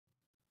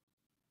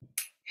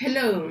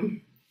Hello,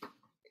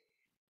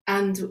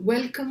 and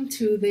welcome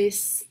to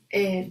this,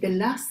 the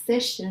last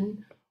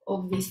session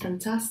of this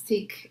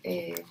fantastic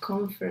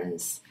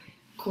conference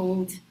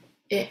called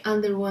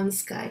Under One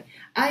Sky.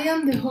 I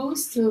am the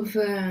host of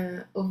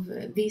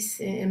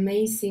this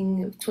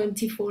amazing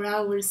 24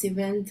 hours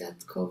event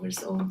that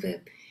covers all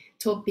the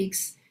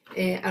topics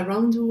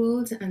around the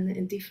world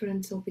and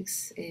different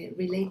topics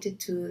related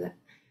to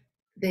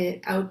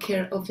our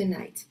care of the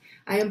night.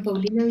 I am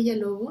Paulina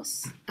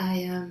Villalobos. I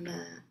am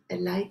a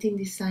lighting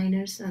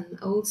designer and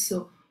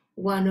also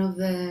one of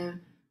the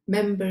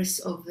members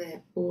of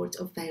the board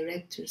of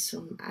directors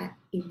from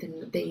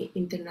the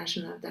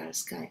International Dark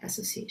Sky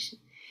Association.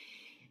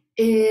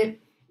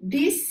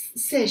 This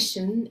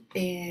session,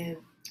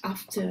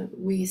 after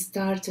we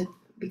started,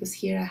 because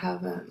here I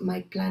have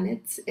my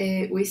planet,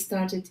 we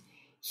started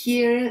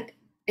here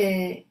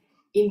in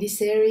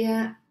this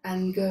area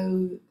and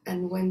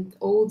went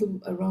all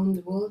around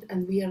the world,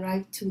 and we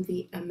arrived to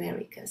the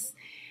Americas.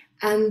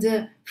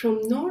 And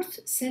from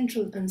North,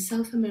 Central, and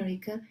South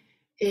America,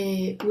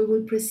 we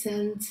will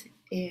present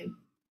Jairo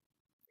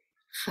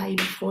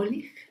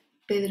Vrolijk,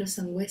 Pedro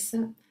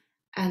Sangüesa,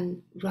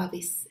 and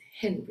Ravis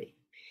Henry.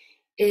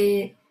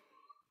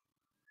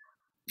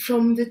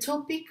 From the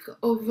topic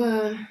of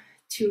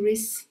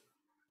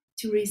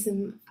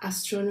tourism,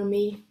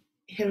 astronomy,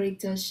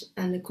 heritage,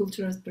 and a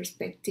cultural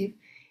perspective,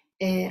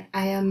 I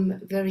am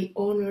very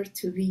honored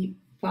to be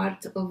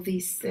part of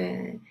this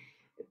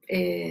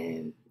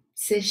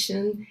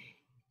session,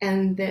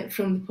 and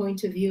from the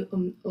point of view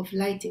of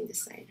lighting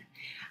designer.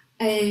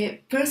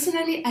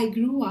 Personally, I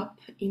grew up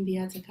in the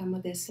Atacama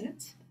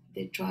Desert,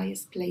 the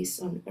driest place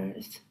on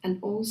Earth, and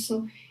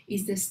also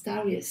is the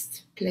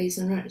starriest place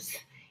on Earth.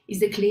 It's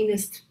the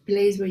cleanest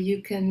place where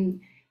you can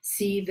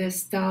see the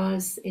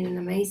stars in an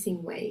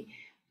amazing way.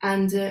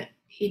 And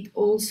it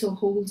also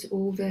holds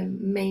all the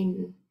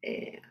main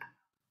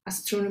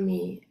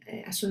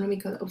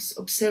astronomical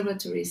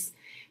observatories.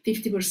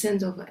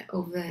 50%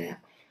 of the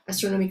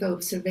astronomical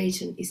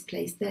observation is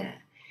placed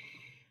there.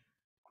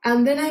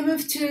 And then I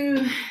moved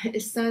to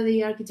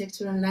study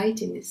architecture and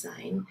lighting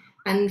design.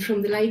 And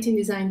from the lighting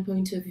design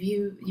point of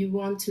view, you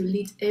want to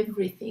lead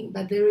everything,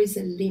 but there is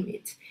a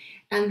limit.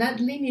 And that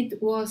limit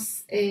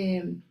was,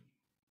 I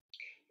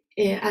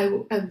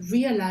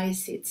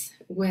realized it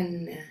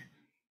when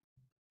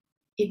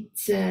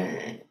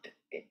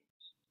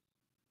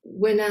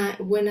when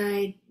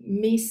I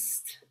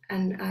missed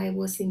and I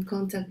was in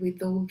contact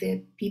with all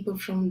the people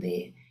from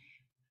the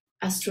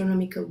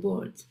astronomical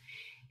board.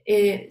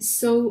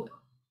 So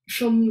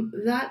from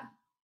that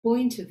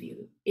point of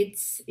view,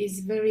 it's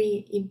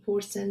very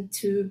important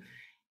to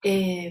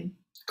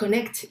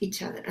connect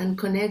each other and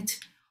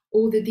connect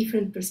all the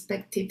different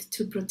perspectives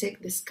to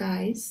protect the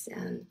skies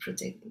and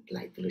protect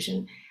light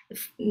pollution,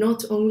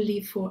 not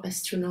only for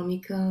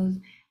astronomical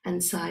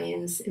and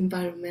science,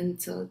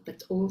 environmental,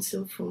 but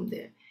also from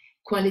the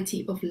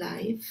quality of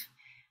life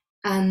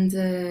and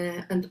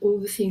all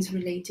the things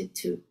related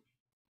to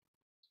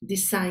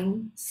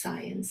design,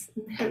 science,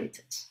 and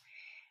heritage.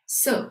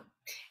 So,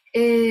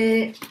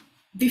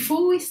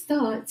 before we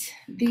start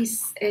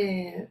this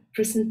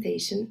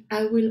presentation,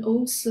 I will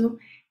also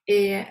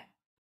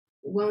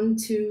want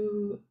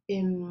to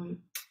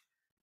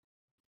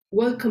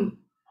welcome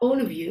all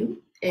of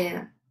you.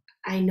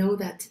 I know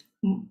that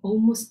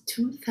almost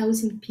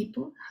 2,000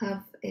 people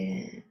are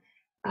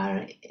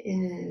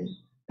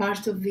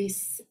part of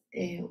this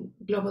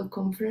global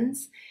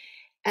conference,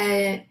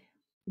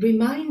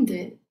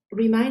 reminding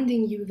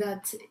you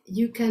that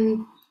you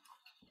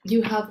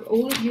have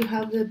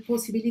the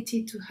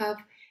possibility to have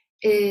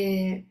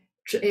a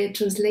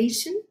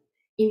translation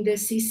in the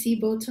CC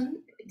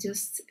button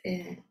just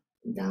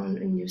down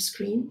on your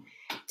screen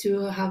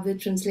to have the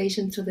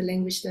translation to the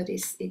language that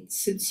it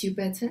suits you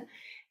better.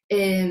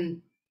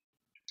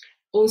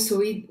 Also,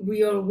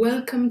 we are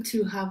welcome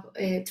to have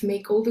to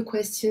make all the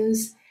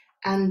questions,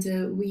 and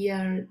we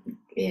are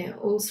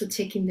also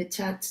checking the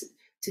chat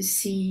to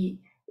see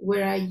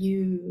where are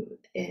you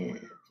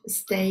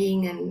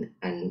staying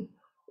and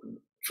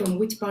from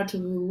which part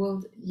of the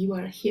world you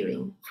are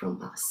hearing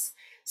from us.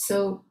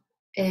 So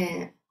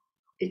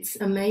it's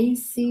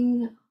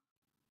amazing.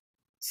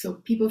 So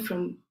people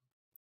from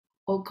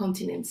all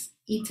continents,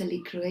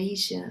 Italy,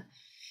 Croatia,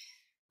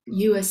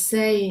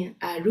 USA,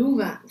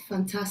 Aruba,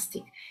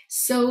 fantastic.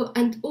 So,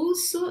 and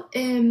also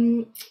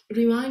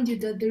remind you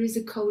that there is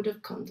a code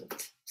of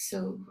conduct.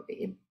 So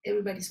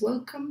everybody's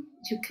welcome.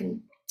 You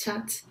can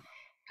chat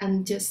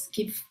and just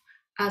give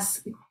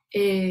us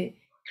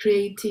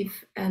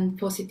creative and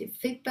positive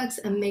feedbacks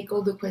and make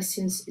all the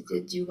questions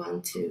that you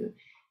want to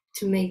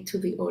make to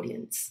the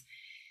audience.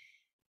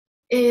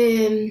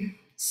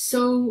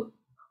 So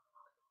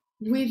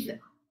with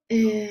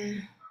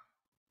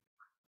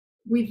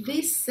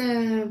this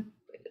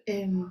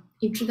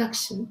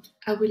introduction,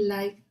 I would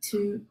like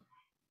to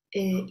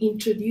make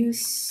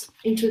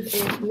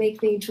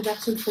the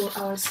introduction for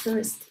our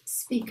first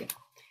speaker,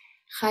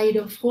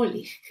 Jairo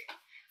Vrolijk.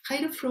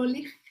 Jairo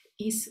Vrolijk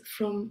is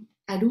from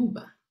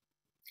Aruba,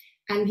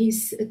 And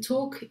his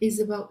talk is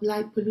about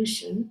light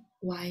pollution,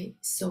 why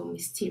so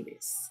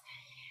mysterious.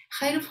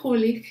 Jairo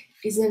Vrolijk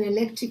is an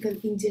electrical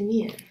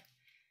engineer,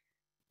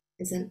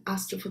 is an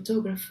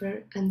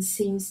astrophotographer, and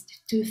since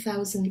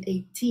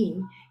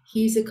 2018,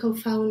 he is a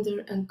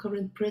co-founder and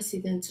current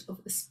president of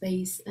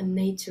Space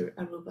Nature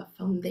Aruba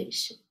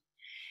Foundation,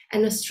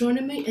 an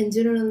astronomy and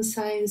general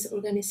science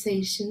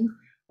organization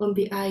on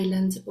the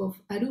island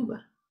of Aruba.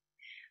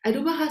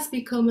 Aruba has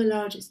become a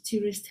large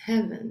tourist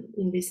haven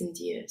in recent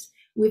years,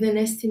 with an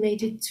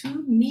estimated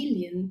 2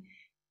 million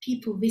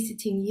people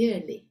visiting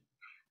yearly.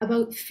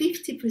 About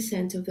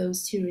 50% of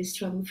those tourists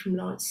travel from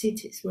large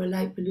cities where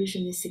light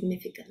pollution is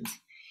significant.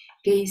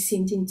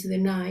 Gazing into the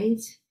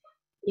night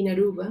in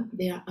Aruba,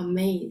 they are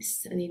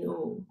amazed and in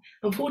awe.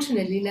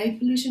 Unfortunately, light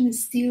pollution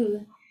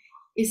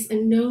is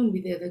unknown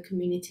with the other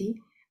community,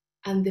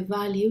 and the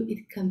value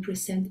it can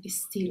present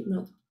is still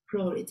not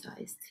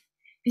prioritized.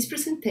 This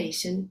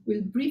presentation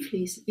will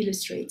briefly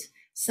illustrate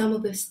some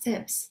of the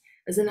steps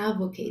as an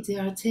advocate they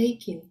are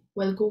taking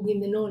while gathering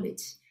the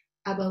knowledge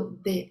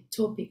about the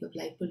topic of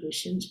light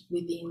pollution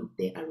within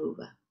the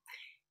Aruba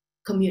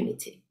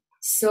community.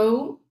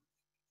 So,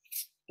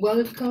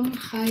 welcome,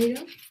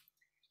 Jairo,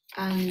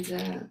 and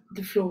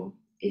the floor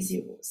is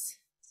yours.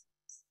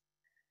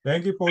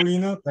 Thank you,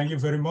 Paulina. Thank you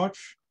very much.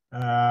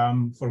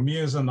 For me,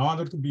 it's an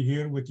honor to be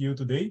here with you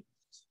today,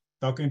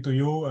 talking to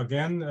you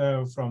again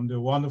from the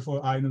wonderful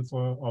island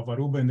of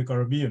Aruba in the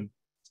Caribbean.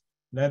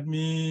 Let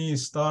me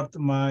start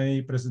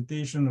my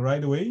presentation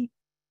right away.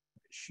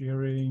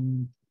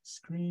 Sharing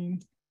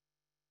screen.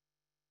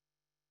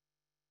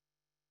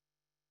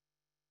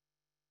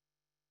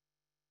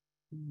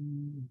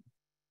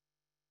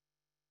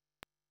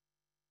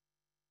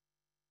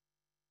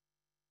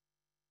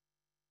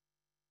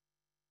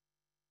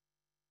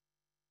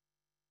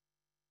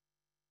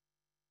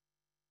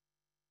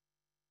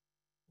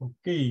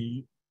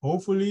 Okay,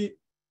 hopefully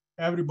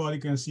everybody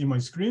can see my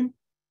screen.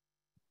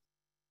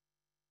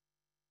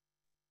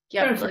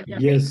 Yeah, perfect.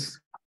 Yes.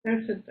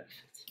 Perfect.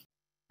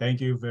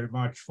 Thank you very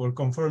much for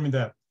confirming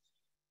that.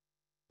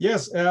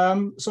 Yes,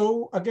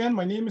 so again,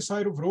 my name is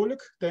Jairo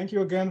Vrolijk. Thank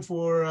you again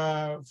for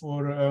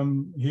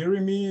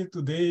hearing me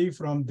today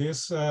from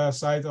this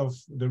side of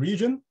the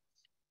region.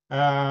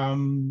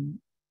 I'm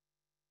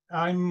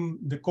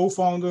the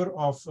co-founder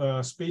of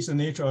Space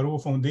Nature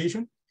Aruba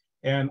Foundation,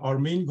 and our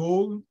main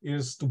goal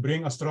is to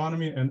bring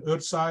astronomy and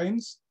earth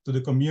science to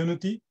the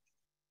community,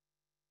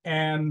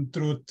 and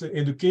through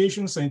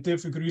education,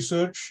 scientific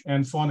research,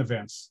 and fun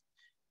events.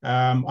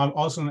 I'm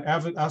also an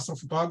avid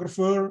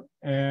astrophotographer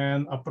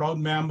and a proud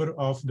member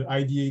of the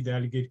IDA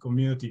delegate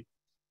community.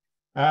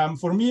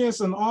 For me, it's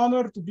an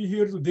honor to be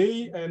here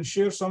today and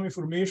share some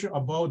information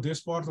about this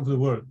part of the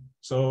world.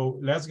 So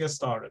let's get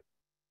started.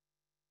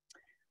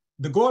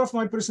 The goal of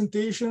my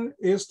presentation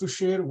is to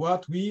share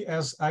what we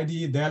as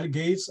IDA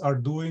delegates are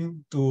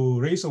doing to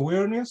raise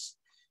awareness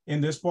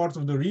in this part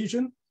of the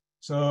region.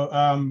 So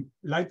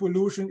light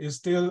pollution is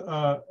still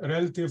a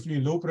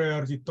relatively low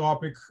priority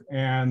topic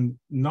and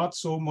not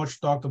so much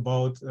talked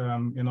about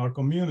in our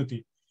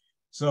community.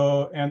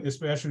 So, and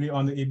especially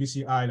on the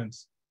ABC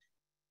Islands.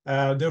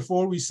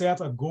 Therefore, we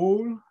set a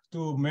goal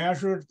to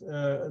measure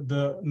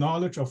the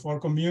knowledge of our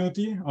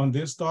community on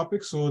this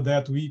topic so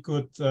that we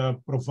could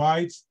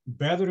provide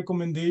better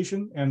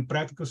recommendation and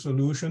practical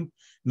solution,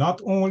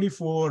 not only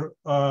for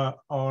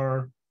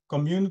our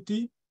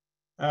community,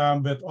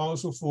 but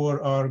also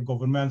for our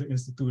governmental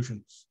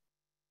institutions.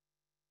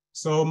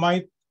 So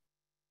my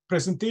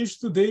presentation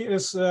today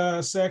is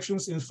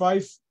sections in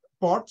 5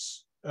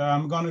 parts.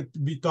 I'm going to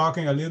be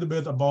talking a little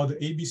bit about the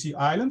ABC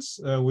Islands,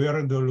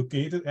 where they're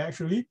located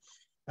actually.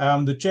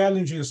 The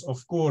challenges,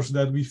 of course,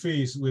 that we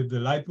face with the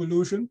light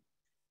pollution,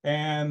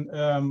 and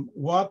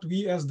what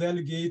we as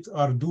delegates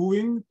are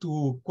doing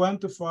to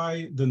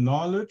quantify the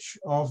knowledge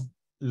of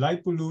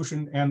light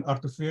pollution and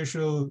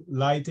artificial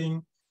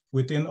lighting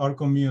within our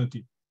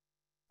community.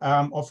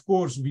 Of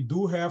course, we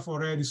do have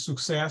already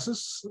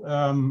successes,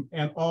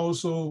 and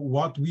also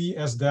what we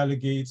as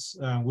delegates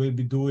will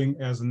be doing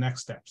as the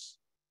next steps.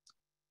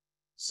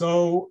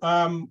 So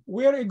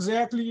where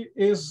exactly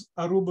is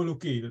Aruba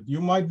located?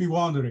 You might be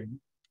wondering.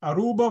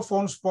 Aruba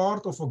forms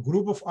part of a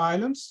group of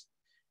islands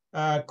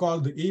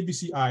called the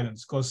ABC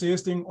Islands,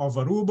 consisting of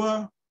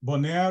Aruba,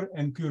 Bonaire,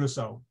 and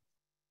Curacao.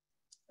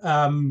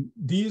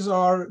 These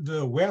are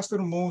the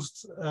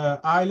westernmost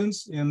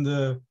islands in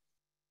the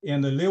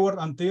Leeward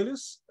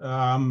Antilles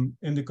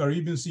in the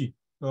Caribbean Sea.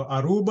 So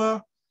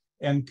Aruba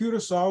and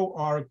Curacao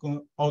are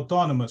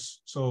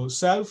autonomous, so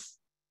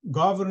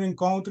self-governing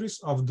countries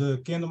of the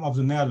Kingdom of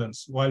the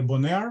Netherlands, while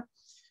Bonaire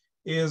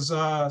is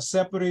a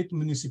separate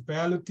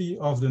municipality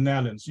of the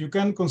Netherlands. You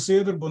can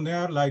consider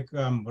Bonaire like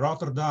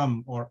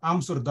Rotterdam or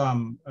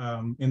Amsterdam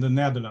in the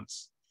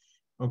Netherlands.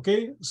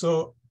 Okay,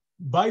 so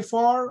by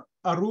far,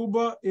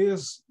 Aruba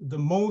is the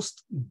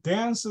most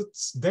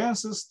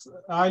densest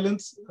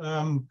island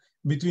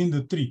between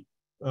the 3,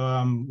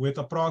 with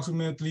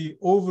approximately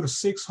over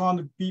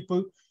 600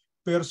 people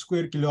per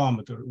square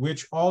kilometer,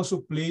 which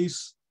also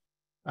plays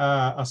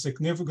a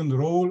significant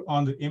role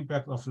on the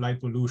impact of light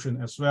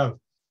pollution as well.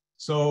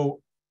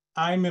 So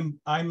I'm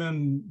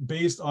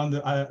based on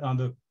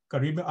the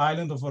Caribbean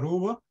island of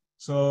Aruba.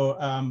 So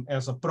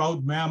as a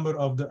proud member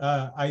of the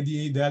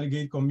IDA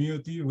delegate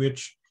community,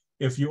 which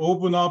if you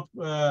open up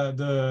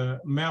the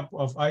map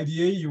of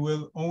IDA, you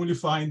will only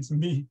find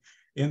me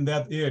in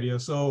that area.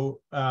 So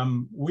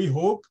we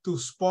hope to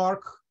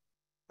spark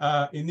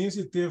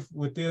initiative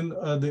within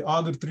the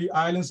other 3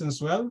 islands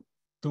as well,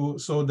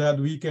 so that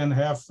we can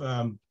have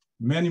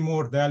many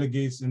more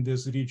delegates in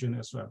this region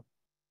as well.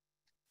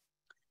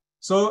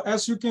 So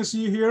as you can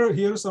see here,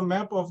 here's a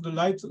map of the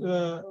light,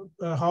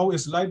 how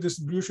is light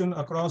distribution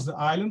across the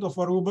island of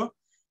Aruba.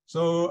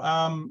 So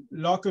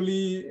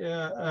luckily,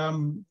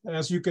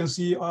 as you can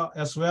see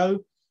as well,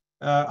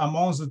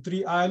 amongst the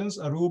 3 islands,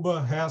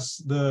 Aruba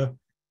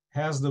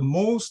has the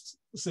most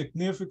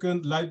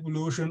significant light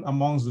pollution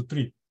amongst the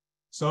 3.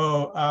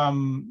 So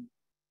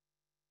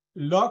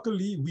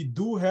luckily, we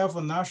do have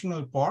a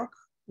national park,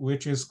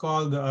 which is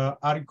called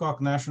Arikok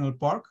National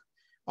Park.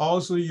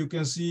 Also, you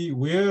can see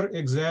where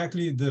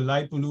exactly the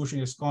light pollution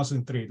is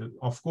concentrated.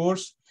 Of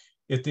course,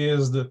 it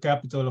is the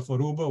capital of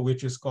Aruba,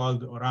 which is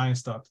called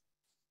Oranienstad.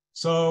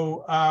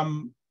 So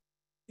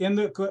in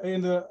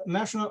the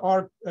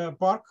National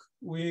Park,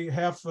 we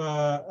have,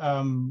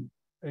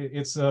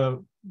 it's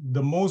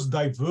the most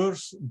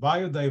diverse,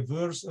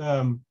 biodiverse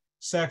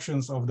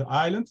sections of the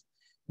island.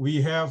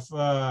 We have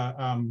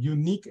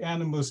unique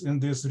animals in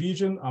this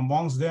region.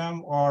 Amongst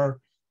them are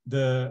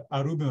the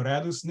Aruban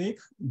rattlesnake.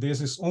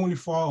 This is only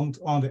found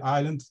on the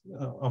island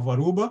of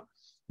Aruba.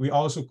 We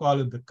also call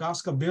it the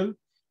cascabill.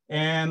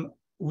 And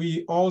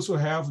we also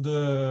have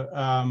the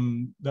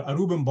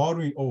Aruban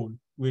bowring owl,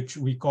 which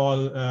we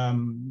call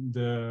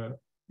the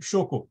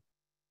shoko.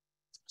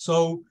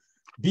 So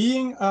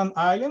being an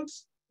island,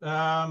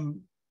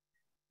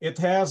 it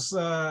has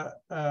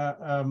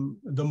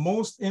the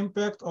most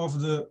impact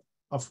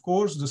of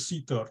course, the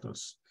sea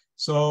turtles.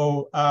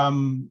 So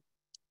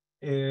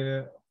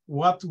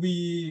what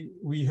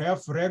we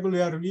have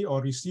regularly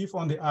or receive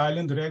on the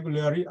island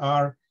regularly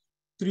are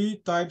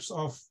 3 types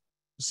of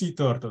sea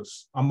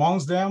turtles.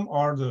 Amongst them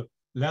are the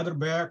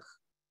leatherback,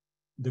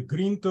 the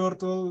green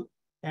turtle,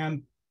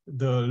 and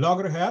the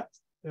loggerhead,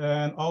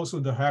 and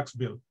also the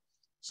hawksbill.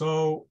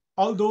 So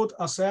although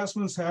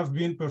assessments have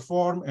been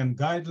performed and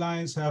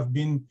guidelines have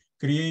been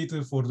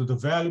created for the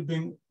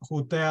developing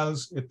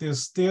hotels, it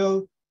is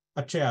still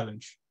a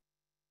challenge.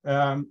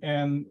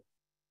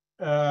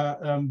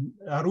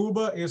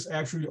 Aruba is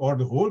actually, or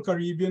the whole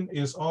Caribbean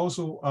is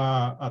also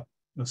a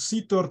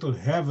sea turtle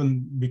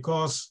heaven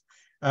because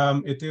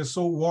it is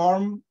so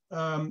warm.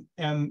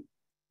 And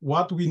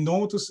what we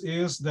notice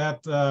is that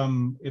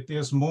it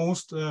is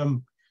most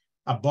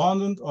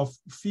abundant of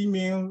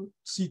female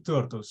sea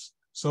turtles.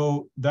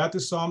 So that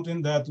is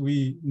something that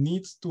we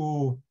need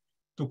to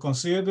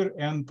consider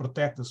and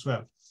protect as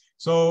well.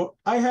 So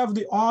I have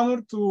the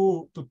honor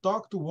to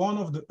talk to one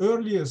of the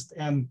earliest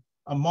and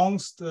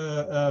amongst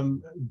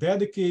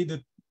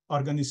dedicated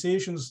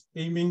organizations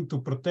aiming to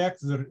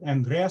protect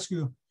and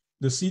rescue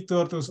the sea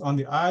turtles on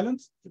the island.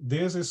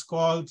 This is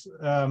called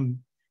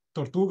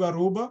Tortuga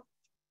Aruba.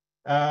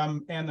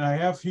 And I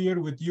have here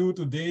with you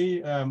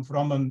today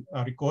from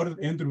a recorded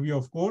interview,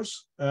 of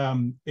course,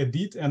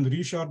 Edith and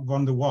Richard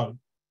van der Wal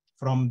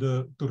from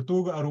the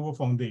Tortuga Aruba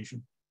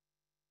Foundation.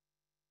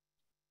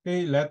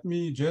 Okay, let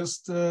me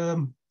just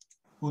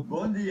put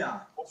Bon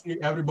dia.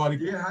 hopefully everybody.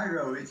 Dear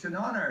Jairo, it's an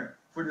honor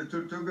for the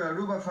Tortuga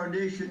Aruba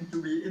Foundation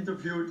to be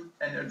interviewed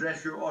and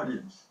address your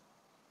audience.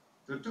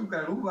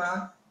 Tortuga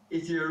Aruba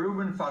is the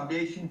Aruban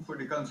Foundation for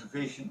the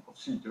Conservation of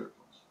Sea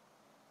Turtles.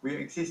 We are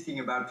existing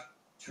about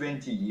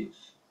 20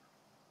 years.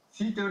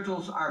 Sea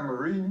turtles are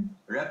marine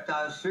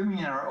reptiles swimming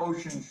in our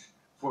oceans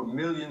for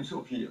millions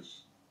of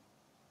years.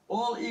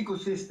 All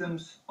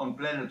ecosystems on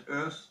planet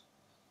Earth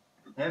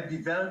have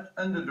developed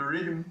under the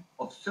rhythm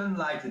of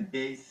sunlighted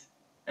days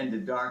and the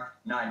dark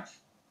night.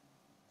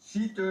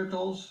 Sea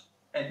turtles,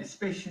 and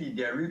especially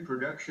their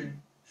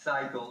reproduction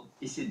cycle,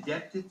 is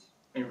adapted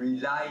and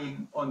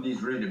relying on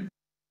this rhythm.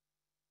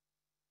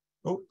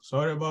 Oh,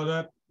 sorry about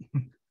that.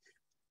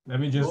 Let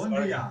me just. Bon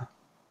dia.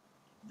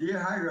 Dear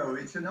Jairo,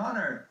 it's an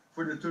honor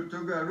for the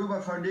Tortuga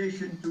Aruba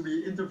Foundation to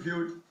be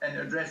interviewed and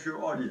address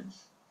your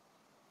audience.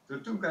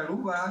 Tortuga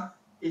Aruba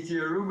is the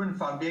Aruban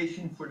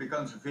Foundation for the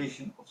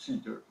Conservation of Sea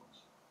Turtles.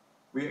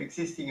 We are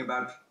existing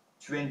about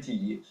 20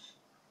 years.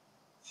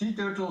 Sea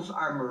turtles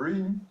are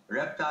marine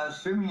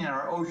reptiles swimming in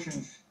our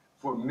oceans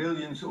for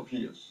millions of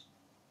years.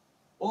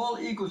 All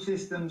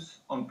ecosystems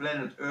on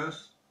planet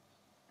Earth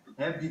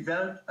have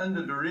developed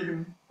under the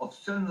rhythm of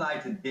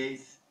sunlighted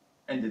days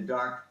and the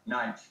dark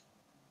night.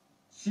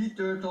 Sea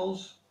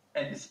turtles,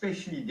 and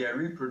especially their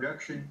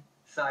reproduction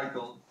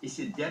cycle, is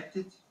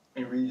adapted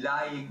and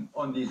relying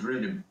on this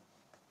rhythm.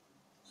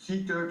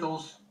 Sea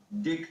turtles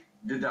dig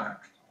the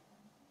dark.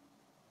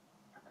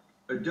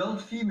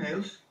 Adult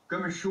females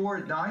come ashore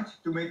at night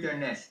to make their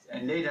nest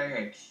and lay their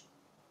eggs.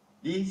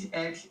 These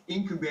eggs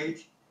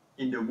incubate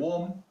in the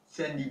warm,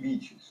 sandy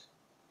beaches.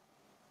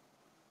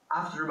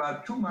 after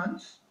about 2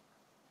 months,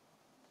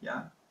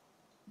 yeah,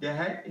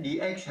 the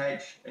eggs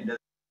hatch. And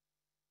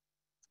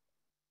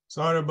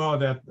sorry about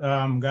that,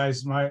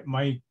 guys.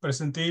 My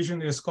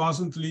presentation is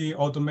constantly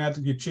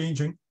automatically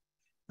changing.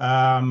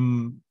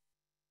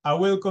 I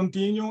will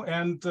continue,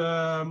 and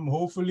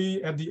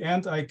hopefully at the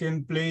end I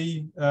can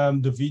play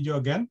the video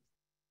again.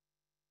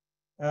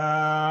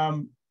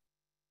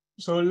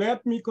 So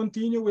let me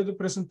continue with the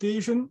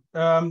presentation,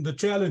 the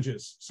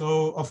challenges.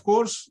 So of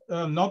course,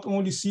 not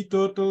only sea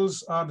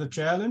turtles are the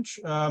challenge,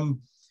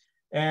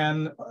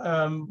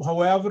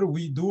 however,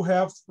 we do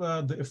have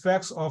the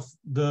effects of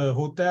the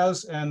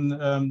hotels and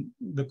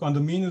the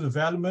condominium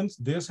development.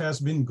 This has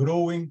been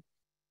growing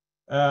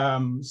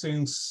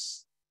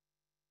since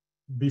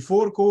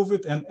before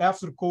COVID and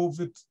after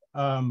COVID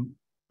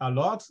a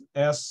lot,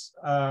 as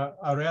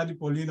already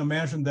Paulina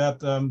mentioned that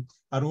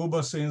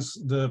Aruba, since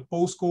the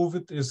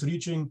post-COVID, is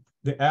reaching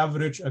the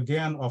average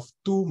again of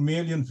 2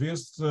 million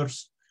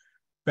visitors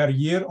per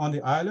year on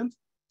the island.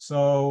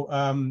 So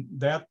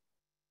that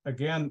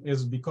again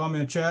is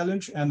becoming a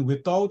challenge, and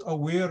without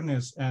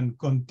awareness and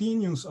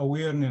continuous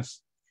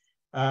awareness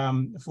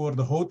for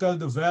the hotel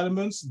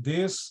developments,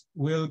 this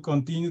will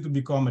continue to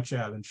become a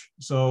challenge.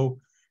 So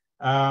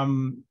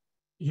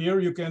here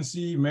you can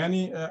see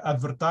many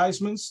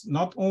advertisements,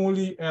 not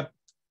only at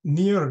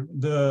near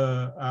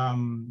the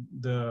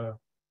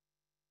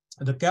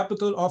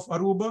capital of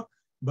Aruba,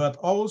 but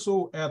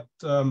also at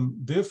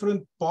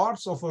different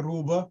parts of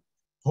Aruba,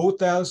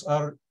 hotels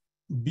are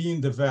being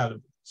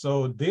developed.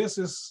 So this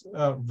is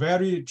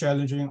very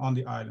challenging on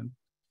the island.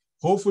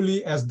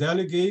 Hopefully, as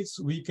delegates,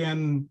 we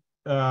can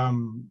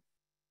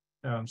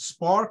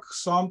spark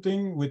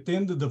something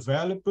within the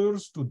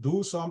developers to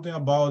do something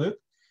about it.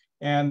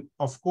 And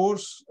of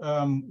course,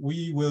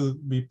 we will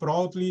be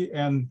proudly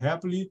and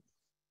happily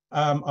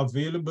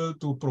available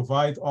to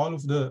provide all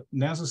of the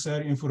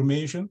necessary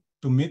information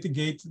to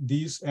mitigate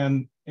these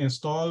and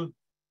install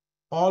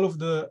all of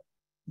the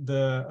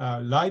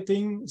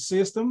lighting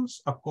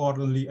systems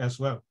accordingly as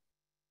well.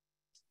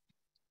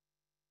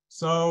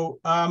 So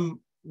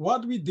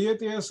what we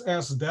did is,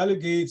 as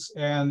delegates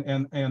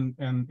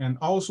and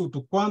also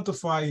to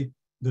quantify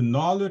the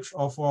knowledge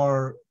of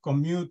our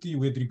community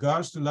with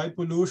regards to light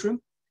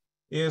pollution,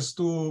 is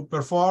to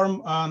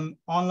perform an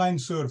online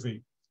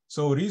survey.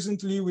 So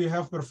recently we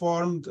have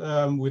performed,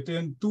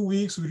 within 2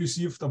 weeks, we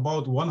received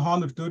about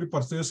 130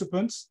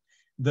 participants.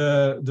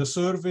 The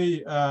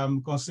survey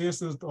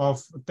consisted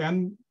of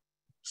 10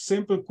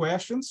 simple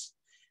questions.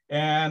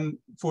 And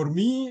for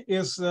me,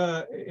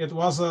 it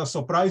was a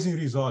surprising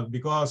result,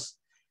 because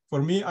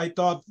for me, I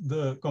thought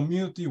the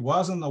community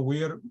wasn't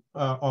aware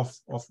of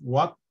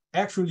what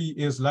actually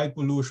is light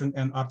pollution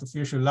and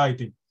artificial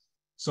lighting.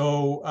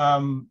 So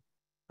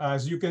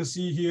as you can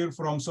see here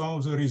from some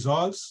of the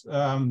results,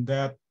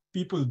 that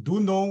people do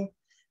know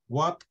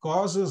what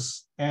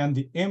causes and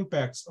the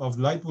impacts of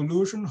light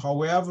pollution.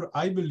 However,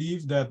 I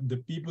believe that the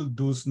people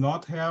do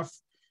not have,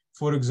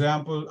 for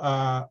example,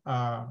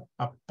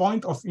 a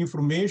point of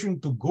information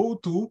to go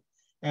to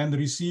and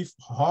receive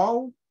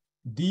how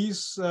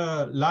these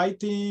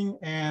lighting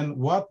and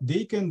what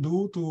they can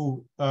do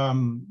to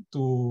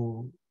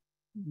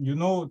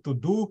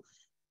do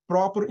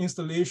proper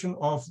installation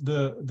of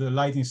the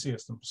lighting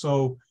system.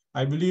 So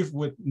I believe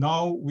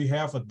now we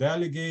have a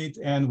delegate,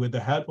 and with the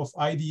help of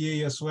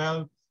IDA as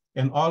well,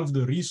 and all of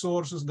the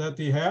resources that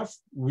they have,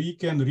 we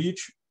can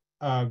reach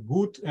a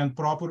good and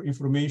proper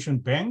information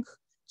bank,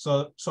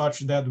 so such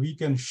that we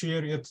can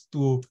share it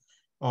to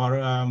our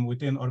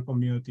within our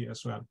community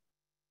as well.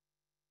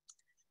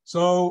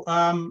 So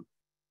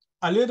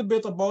a little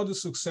bit about the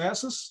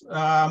successes.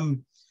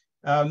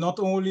 Not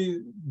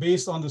only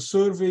based on the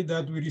survey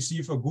that we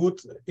receive a good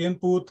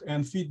input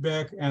and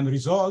feedback and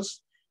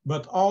results,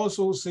 but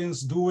also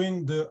since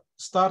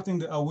starting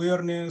the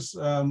awareness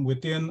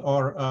within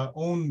our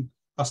own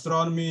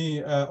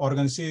astronomy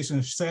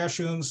organization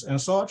sessions and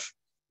such,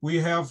 we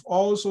have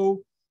also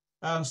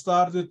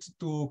started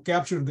to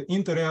capture the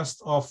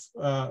interest of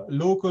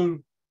local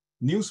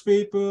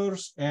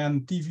newspapers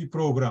and TV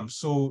programs.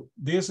 So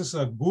this is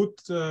a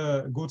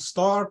good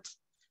start.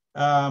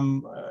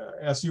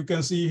 As you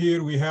can see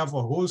here, we have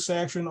a whole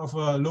section of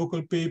a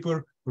local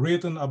paper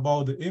written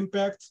about the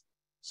impact.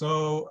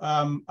 So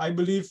I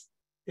believe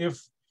if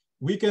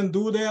we can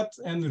do that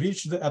and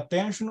reach the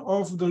attention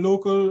of the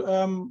local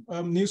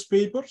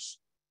newspapers,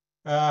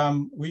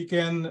 we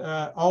can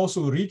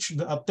also reach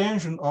the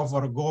attention of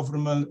our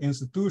government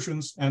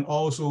institutions and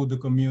also the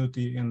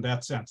community in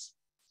that sense.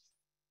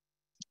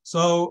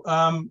 So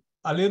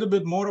a little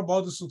bit more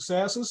about the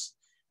successes.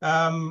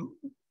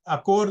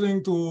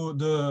 According to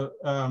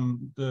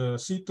the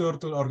Sea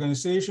Turtle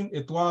organization,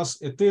 it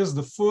is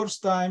the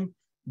first time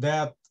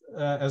that,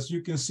 as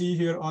you can see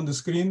here on the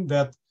screen,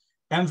 that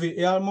NV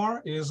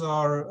Elmar is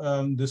our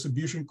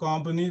distribution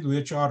company,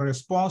 which are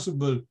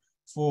responsible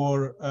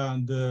for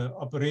the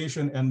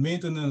operation and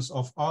maintenance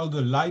of all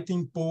the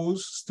lighting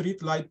poles,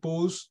 street light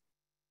poles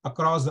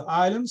across the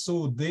island.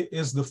 So this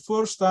is the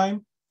first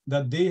time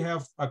that they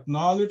have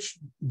acknowledged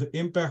the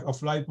impact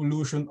of light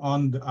pollution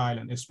on the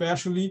island,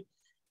 especially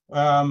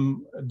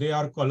they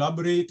are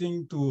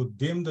collaborating to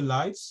dim the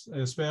lights,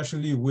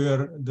 especially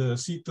where the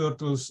sea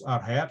turtles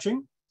are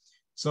hatching.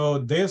 So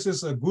this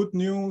is a good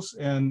news,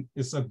 and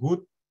it's a good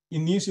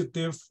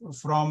initiative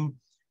from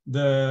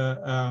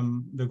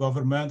the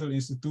governmental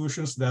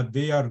institutions that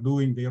they are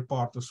doing their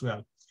part as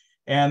well.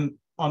 And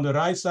on the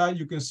right side,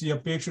 you can see a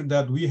picture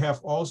that we have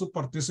also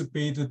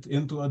participated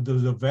into the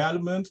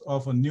development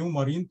of a new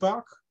marine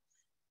park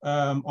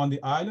on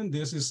the island.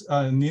 This is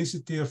an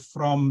initiative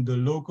from the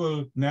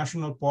local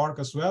national park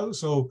as well.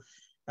 So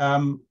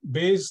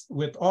based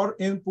with our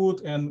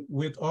input and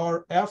with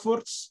our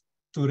efforts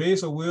to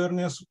raise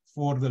awareness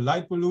for the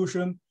light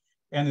pollution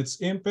and its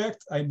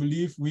impact, I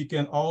believe we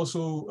can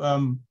also,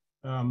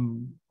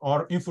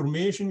 our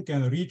information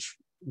can reach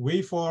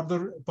way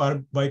further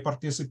by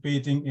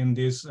participating in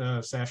these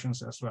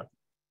sessions as well.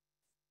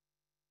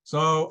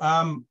 So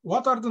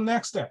what are the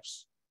next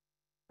steps?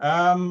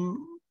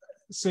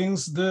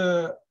 Since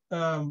the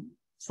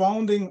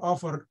founding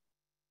of our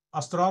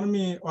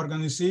astronomy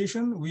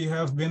organization, we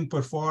have been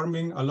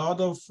performing a lot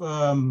of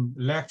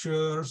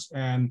lectures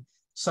and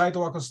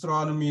sidewalk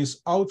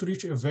astronomy's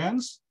outreach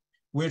events,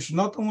 which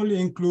not only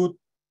include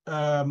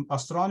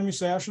astronomy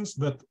sessions,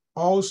 but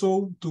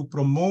also to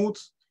promote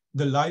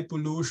the light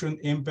pollution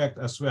impact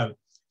as well.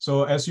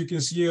 So as you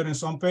can see here in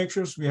some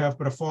pictures, we have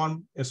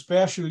performed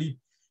especially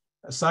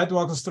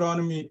sidewalk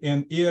astronomy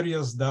in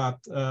areas that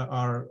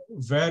are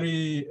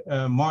very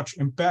much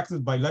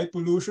impacted by light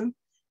pollution.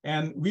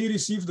 And we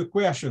received the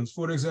questions,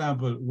 for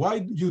example, why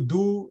do you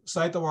do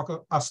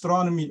sidewalk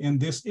astronomy in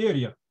this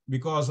area?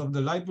 Because of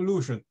the light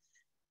pollution.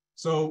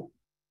 So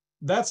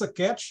that's a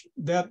catch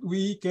that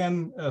we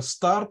can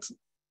start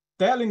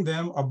telling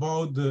them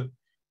about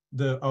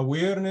the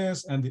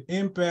awareness and the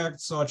impact,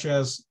 such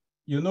as,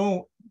 you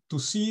know, to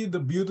see the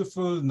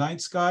beautiful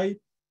night sky,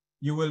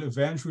 you will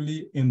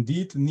eventually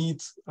indeed need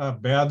a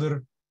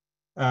better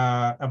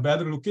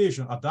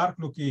location, a dark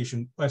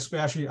location,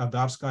 especially a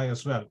dark sky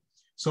as well.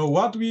 So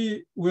what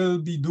we will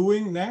be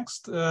doing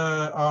next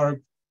are,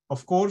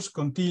 of course,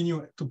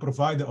 continue to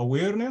provide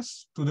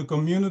awareness to the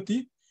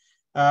community.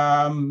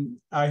 I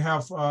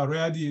have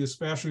already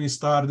especially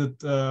started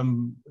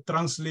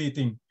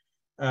translating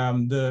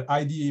the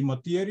IDA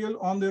material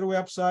on their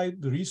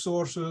website, the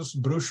resources,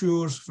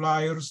 brochures,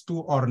 flyers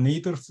to our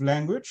native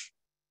language.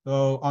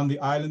 So on the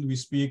island, we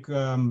speak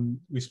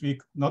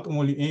not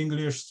only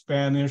English,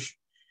 Spanish,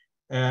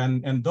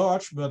 and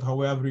Dutch, but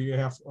however, we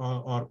have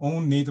our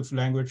own native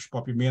language,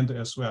 Papiamento,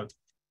 as well.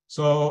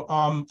 So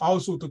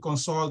also to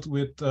consult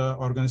with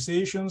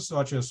organizations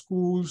such as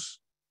schools,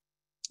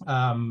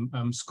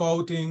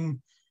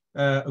 scouting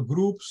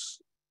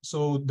groups,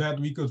 so that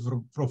we could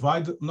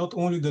provide not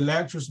only the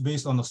lectures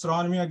based on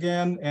astronomy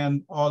again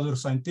and other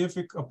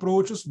scientific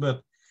approaches,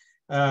 but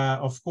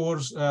of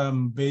course,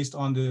 based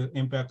on the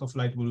impact of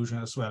light pollution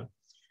as well.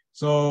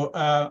 So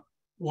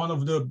one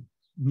of the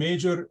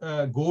major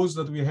goals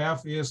that we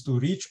have is to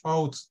reach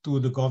out to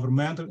the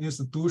governmental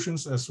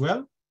institutions as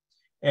well,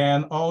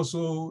 and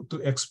also to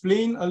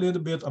explain a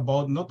little bit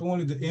about not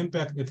only the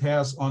impact it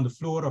has on the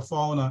flora,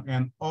 fauna,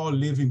 and all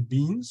living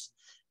beings,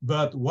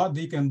 but what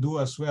they can do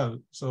as well.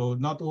 So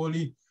not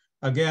only,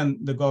 again,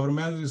 the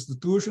governmental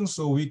institutions,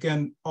 so we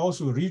can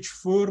also reach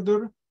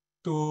further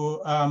to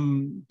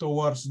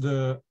towards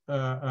the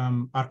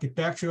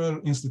architectural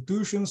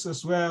institutions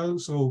as well,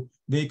 so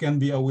they can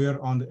be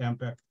aware on the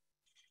impact.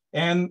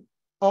 And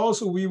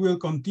also we will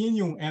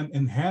continue and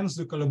enhance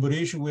the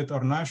collaboration with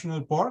our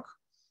national park,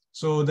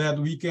 so that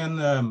we can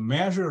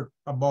measure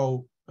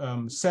about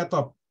set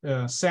up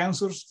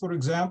sensors, for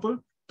example,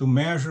 to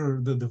measure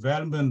the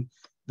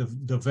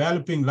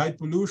developing light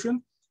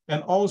pollution,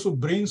 and also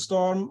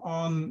brainstorm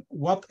on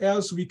what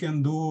else we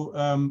can do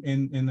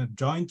in a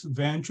joint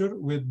venture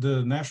with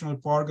the national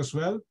park as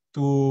well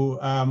to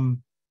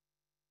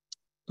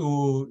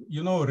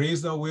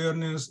raise the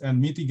awareness and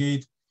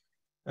mitigate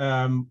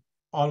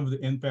all of the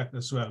impact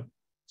as well.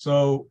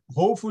 So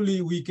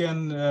hopefully we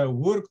can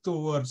work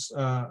towards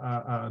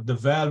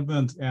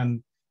development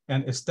and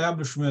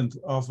establishment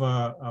of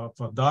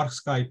a dark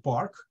sky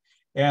park,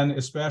 and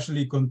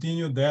especially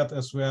continue that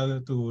as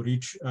well to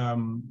reach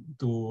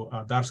to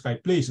dark sky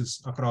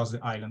places across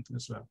the island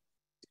as well.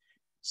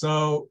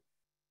 So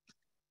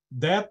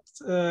that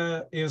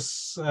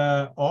is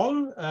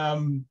all.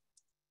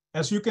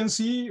 As you can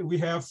see, we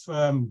have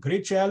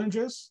great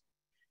challenges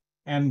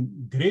and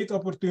great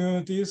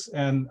opportunities,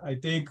 and I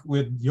think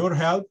with your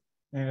help,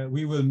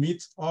 we will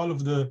meet all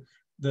of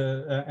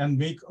and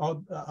make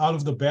all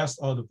of the best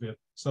out of it.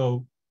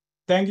 So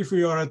thank you for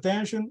your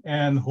attention,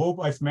 and hope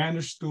I've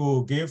managed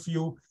to give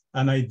you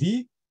an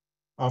idea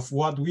of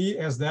what we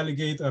as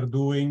delegates are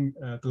doing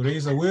to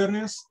raise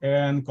awareness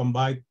and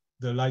combat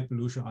the light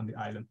pollution on the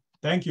island.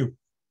 Thank you.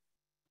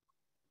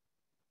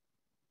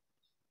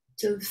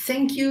 So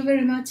thank you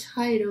very much,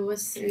 Jairo. It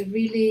was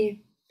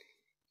really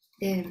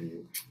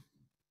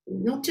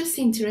not just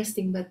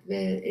interesting, but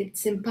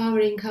it's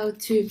empowering how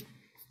to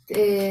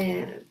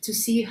to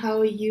see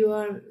how you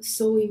are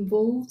so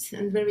involved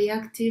and very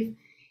active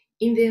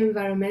in the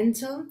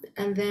environmental,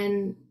 and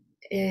then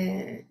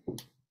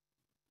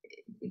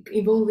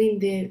involving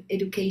the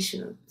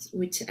educational,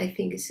 which I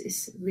think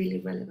is really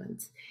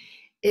relevant.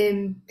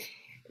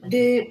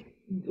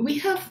 We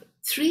have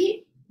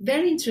 3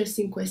 very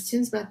interesting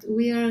questions, but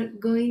we are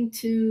going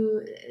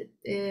to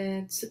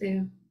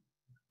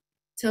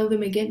tell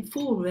them again,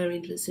 4 very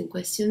interesting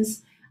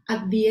questions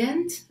at the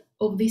end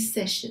of this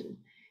session.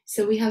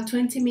 So we have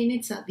 20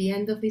 minutes at the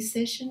end of these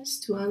sessions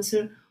to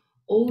answer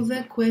all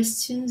the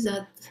questions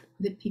that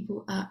the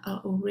people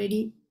are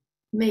already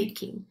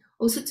making.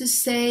 Also to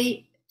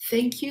say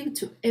thank you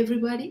to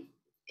everybody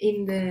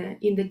in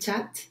the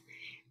chat.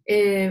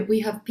 We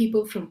have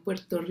people from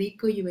Puerto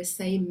Rico,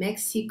 USA,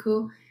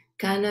 Mexico,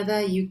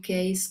 Canada,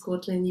 UK,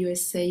 Scotland,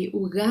 USA,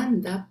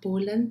 Uganda,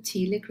 Poland,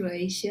 Chile,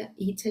 Croatia,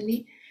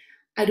 Italy,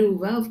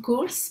 Aruba, of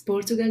course,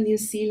 Portugal, New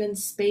Zealand,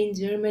 Spain,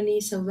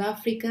 Germany, South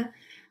Africa,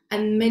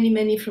 and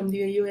many from the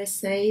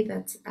USA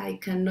that I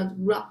cannot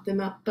wrap them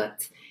up,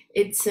 but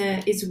it's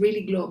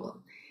really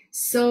global.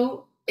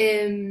 So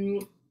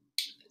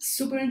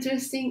super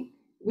interesting.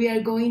 We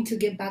are going to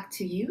get back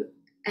to you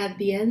at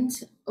the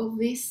end of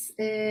this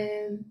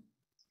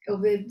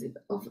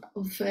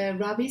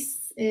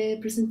Ravi's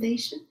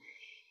presentation.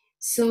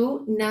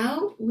 So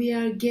now we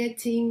are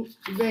getting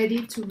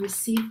ready to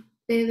receive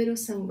Pedro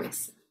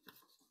Sangüesa.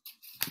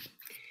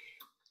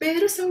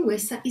 Pedro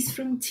Sangüesa is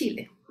from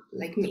Chile,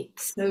 like me.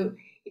 So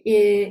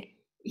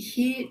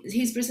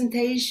his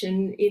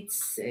presentation,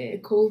 it's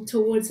called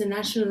Towards a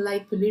National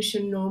Light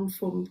Pollution Norm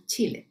for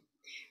Chile.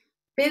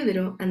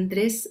 Pedro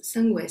Andrés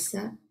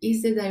Sangüesa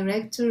is the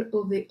director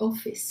of the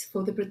Office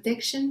for the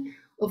Protection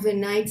of the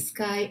Night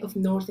Sky of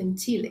Northern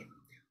Chile,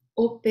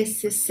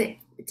 OPCC,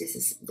 which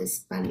is the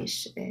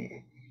Spanish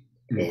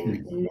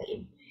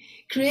name.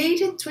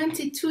 Created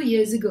 22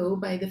 years ago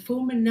by the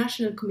former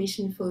National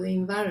Commission for the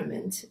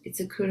Environment,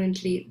 it's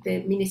currently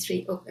the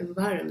Ministry of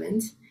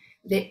Environment,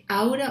 the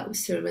Aura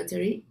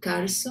Observatory,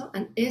 CARSO,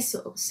 and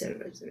ESO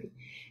Observatory.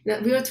 Now,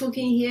 we are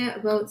talking here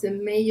about the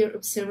major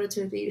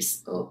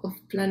observatories of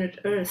planet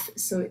Earth,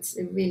 so it's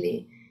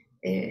really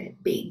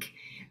big.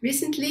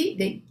 Recently,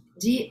 the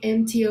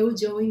GMTO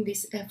joined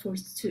these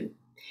efforts too.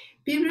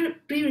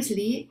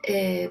 Previously,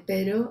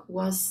 Pedro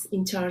was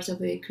in charge of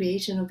the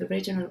creation of the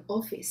Regional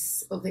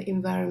Office of the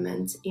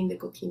Environment in the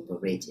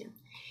Coquimbo region.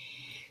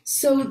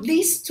 So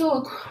this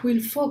talk will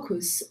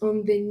focus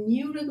on the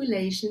new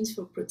regulations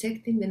for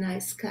protecting the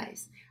night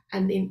skies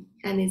and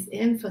its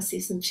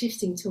emphasis on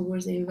shifting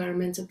towards the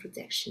environmental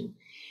protection,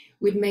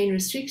 with main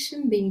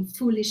restriction being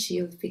fully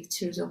shield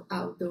fixtures of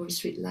outdoor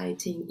street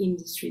lighting,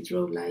 industry,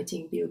 road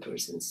lighting,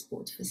 vehicles, and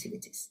sport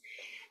facilities.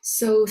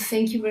 So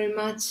thank you very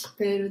much,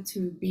 Pedro,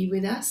 to be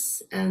with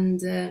us.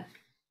 And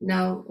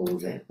now all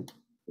the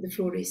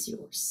floor is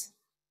yours.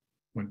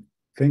 Well,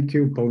 thank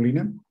you,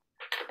 Paulina.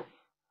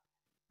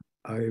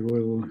 I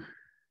will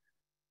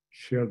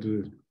share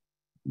the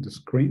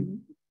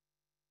screen.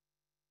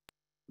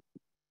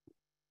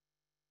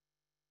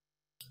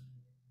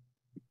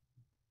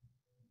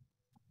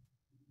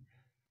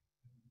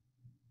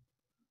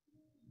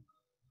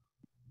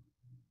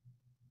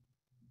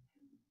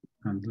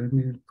 And let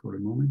me, for a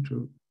moment,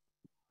 to...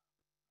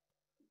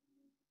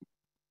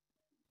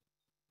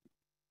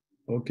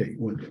 Okay,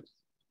 well.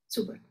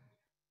 Super.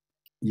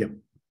 Yeah.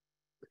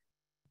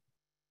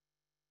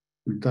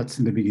 That's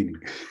in the beginning.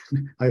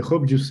 I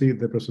hope you see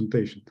the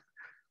presentation.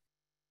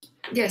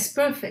 Yes,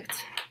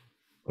 perfect.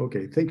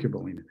 Okay, thank you,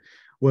 Paulina.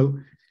 Well,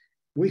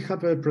 we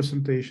have a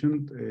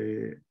presentation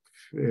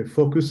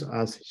focused,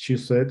 as she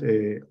said,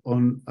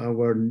 on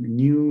our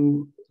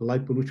new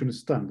light pollution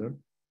standard.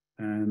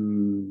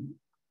 And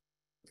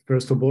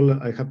first of all,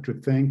 I have to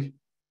thank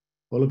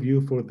all of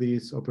you for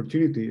this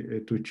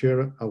opportunity to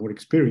share our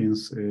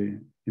experience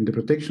in the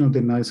protection of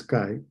the night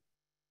sky.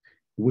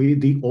 We,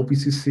 the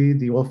OPCC,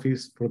 the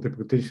Office for the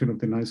Protection of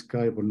the Night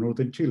Sky of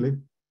Northern Chile,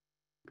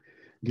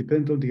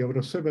 depend on the Aura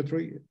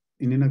Observatory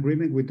in an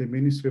agreement with the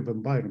Ministry of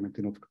Environment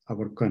in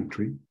our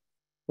country.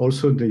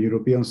 Also, the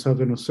European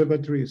Southern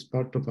Observatory is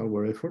part of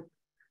our effort.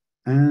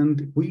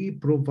 And we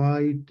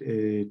provide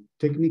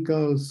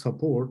technical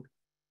support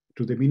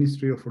to the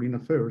Ministry of Foreign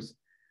Affairs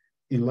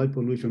in light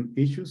pollution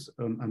issues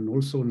and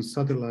also in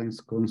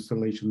satellites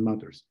constellation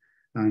matters.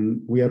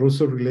 And we are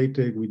also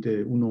related with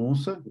the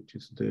UNOOSA, which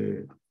is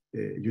the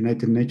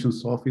United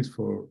Nations Office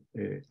for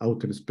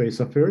Outer Space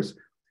Affairs,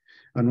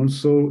 and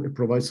also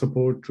provide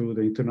support to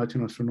the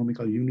International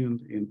Astronomical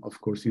Union, of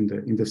course, in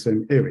the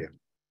same area.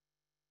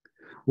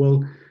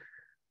 Well,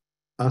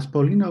 as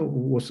Paulina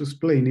was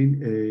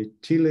explaining,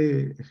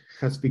 Chile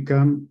has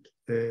become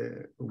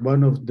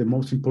one of the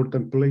most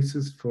important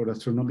places for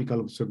astronomical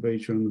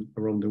observation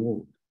around the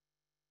world.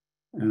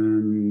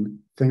 And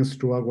thanks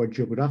to our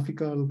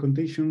geographical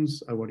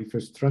conditions, our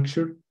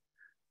infrastructure,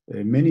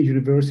 many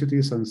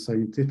universities and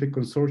scientific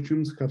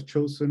consortiums have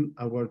chosen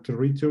our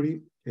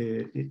territory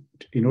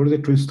in order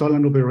to install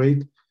and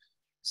operate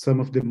some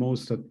of the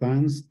most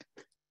advanced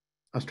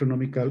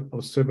astronomical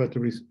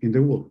observatories in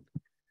the world.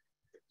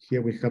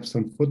 Here we have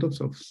some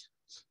photos of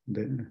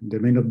the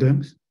main of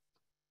them.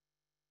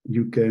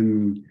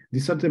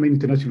 These are the main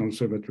international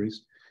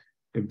observatories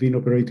have been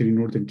operated in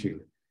northern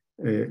Chile.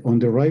 On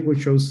the right, we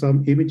show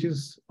some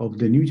images of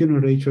the new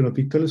generation of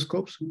big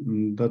telescopes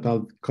that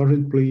are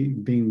currently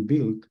being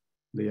built.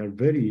 They are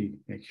very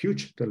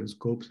huge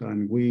telescopes,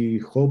 and we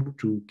hope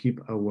to keep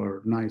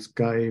our night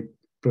sky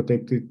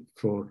protected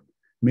for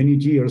many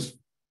years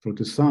for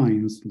the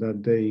science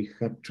that they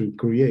have to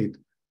create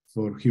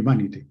for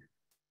humanity.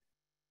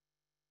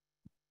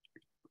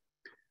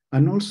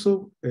 And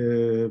also,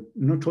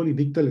 not only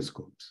big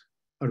telescopes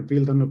are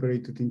built and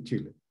operated in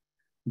Chile.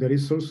 There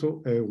is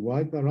also a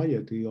wide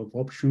variety of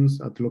options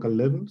at local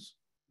levels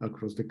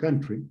across the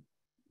country.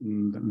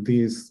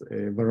 This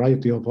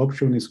variety of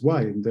options is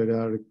wide. There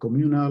are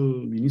communal,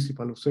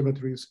 municipal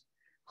observatories,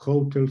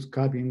 hotels,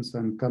 cabins,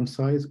 and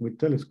campsites with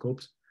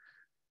telescopes.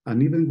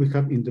 And even we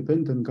have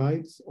independent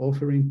guides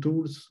offering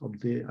tours of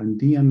the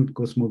Andean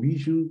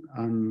cosmovision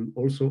and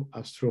also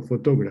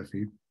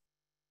astrophotography.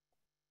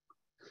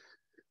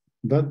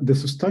 But the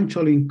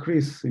substantial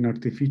increase in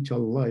artificial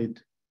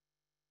light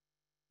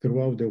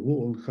throughout the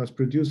world has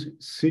produced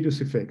serious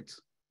effects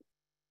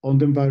on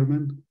the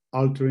environment,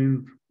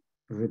 altering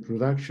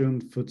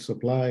reproduction, food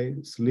supply,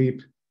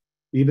 sleep,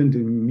 even the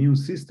immune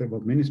system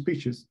of many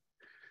species,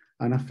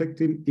 and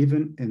affecting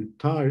even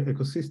entire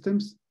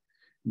ecosystems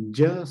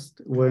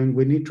just when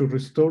we need to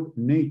restore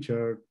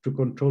nature to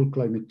control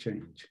climate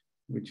change,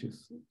 which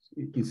is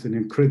an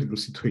incredible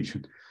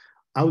situation.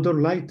 Outdoor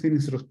lighting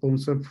is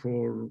responsible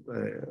for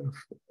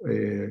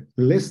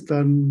less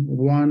than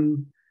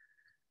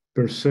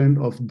 1%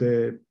 of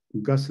the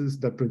gases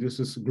that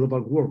produces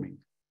global warming.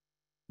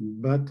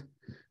 But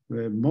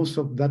most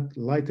of that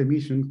light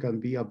emission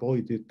can be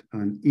avoided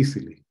and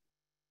easily.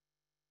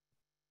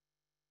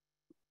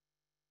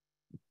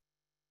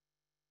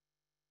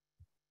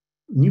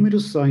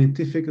 Numerous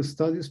scientific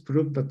studies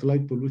prove that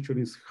light pollution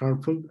is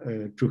harmful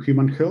to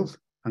human health,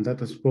 and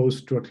that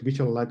exposed to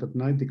artificial light at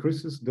night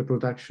decreases the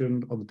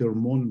production of the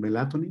hormone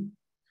melatonin,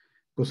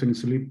 causing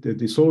sleep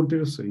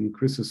disorders,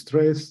 increases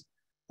stress,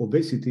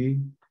 obesity,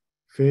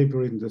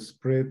 favoring the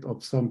spread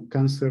of some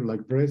cancer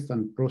like breast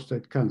and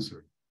prostate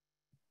cancer.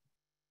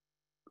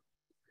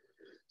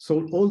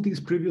 So all these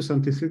previous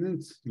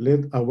antecedents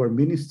led our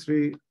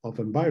Ministry of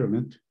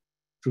Environment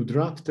to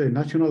draft a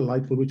national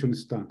light pollution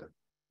standard,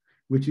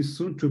 which is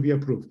soon to be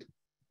approved.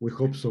 We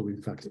hope so,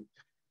 in fact.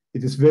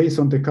 It is based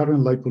on the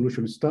current light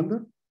pollution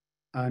standard,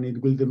 and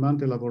it will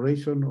demand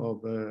elaboration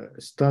of a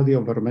study of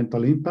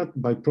environmental impact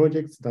by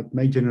projects that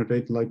may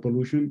generate light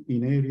pollution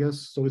in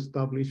areas so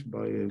established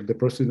by the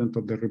President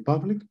of the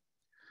Republic.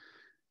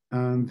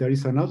 And there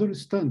is another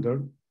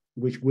standard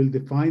which will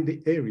define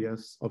the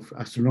areas of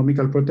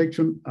astronomical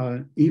protection,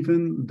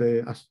 even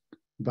the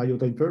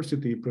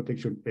biodiversity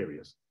protection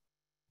areas.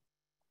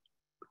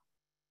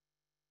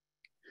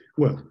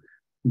 Well,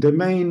 the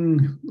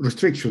main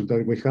restrictions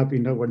that we have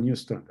in our new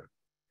standard.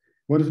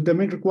 One of the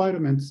main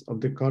requirements of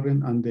the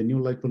current and the new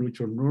light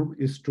pollution norm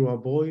is to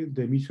avoid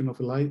the emission of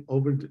light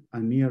over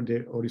and near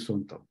the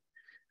horizontal,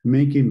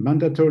 making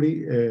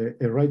mandatory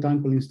a right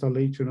angle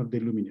installation of the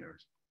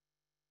luminaires.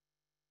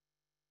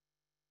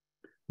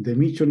 The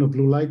emission of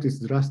blue light is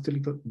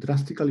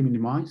drastically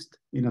minimized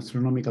in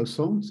astronomical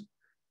zones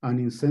and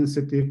in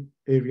sensitive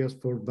areas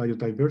for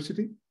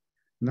biodiversity.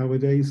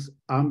 Nowadays,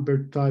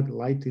 amber-type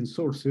lighting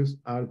sources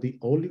are the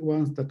only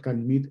ones that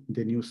can meet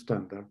the new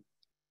standard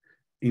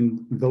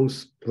in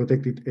those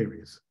protected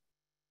areas.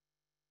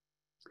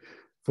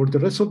 For the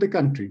rest of the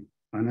country,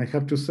 and I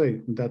have to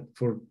say that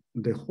for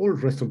the whole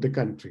rest of the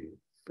country,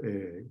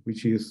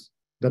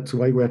 that's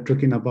why we are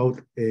talking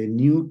about a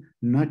new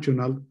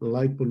national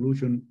light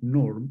pollution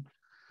norm,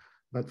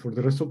 but for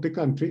the rest of the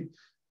country,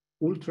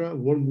 ultra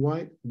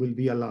worldwide will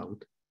be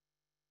allowed.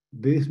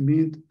 This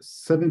means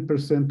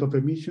 7% of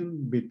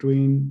emission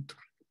between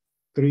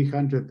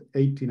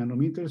 380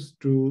 nanometers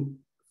to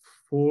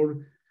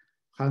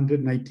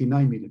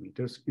 499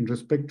 millimeters in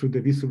respect to the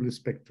visible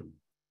spectrum.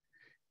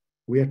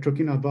 We are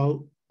talking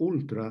about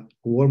ultra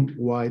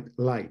worldwide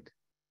light.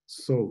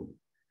 So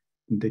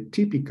the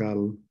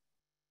typical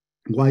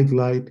white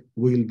light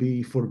will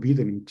be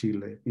forbidden in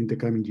Chile in the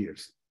coming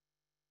years.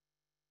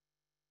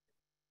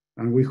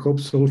 And we hope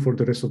so for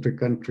the rest of the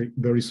country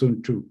very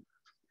soon too.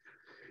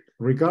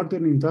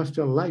 Regarding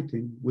industrial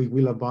lighting, we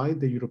will abide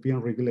the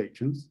European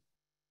regulations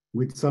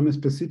with some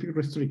specific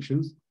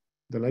restrictions.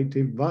 The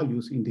lighting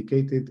values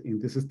indicated in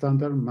this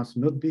standard must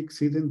not be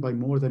exceeded by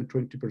more than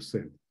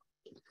 20%.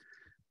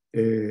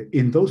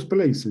 In those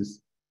places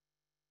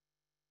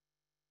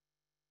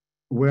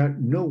where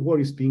no work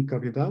is being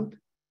carried out,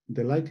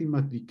 the lighting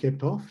must be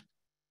kept off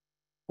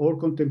or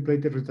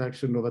contemplate a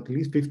reduction of at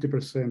least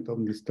 50%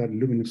 on the start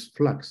luminous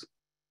flux.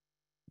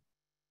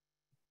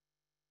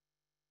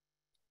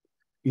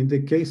 In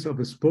the case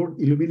of sport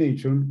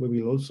illumination, we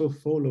will also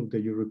follow the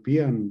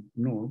European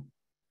norm.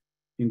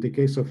 In the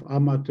case of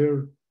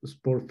amateur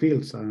sport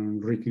fields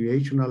and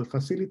recreational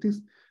facilities,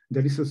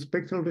 there is a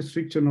spectral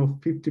restriction of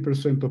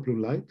 50% of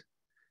blue light,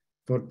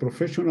 For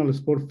professional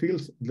sport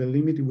fields, the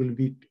limit will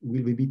be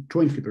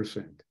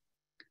 20%.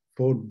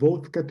 For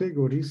both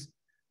categories,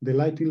 the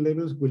lighting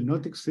levels will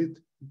not exceed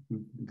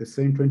the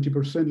same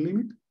 20%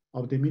 limit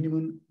of the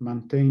minimum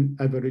maintained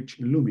average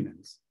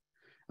luminance.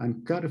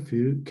 And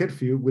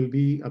curfew will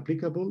be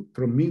applicable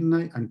from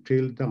midnight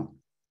until dawn.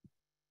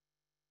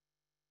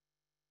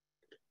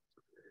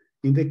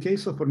 In the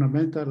case of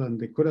ornamental and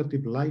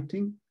decorative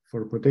lighting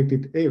for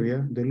protected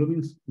area, the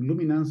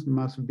luminance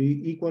must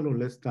be equal or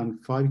less than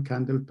 5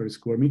 candles per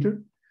square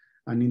meter.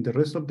 And in the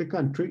rest of the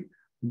country,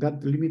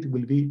 that limit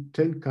will be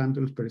 10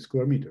 candles per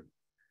square meter.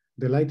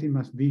 The lighting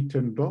must be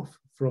turned off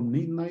from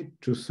midnight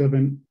to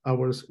 7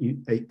 hours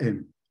in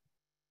AM.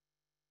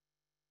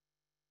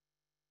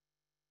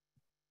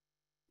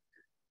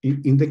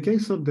 In the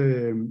case of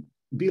the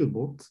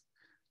billboards,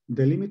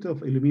 the limit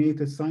of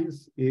illuminated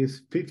signs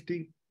is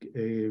 50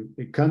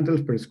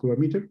 candles per square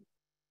meter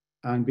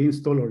and be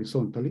installed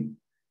horizontally.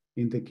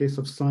 In the case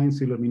of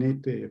signs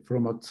illuminated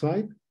from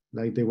outside,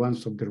 like the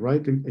ones on the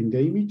right in the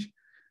image,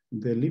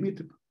 the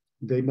limit,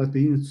 they must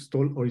be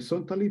installed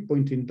horizontally,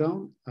 pointing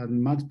down,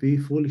 and must be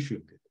fully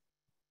shielded.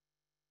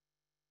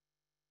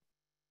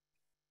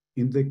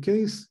 In the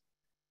case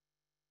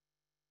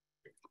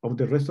of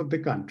the rest of the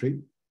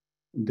country,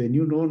 the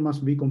new norm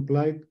must be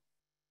complied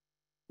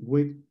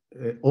with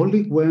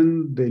only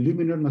when the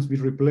luminaire must be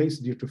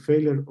replaced due to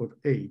failure or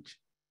age.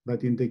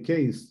 But in the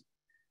case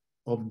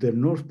of the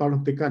north part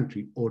of the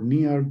country or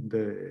near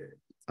the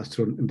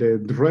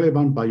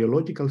relevant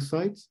biological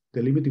sites,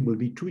 the limit will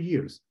be 2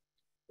 years.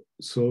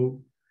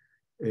 So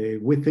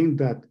we think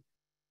that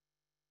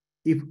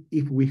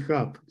if we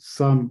have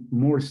some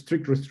more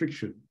strict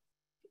restriction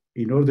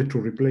in order to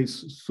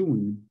replace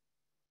soon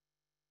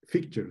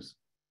fixtures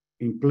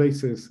in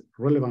places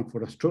relevant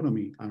for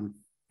astronomy and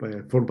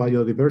for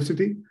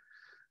biodiversity,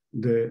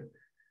 the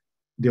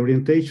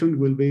orientation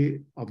will be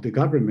of the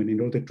government in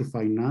order to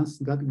finance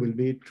that will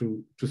be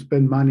to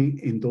spend money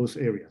in those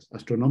areas,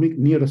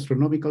 near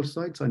astronomical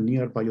sites and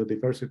near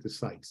biodiversity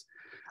sites.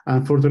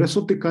 And for the rest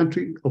of the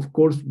country, of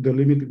course, the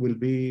limit will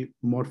be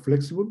more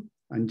flexible,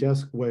 and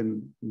just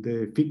when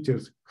the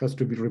fixtures has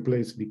to be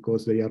replaced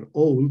because they are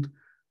old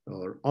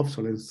or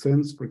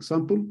obsolescence, for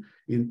example,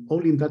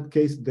 only in that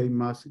case, they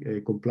must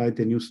comply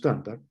the new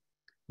standard,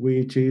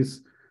 which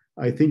is,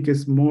 I think,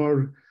 is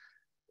more,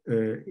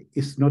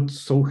 it's not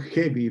so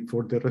heavy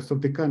for the rest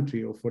of the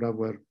country or for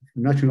our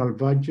national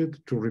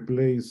budget to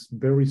replace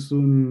very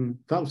soon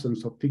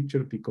thousands of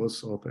pictures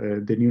because of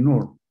the new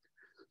norm.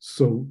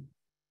 So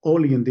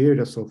only in the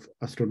areas of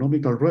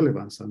astronomical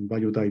relevance and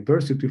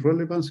biodiversity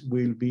relevance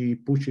will be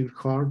pushing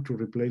hard to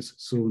replace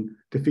soon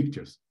the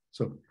fixtures.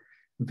 So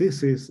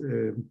this is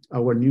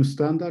our new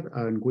standard,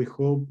 and we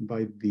hope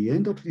by the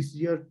end of this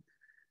year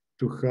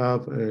to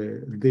have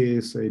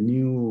this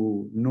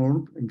new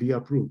norm be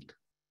approved.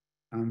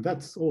 And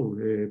that's all,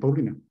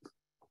 Paulina.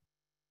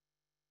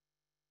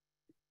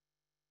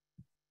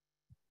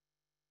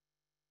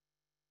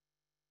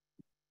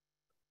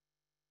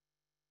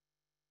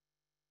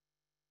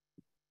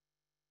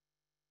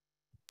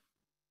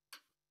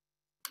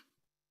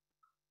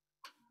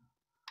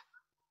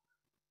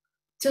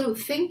 So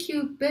thank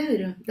you,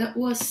 Pedro. That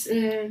was,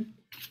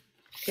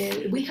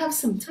 we have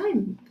some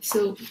time.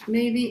 So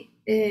maybe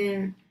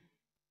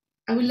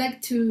I would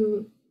like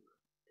to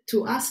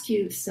ask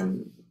you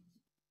some,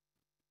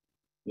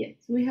 yes,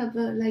 we have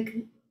like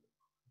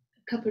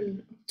a couple,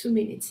 2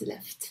 minutes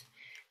left.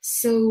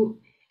 So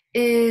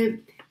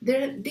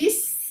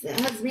this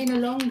has been a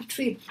long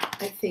trip,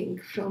 I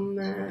think, from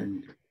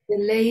the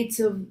late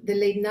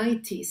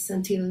 90s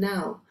until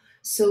now.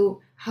 So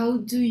how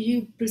do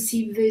you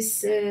perceive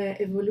this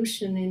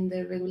evolution in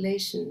the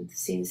regulation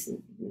since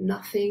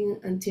nothing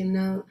until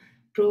now,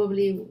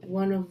 probably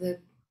one of the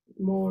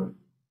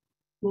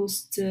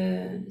most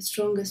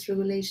strongest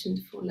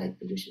regulations for light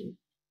pollution?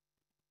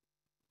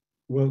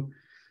 Well,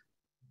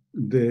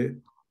 the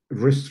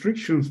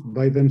restrictions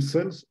by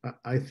themselves,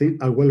 I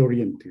think, are well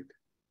oriented.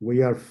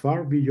 We are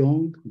far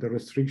beyond the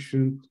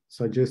restrictions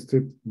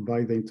suggested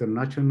by the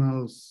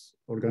international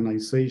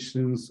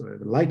organizations,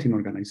 lighting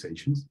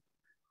organizations.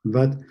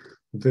 But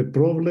the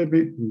problem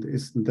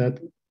is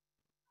that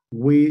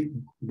we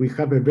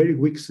have a very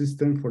weak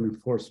system for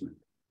enforcement.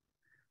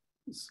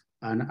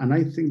 And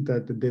I think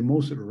that the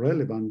most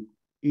relevant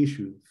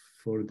issue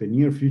for the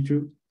near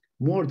future,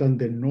 more than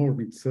the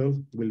norm itself,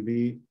 will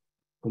be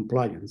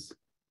compliance.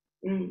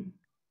 Mm.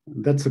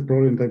 That's a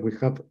problem that we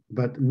have,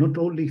 but not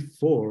only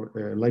for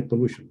light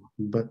pollution,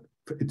 but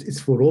it's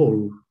for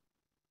all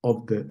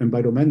of the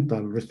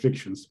environmental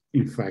restrictions,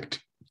 in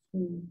fact.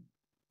 Mm.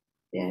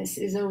 Yes,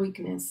 it's a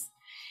weakness,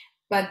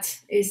 but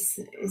it's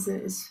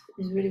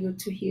really good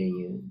to hear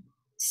you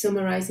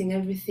summarizing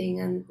everything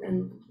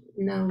and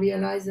now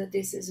realize that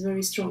this is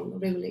very strong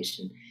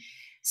regulation.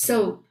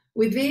 So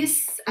with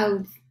this,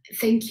 I'll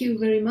thank you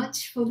very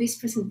much for this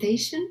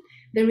presentation.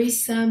 There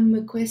is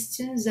some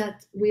questions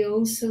that we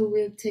also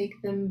will take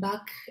them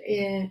back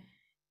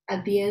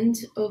at the end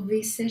of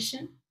this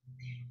session.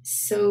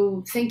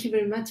 So thank you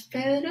very much,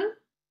 Pedro.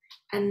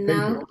 And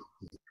now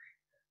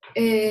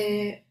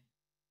we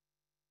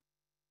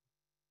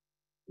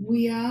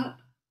are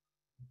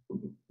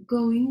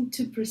going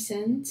to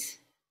present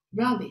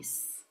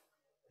Ravis.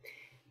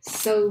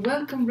 So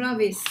welcome,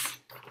 Ravis.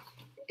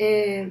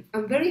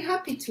 I'm very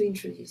happy to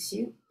introduce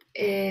you.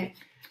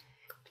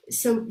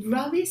 So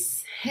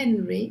Ravis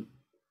Henry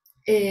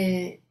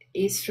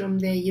is from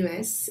the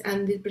US,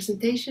 and the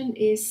presentation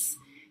is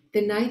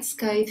The Night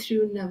Sky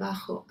Through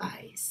Navajo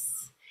Eyes.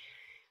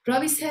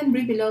 Ravis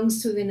Henry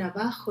belongs to the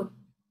Navajo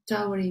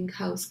Towering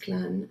House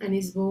clan and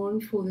is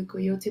born for the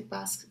Coyote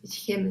Pass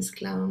Chemes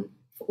clan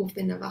of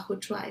the Navajo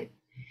tribe.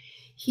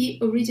 He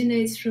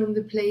originates from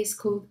the place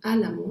called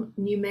Alamo,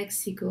 New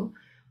Mexico,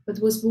 but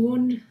was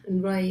born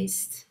and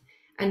raised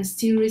and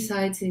still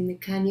resides in the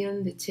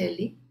Canyon de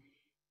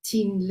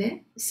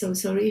Chinle, so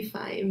sorry if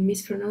I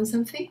mispronounce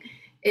something,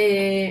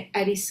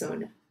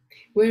 Arizona,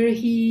 where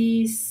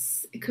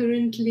he's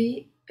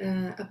currently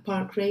a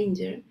park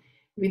ranger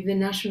with the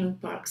National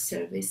Park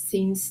Service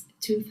since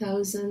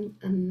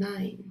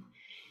 2009.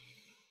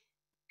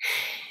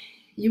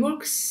 He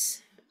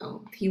works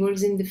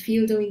in the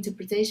field of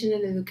interpretation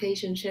and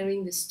education,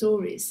 sharing the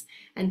stories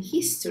and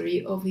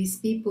history of his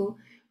people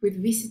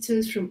with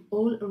visitors from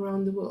all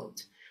around the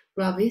world.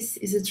 Ravis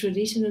is a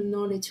traditional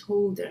knowledge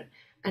holder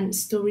and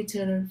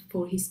storyteller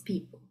for his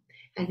people,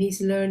 and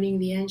he's learning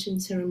the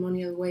ancient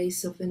ceremonial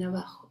ways of the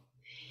Navajo.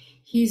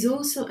 He is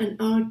also an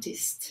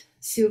artist,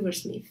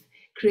 silversmith,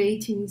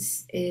 creating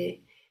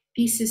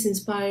pieces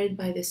inspired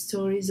by the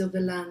stories of the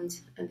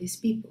land and his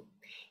people.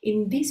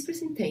 In this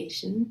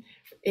presentation,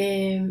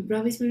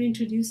 Ravis will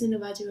introduce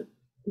the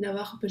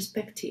Navajo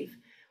perspective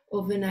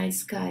of the night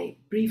sky,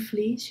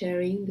 briefly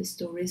sharing the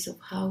stories of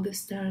how the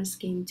stars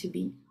came to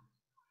be,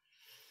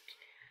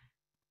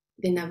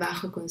 the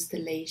Navajo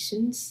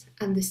constellations,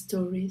 and the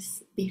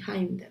stories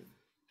behind them.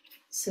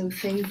 So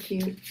thank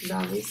you,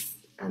 Ravis,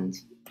 and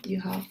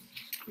you have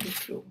the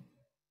floor.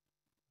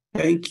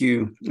 Thank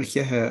you.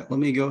 Yeah, let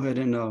me go ahead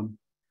and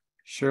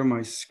share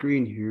my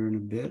screen here in a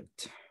bit.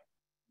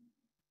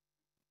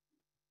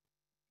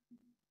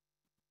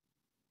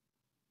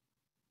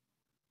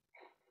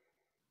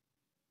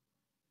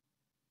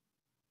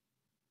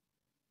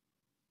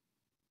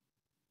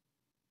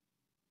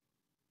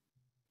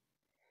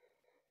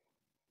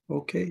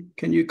 Okay,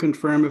 can you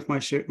confirm if my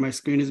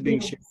screen is being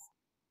shared?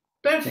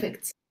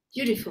 Perfect,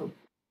 beautiful.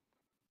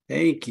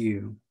 Thank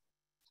you.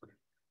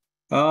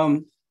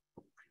 Let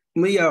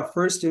me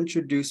first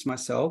introduce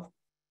myself,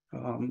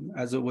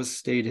 as it was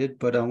stated,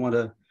 but I want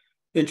to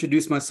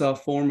introduce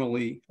myself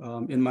formally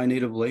in my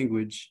native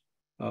language.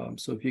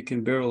 So if you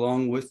can bear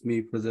along with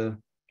me for the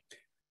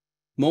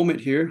moment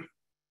here.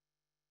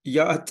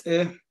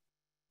 Yaate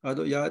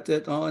ado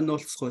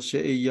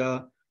yaate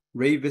ya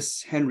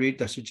Ravis Henry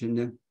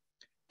dashijine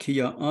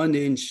kia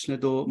anin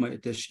shnedo ma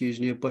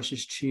dashijne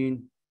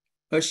bashichin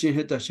ashin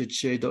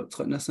hedashich do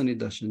tnasani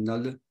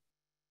dashinal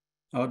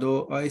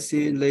ado I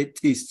see late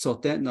east so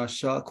that na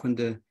sha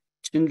kunde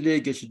chinle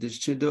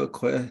geshido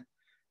kwe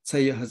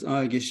tsaya has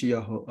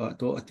agishiya ho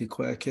ado ati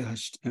kwe ke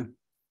hashte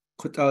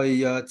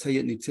kutaya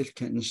tsaya ni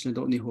tilken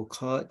shnedo ni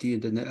hoka di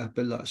de ne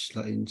abelash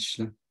la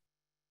inshla.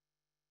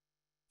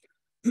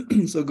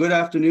 So good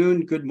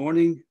afternoon, good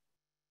morning,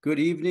 good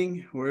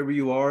evening, wherever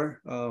you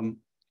are in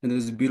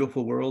this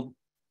beautiful world.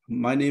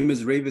 My name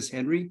is Ravis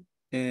Henry,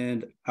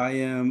 and I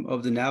am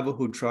of the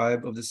Navajo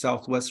tribe of the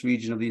Southwest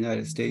region of the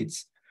United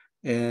States.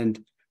 And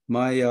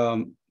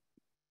my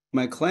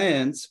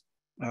clans,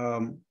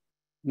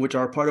 which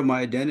are part of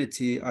my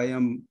identity, I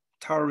am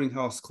Towering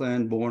House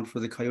clan born for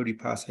the Coyote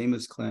Pass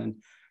Jemez clan,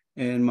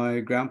 and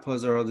my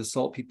grandpas are of the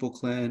Salt People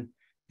clan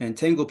and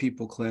Tangle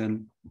People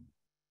clan.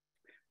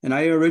 And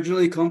I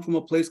originally come from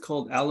a place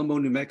called Alamo,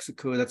 New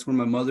Mexico. That's where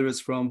my mother is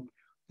from.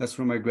 That's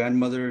where my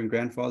grandmother and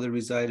grandfather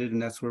resided.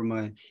 And that's where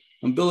my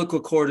umbilical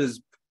cord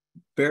is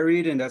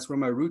buried. And that's where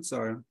my roots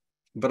are.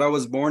 But I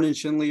was born in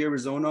Chinle,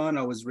 Arizona. And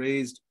I was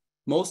raised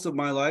most of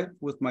my life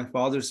with my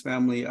father's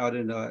family out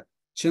in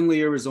Chinle,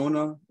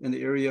 Arizona, in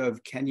the area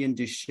of Canyon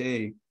de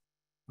Chelly.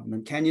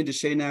 And Canyon de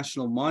Chelly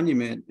National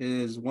Monument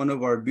is one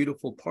of our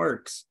beautiful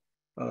parks.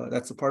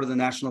 That's a part of the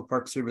National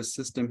Park Service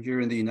system here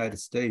in the United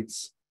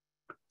States.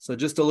 So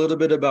just a little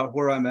bit about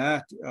where I'm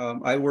at.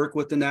 I work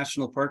with the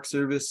National Park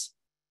Service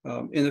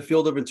in the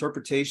field of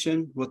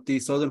interpretation with the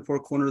Southern Four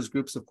Corners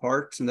groups of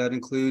parks, and that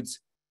includes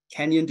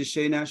Canyon de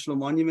Chelly National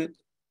Monument,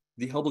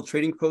 the Hubble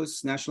Trading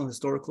Post National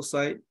Historical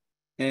Site,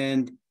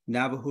 and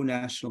Navajo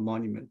National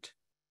Monument.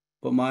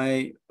 But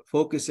my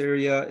focus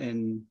area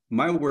and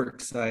my work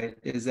site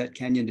is at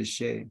Canyon de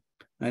Chelly.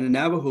 And in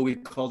Navajo, we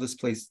call this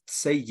place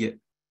Tseyit,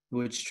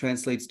 which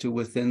translates to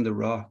within the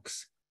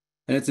rocks.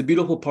 And it's a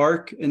beautiful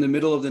park in the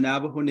middle of the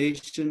Navajo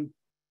Nation.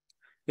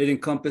 It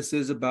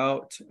encompasses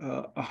about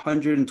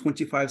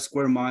 125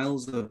 square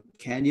miles of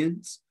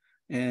canyons.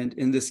 And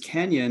in this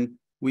canyon,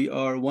 we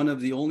are one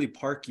of the only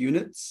park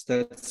units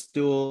that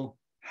still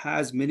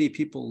has many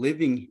people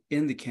living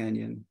in the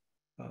canyon.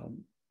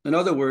 In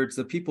other words,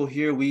 the people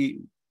here,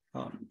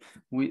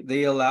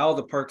 they allow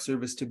the Park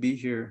Service to be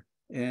here.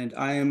 And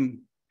I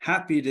am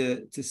happy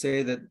to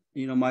say that,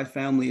 my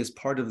family is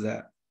part of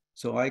that.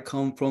 So I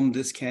come from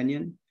this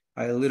canyon.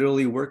 I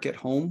literally work at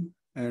home,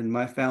 and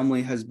my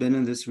family has been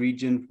in this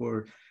region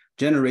for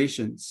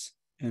generations.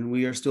 And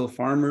we are still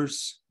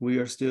farmers. We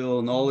are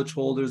still knowledge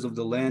holders of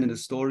the land and the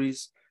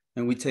stories.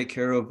 And we take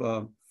care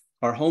of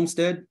our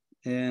homestead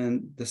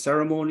and the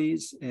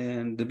ceremonies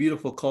and the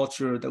beautiful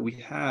culture that we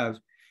have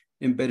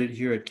embedded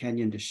here at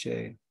Canyon de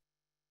Chelly.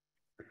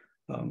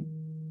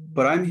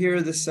 But I'm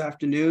here this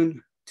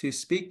afternoon to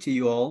speak to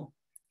you all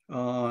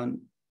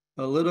on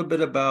a little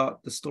bit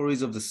about the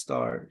stories of the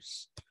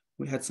stars.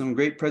 We had some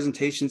great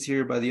presentations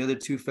here by the other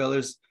two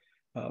fellas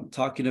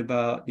talking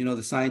about,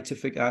 the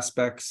scientific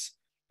aspects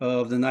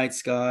of the night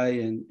sky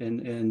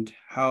and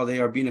how they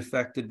are being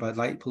affected by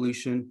light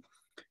pollution.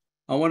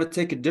 I want to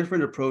take a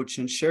different approach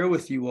and share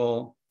with you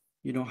all,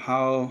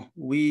 how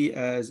we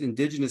as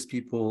indigenous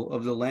people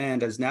of the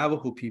land, as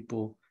Navajo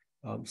people,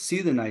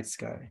 see the night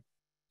sky.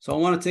 So I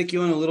want to take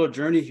you on a little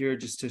journey here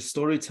just to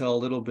storytell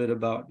a little bit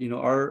about,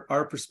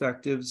 our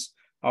perspectives,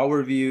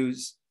 our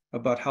views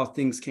about how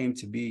things came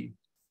to be.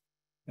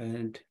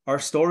 And our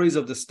stories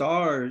of the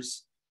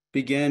stars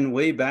began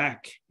way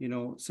back,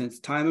 since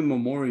time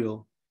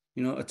immemorial,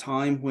 a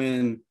time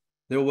when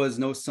there was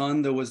no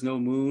sun, there was no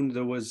moon,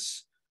 there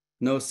was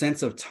no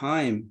sense of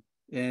time.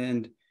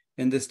 And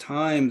in this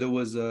time, there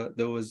was a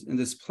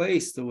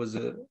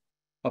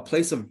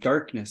place of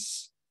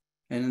darkness.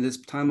 And in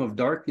this time of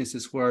darkness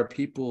is where our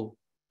people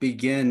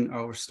begin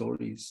our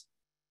stories.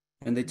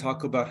 And they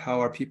talk about how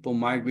our people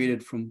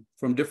migrated from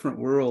different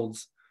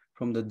worlds,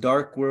 from the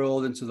dark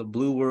world into the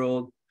blue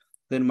world,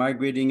 then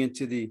migrating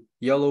into the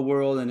yellow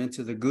world and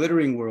into the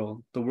glittering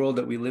world, the world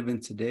that we live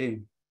in today.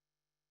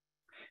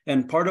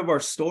 And part of our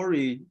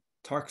story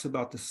talks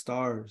about the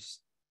stars.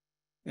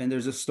 And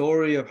there's a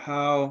story of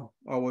how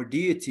our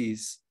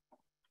deities,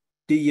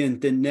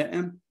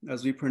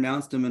 as we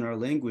pronounce them in our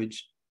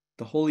language,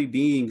 the holy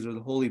beings or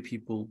the holy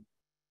people,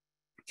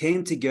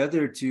 came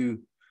together to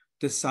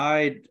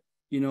decide,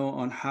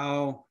 on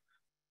how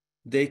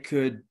they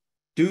could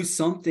do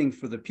something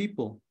for the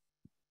people,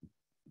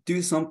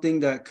 do something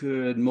that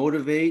could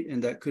motivate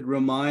and that could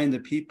remind the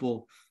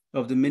people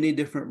of the many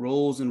different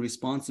roles and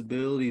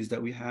responsibilities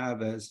that we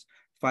have as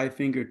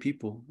five-fingered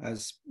people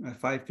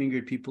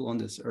on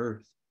this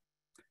earth.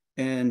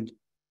 And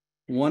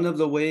one of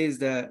the ways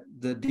that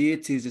the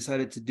deities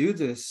decided to do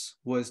this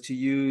was to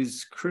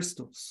use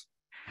crystals,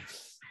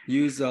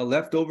 use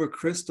leftover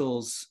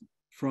crystals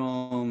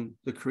from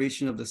the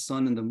creation of the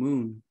sun and the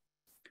moon.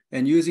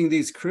 And using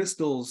these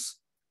crystals,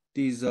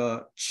 these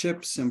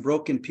chips and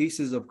broken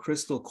pieces of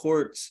crystal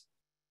quartz,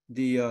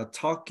 the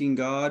talking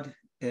god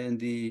and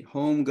the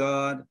home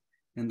god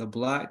and the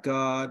black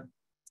god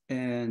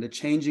and the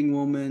changing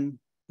woman,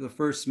 the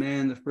first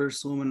man, the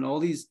first woman, all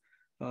these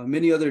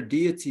many other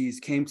deities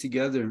came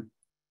together.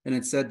 And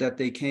it said that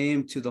they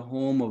came to the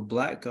home of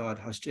black god,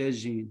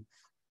 Hashejin.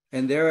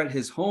 And there at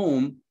his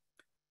home,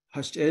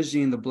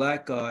 Hashejin, the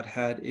black god,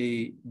 had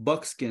a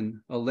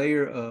buckskin, a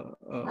layer,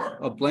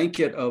 a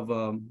blanket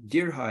of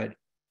deer hide.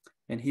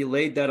 And he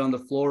laid that on the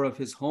floor of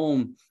his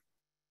home.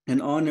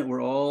 And on it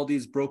were all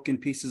these broken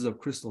pieces of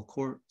crystal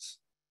quartz.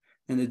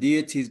 And the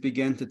deities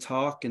began to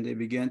talk, and they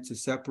began to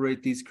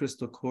separate these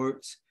crystal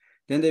quartz.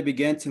 Then they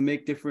began to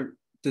make different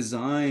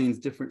designs,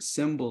 different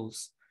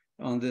symbols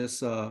on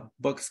this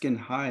buckskin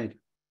hide.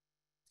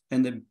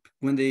 And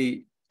when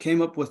they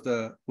came up with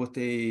a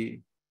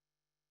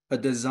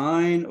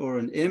design or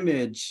an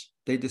image,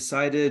 they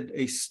decided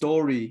a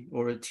story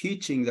or a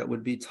teaching that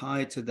would be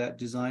tied to that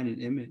design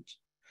and image.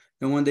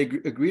 And when they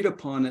agreed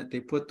upon it,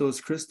 they put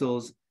those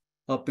crystals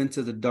up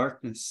into the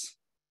darkness,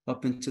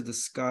 up into the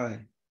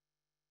sky.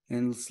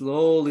 And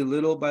slowly,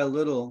 little by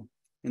little,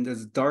 in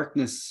this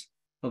darkness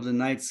of the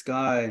night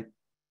sky,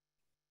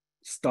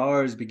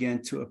 stars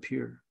began to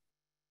appear.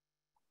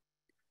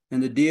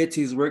 And the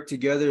deities worked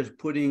together,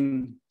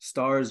 putting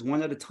stars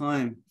one at a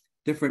time,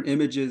 different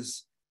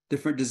images,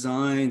 different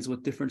designs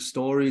with different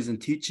stories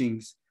and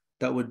teachings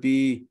that would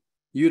be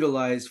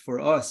utilized for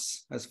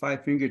us as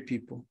five-fingered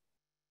people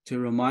to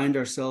remind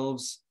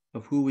ourselves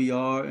of who we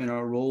are and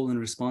our role and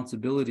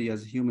responsibility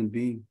as a human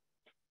being.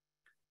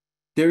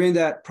 During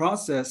that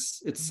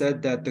process, it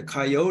said that the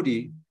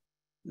coyote,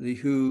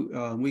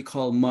 who we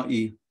call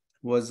Ma'i,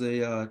 was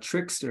a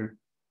trickster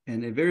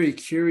and a very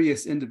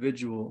curious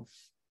individual.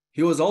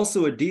 He was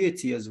also a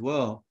deity as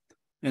well.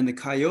 And the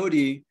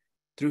coyote,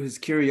 through his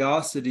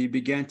curiosity,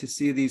 began to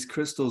see these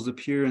crystals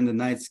appear in the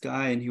night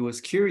sky, and he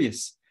was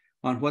curious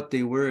on what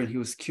they were, and he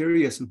was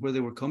curious on where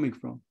they were coming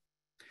from.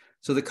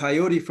 So the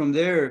coyote from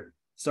there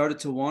started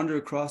to wander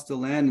across the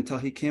land until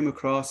he came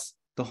across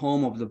the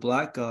home of the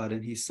black god,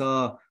 and he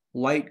saw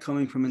light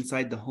coming from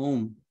inside the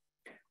home.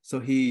 So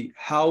he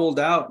howled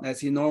out, as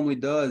he normally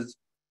does,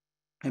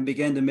 and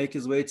began to make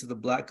his way to the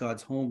black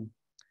god's home.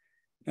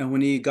 And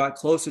when he got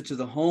closer to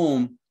the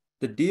home,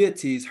 the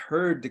deities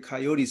heard the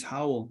coyote's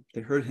howl.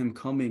 They heard him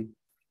coming.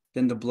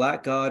 Then the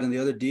black god and the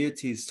other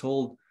deities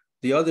told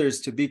the others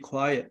to be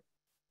quiet,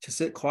 to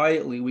sit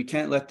quietly. We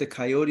can't let the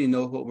coyote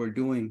know what we're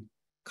doing.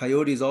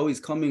 coyote is always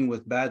coming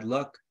with bad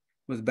luck,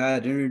 with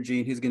bad energy,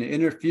 and he's going to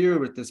interfere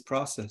with this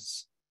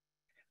process.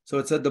 So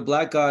it said the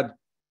black god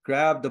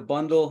grabbed a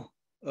bundle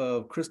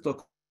of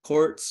crystal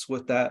quartz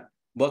with that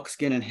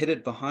buckskin and hid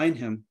it behind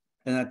him.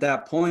 And at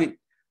that point,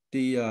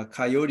 the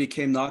coyote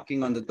came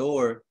knocking on the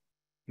door.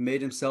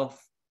 He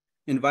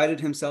invited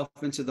himself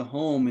into the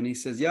home, and he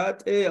says, he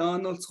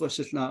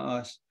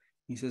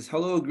says,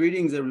 hello,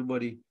 greetings,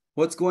 everybody.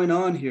 What's going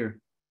on here?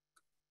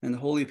 And the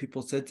holy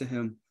people said to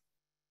him,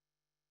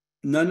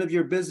 none of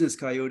your business,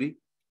 coyote.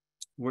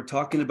 We're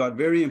talking about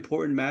very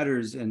important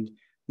matters, and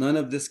none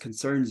of this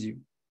concerns you.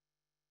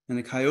 And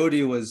the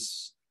coyote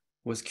was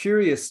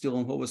curious still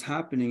on what was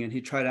happening, and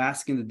he tried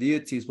asking the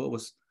deities what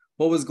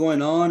was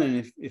going on,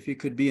 and if he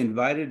could be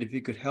invited, if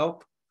he could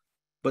help.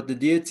 But the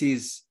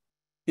deities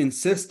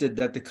insisted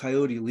that the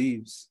coyote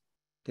leaves.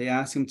 They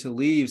asked him to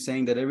leave,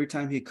 saying that every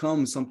time he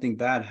comes, something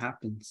bad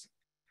happens.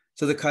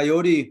 So the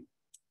coyote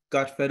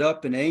got fed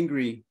up and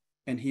angry,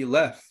 and he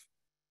left.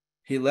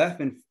 He left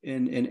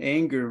in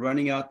anger,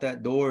 running out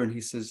that door, and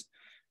he says,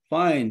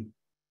 fine,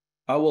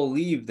 I will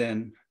leave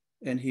then.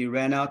 And he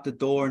ran out the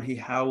door and he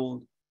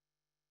howled,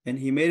 and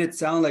he made it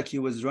sound like he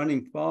was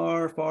running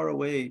far, far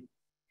away.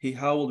 He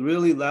howled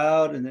really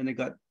loud, and then it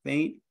got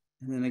faint,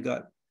 and then it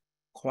got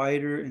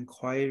quieter and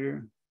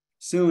quieter.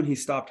 Soon he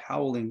stopped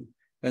howling,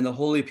 and the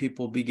holy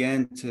people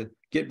began to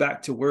get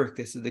back to work.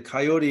 They said, the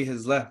coyote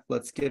has left,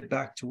 let's get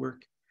back to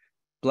work.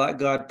 Black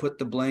God put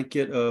the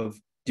blanket of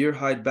deer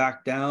hide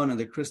back down and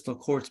the crystal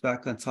quartz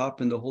back on top,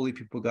 and the holy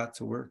people got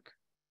to work.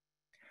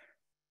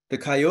 The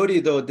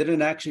coyote, though,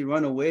 didn't actually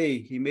run away.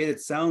 He made it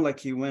sound like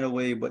he went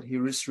away, but he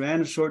just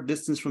ran a short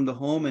distance from the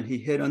home, and he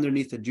hid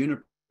underneath a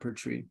juniper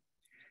tree.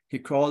 He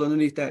crawled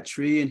underneath that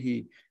tree, and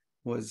he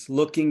was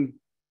looking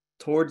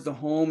towards the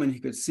home, and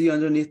he could see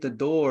underneath the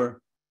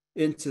door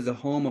into the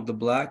home of the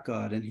black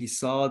god. And he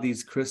saw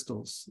these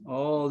crystals,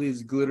 all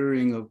these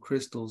glittering of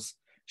crystals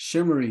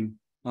shimmering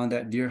on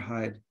that deer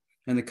hide.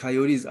 And the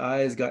coyote's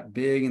eyes got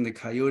big, and the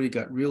coyote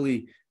got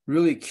really,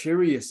 really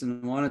curious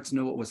and wanted to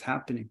know what was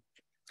happening.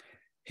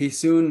 He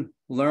soon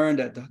learned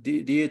that the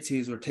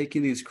deities were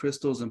taking these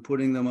crystals and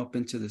putting them up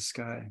into the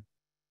sky.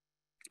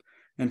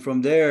 And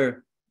from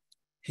there,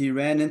 he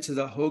ran into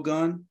the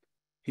hogan.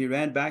 He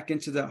ran back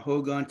into that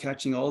hogan,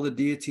 catching all the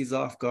deities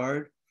off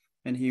guard.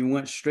 And he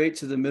went straight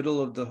to the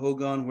middle of the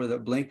hogan where the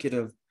blanket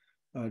of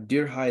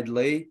deer hide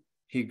lay.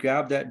 He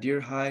grabbed that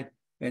deer hide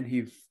and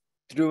he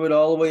threw it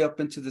all the way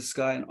up into the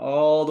sky. And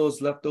all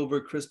those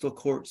leftover crystal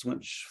quartz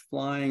went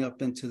flying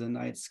up into the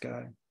night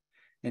sky.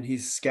 And he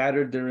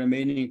scattered the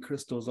remaining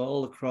crystals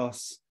all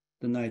across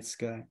the night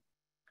sky.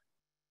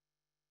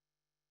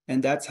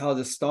 And that's how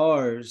the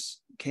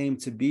stars came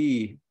to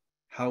be,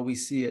 how we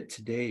see it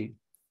today.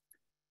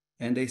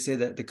 And they say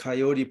that the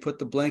coyote put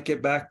the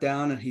blanket back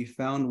down, and he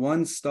found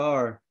one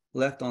star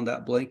left on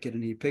that blanket,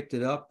 and he picked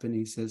it up and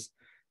he says,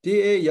 that's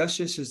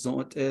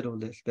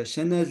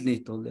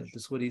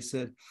what he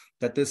said,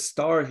 that this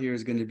star here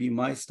is going to be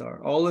my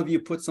star. All of you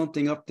put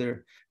something up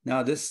there.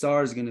 Now this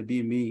star is going to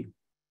be me.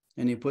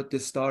 And he put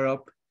this star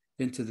up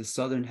into the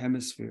southern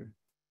hemisphere.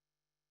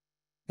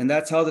 And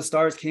that's how the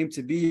stars came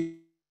to be.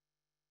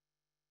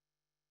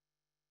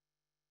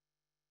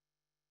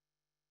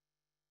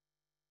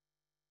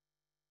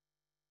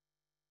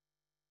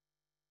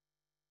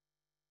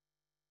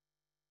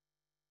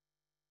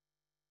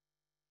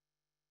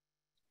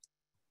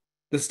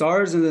 The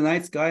stars in the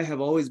night sky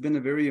have always been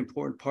a very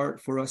important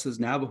part for us as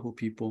Navajo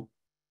people.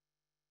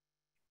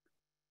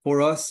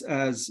 For us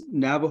as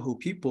Navajo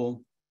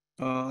people,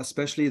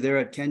 especially there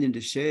at Canyon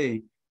de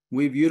Chelly,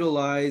 we've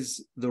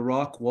utilized the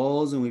rock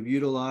walls and we've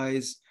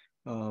utilized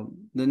the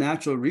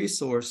natural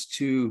resource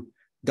to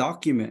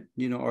document,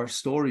 our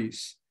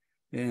stories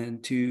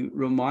and to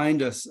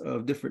remind us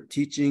of different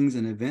teachings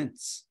and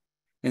events.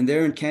 And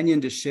there in Canyon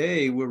de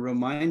Chelly, we're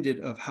reminded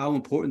of how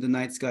important the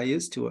night sky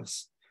is to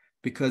us,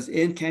 because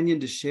in Canyon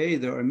de Chelly,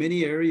 there are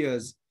many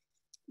areas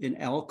in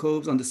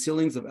alcoves, on the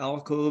ceilings of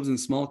alcoves and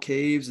small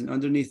caves and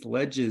underneath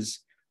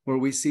ledges, where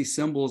we see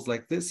symbols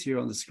like this here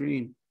on the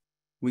screen.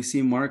 We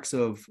see marks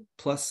of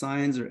plus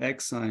signs or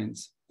X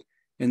signs.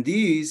 And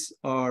these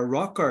are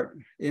rock art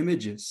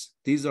images.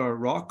 These are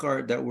rock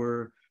art that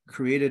were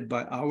created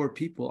by our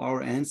people,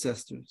 our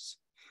ancestors.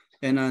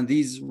 And on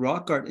these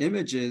rock art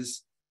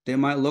images, they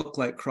might look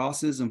like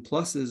crosses and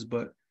pluses,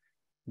 but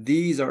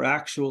these are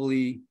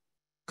actually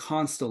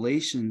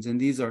constellations,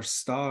 and these are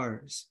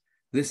stars.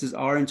 This is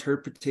our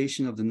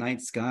interpretation of the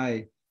night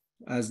sky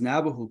as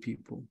Navajo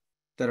people,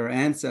 that our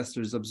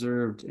ancestors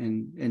observed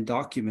and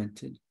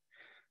documented.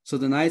 So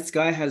the night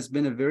sky has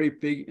been a very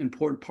big,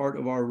 important part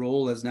of our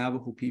role as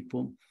Navajo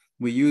people.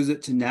 We use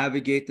it to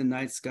navigate the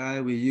night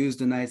sky. We use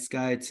the night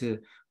sky to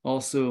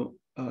also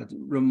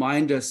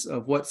remind us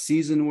of what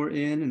season we're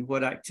in and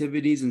what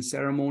activities and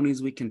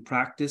ceremonies we can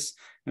practice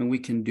and we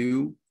can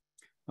do.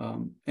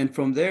 And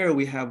from there,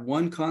 we have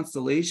one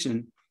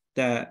constellation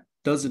that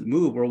doesn't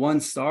move, or one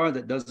star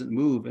that doesn't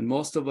move. And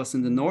most of us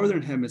in the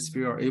northern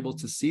hemisphere are able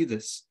to see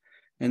this.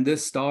 And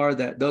this star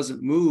that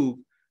doesn't move,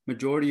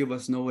 majority of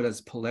us know it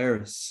as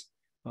Polaris.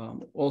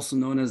 also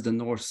known as the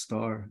North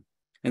Star.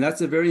 And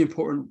that's a very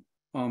important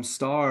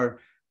star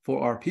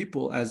for our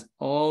people, as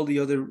all the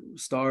other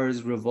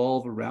stars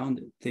revolve around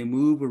it. They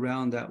move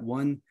around that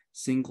one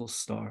single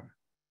star.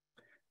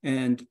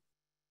 And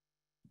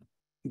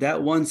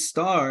that one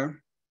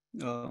star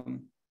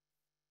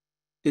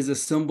is a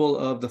symbol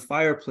of the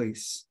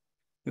fireplace.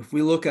 If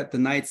we look at the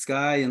night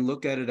sky and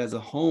look at it as a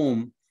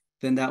home,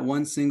 then that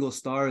one single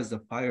star is the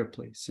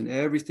fireplace, and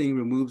everything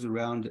revolves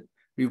around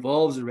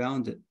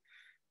it.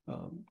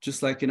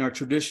 Just like in our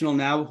traditional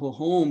Navajo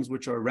homes,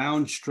 which are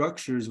round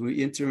structures,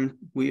 we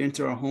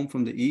enter our home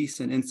from the east,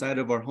 and inside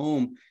of our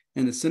home,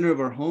 in the center of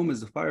our home,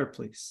 is the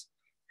fireplace.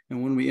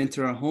 And when we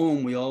enter our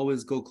home, we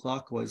always go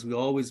clockwise. We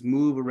always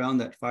move around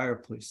that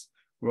fireplace.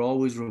 We're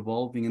always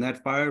revolving, and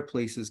that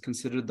fireplace is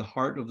considered the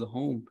heart of the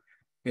home.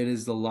 It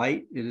is the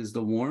light, it is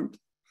the warmth,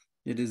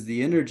 it is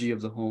the energy of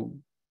the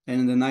home.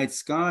 And in the night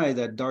sky,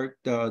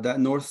 that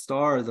North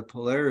Star, the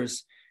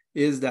Polaris,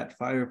 is that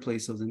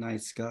fireplace of the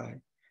night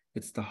sky.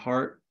 It's the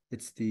heart,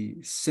 it's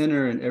the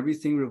center, and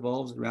everything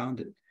revolves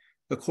around it,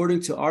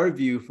 according to our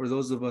view, for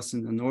those of us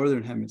in the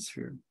Northern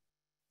Hemisphere.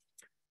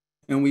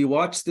 And we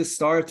watch this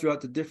star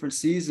throughout the different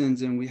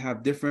seasons, and we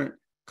have different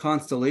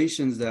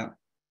constellations that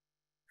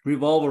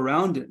revolve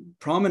around it,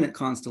 prominent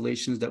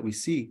constellations that we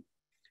see.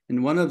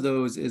 And one of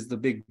those is the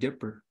Big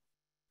Dipper.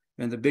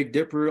 And the Big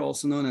Dipper,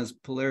 also known as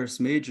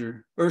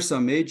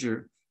Ursa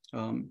Major,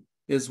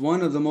 is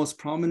one of the most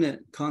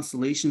prominent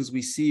constellations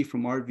we see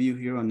from our view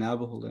here on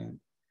Navajo land.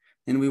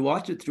 And we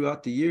watch it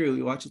throughout the year,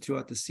 we watch it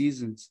throughout the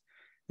seasons.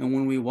 And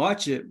when we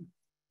watch it,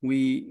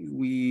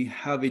 we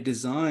have a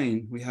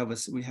design, we have a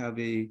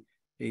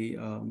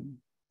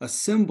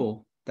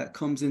symbol that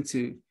comes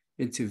into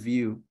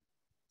view.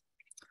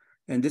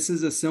 And this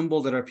is a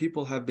symbol that our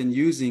people have been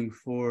using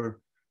for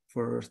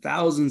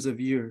thousands of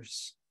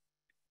years.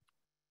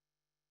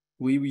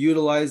 We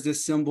utilize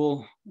this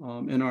symbol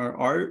in our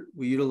art.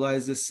 We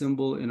utilize this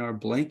symbol in our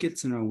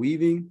blankets, in our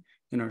weaving,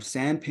 in our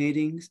sand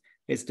paintings.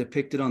 It's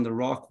depicted on the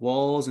rock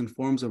walls in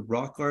forms of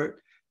rock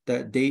art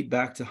that date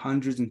back to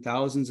hundreds and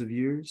thousands of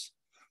years.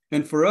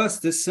 And for us,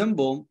 this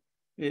symbol,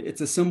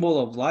 it's a symbol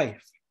of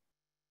life.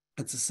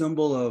 It's a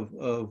symbol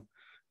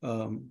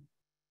of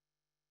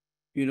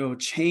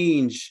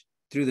change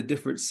through the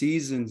different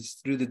seasons,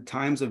 through the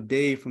times of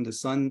day, from the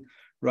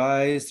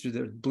sunrise through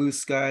the blue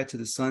sky to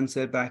the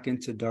sunset back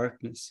into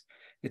darkness.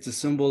 It's a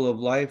symbol of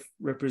life,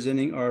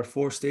 representing our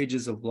 4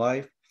 stages of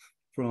life,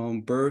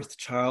 from birth,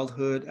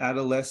 childhood,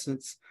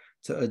 adolescence,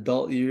 to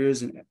adult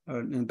years,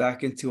 and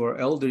back into our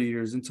elder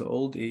years, into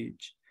old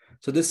age.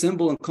 So this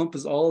symbol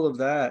encompasses all of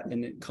that,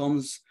 and it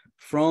comes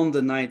from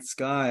the night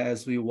sky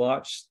as we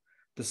watch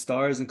the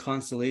stars and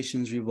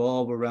constellations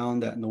revolve around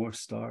that North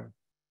Star.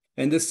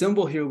 And this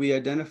symbol here we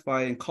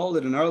identify and call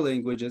it in our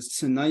language as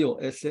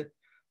Tsinayo Ese,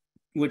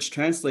 which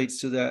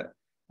translates to that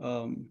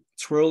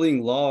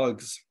twirling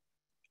logs,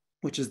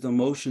 which is the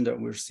motion that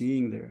we're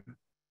seeing there.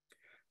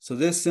 So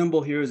this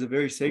symbol here is a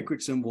very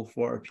sacred symbol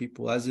for our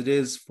people, as it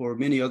is for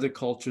many other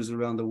cultures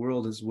around the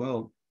world as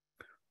well.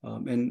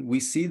 And we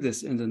see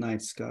this in the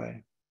night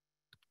sky.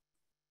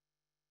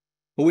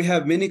 But we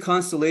have many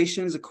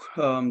constellations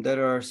that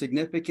are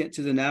significant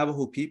to the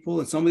Navajo people,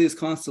 and some of these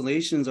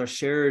constellations are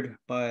shared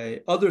by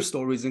other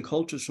stories and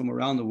cultures from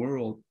around the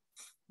world.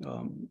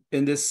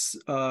 In this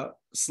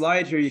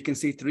slide here, you can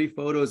see 3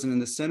 photos, and in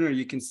the center,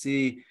 you can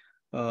see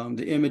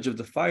the image of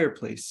the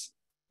fireplace.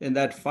 And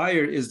that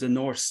fire is the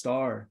North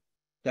Star,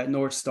 that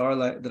North Star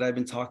that I've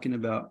been talking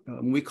about.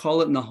 We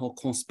call it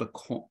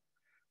Nahokonsbekon.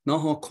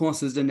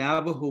 Nahokons is the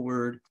Navajo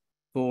word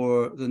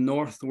for the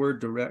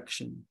northward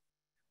direction.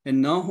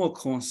 And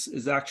Nahokons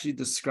is actually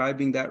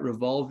describing that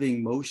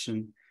revolving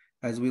motion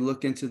as we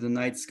look into the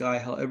night sky,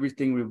 how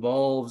everything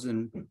revolves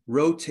and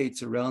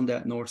rotates around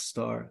that North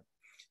Star.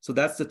 So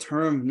that's the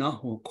term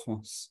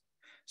Nahokons.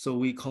 So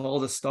we call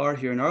the star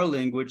here in our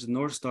language, the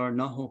North Star,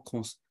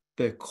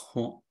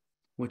 Nahokonsbekon,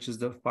 which is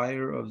the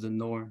fire of the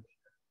north.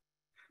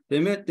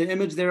 The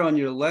image there on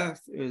your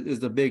left is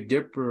the Big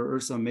Dipper,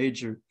 Ursa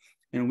Major,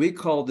 and we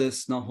call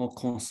this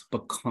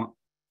Nahokonsbekon.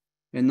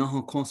 And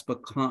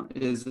Nahokonsbekon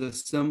is a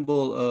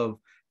symbol of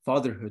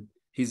fatherhood.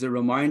 He's a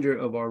reminder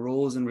of our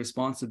roles and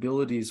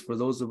responsibilities for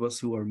those of us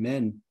who are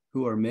men,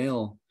 who are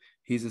male.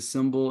 He's a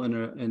symbol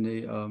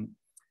and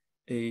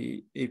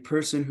a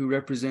person who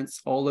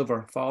represents all of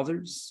our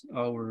fathers,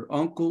 our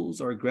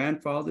uncles, our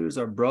grandfathers,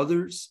 our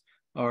brothers,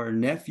 our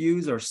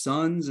nephews, our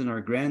sons, and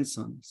our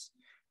grandsons.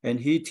 And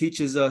he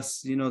teaches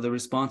us, the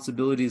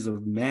responsibilities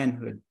of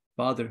manhood,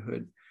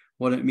 fatherhood,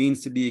 what it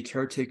means to be a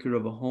caretaker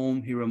of a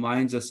home. He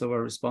reminds us of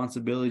our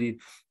responsibility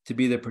to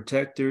be the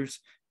protectors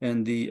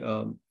and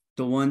the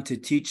one to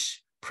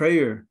teach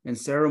prayer and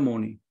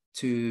ceremony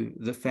to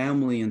the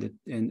family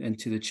and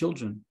to the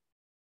children.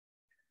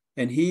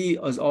 And he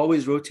is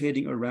always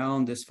rotating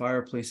around this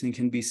fireplace and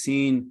can be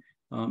seen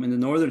in the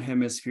Northern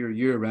Hemisphere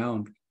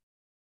year-round.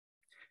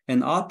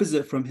 And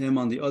opposite from him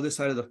on the other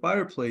side of the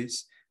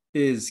fireplace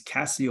is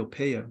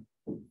Cassiopeia.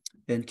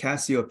 And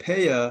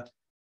Cassiopeia,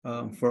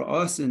 for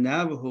us in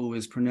Navajo,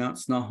 is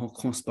pronounced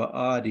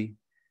Nahokonspaadi,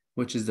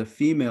 which is the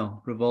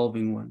female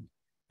revolving one.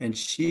 And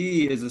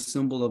she is a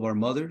symbol of our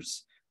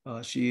mothers.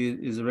 She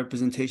is a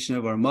representation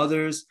of our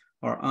mothers,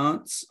 our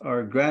aunts,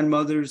 our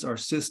grandmothers, our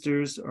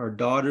sisters, our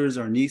daughters,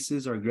 our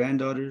nieces, our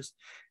granddaughters.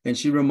 And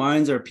she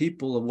reminds our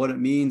people of what it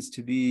means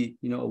to be,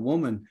 a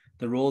woman,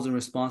 the roles and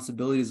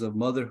responsibilities of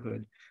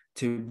motherhood,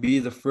 to be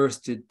the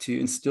first to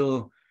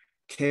instill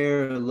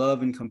care,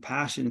 love, and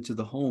compassion into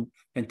the home,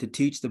 and to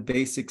teach the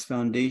basic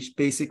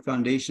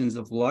foundations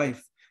of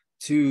life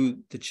to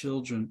the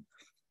children.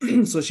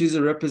 So she's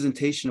a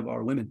representation of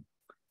our women.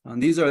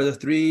 These are the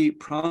three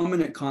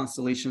prominent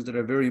constellations that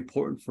are very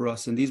important for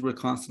us. And these were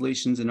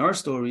constellations in our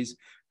stories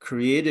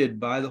created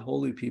by the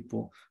holy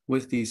people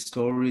with these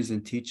stories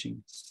and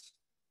teachings.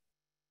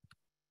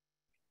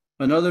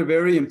 Another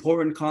very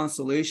important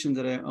constellation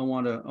that I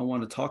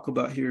want to talk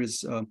about here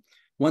is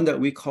one that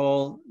we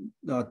call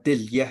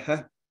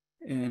Dilyeha.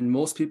 And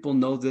most people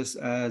know this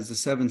as the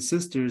Seven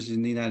Sisters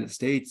in the United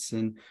States,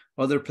 and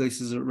other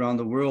places around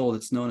the world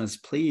it's known as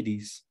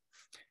Pleiades.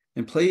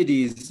 And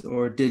Pleiades,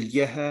 or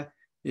Dilyeha,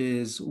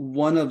 is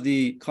one of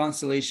the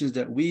constellations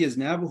that we as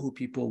Navajo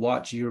people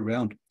watch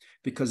year-round,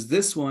 because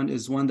this one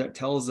is one that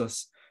tells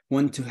us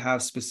when to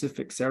have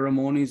specific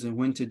ceremonies and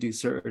when to do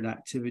certain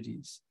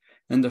activities.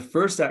 And the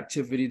first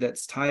activity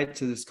that's tied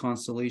to this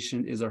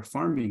constellation is our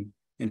farming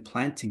and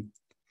planting.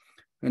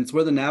 And it's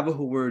where the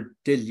Navajo word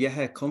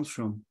Dilyeha comes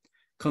from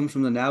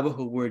the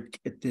Navajo word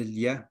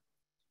K'tilya.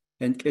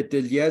 And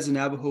K'tilya is a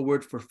Navajo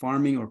word for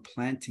farming or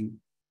planting.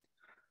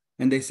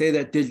 And they say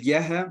that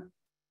Dilyeha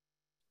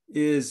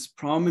is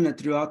prominent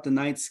throughout the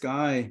night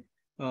sky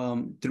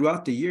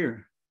throughout the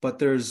year, but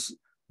there's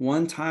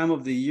one time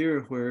of the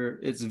year where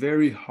it's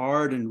very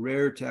hard and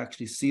rare to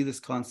actually see this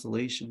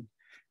constellation.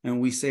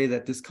 And we say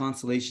that this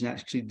constellation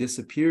actually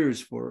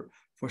disappears for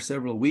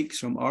several weeks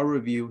from our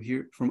view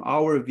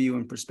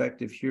and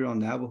perspective here on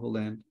Navajo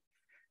land.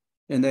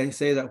 And they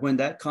say that when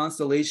that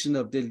constellation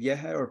of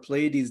Dilyeha or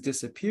Pleiades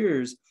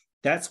disappears,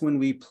 that's when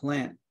we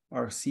plant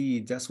our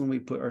seeds. That's when we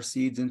put our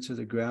seeds into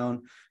the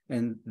ground.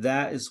 And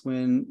that is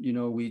when,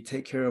 we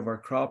take care of our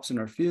crops in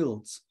our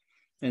fields.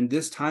 And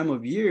this time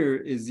of year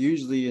is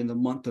usually in the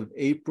month of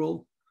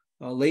April,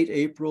 late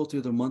April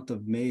through the month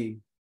of May.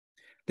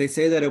 They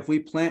say that if we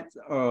plant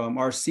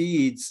our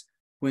seeds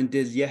when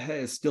Dilyeha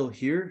is still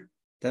here,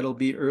 that'll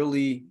be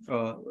early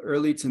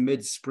to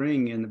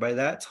mid-spring. And by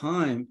that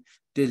time,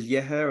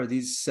 Dilyeha, or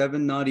these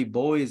 7 naughty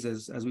boys,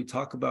 as we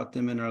talk about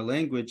them in our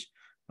language,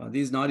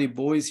 these naughty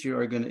boys here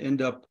are going to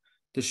end up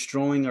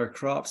destroying our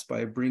crops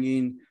by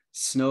bringing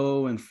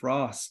snow and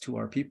frost to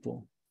our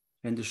people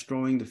and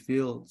destroying the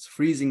fields,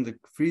 freezing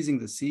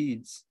the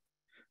seeds.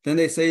 Then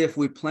they say if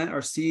we plant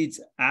our seeds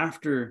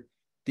after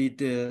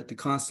the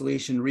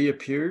constellation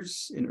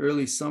reappears in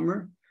early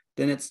summer,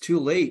 then it's too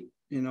late.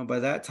 By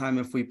that time,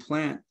 if we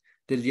plant,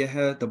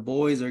 the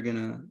boys are going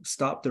to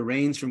stop the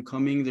rains from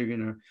coming. They're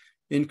going to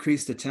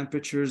increase the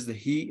temperatures, the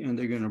heat, and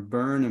they're going to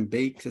burn and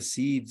bake the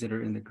seeds that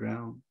are in the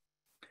ground.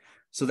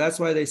 So that's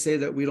why they say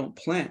that we don't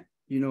plant,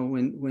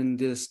 when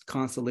this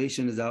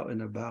constellation is out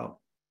and about.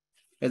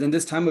 And then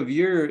this time of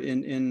year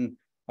in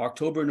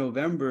October,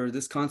 November,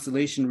 this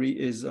constellation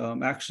is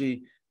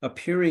actually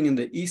appearing in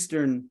the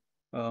eastern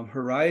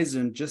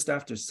horizon just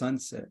after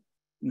sunset.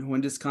 And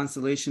when this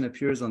constellation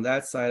appears on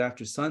that side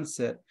after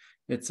sunset,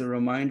 it's a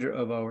reminder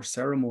of our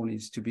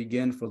ceremonies to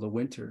begin for the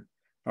winter,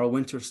 our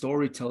winter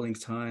storytelling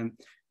time,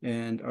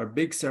 and our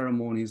big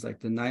ceremonies like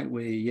the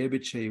Nightway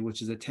Yebiche,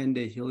 which is a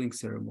 10-day healing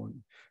ceremony,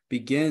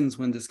 begins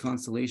when this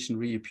constellation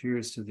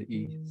reappears to the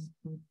east.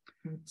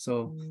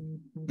 So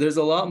there's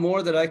a lot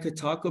more that I could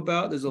talk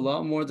about. There's a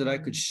lot more that I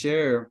could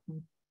share,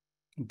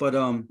 but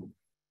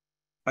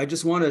I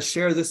just want to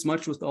share this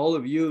much with all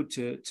of you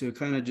to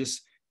kind of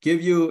just give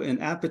you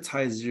an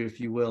appetizer, if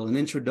you will, an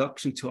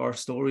introduction to our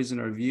stories and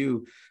our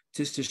view,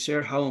 just to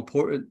share how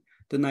important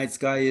the night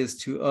sky is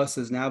to us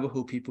as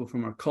Navajo people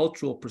from our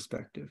cultural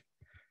perspective.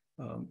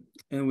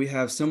 And we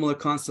have similar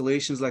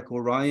constellations like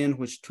Orion,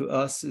 which to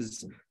us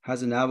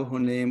has a Navajo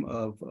name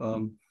of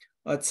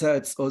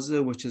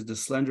Atza, which is the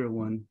slender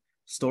one,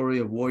 story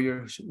of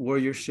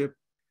warriorship.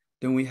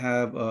 Then we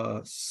have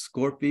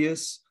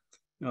Scorpius,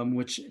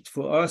 which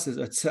for us is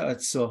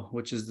Atza,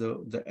 which is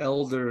the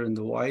elder and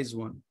the wise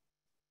one.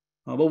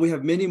 But we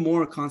have many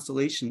more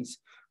constellations,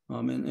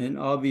 and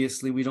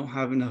obviously we don't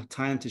have enough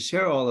time to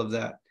share all of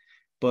that.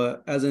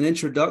 But as an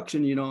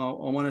introduction, I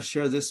want to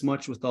share this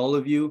much with all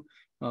of you,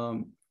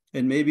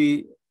 and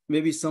maybe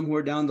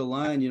somewhere down the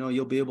line,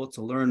 you'll be able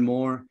to learn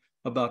more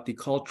about the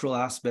cultural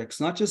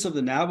aspects, not just of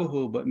the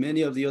Navajo, but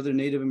many of the other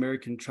Native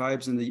American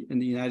tribes in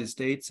the United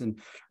States and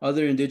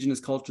other indigenous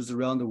cultures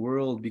around the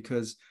world,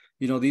 because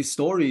these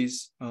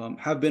stories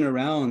have been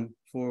around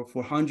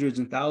for hundreds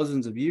and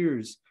thousands of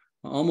years,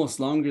 almost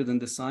longer than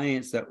the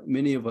science that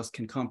many of us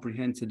can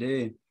comprehend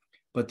today.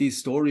 But these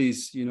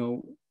stories,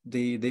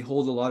 they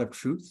hold a lot of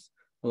truth,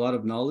 a lot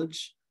of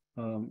knowledge.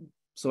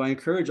 So I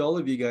encourage all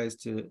of you guys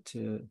to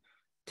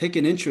take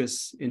an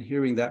interest in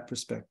hearing that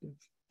perspective.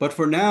 But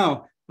for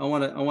now, I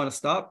want to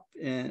stop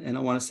and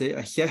I want to say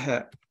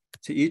aheha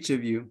to each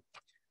of you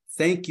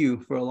thank you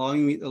for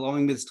allowing me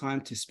this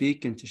time to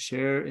speak and to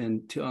share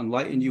and to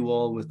enlighten you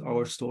all with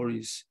our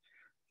stories.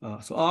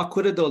 So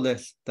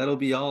that'll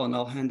be all, and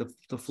I'll hand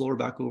the floor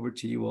back over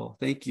to you all.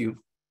 Thank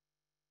you.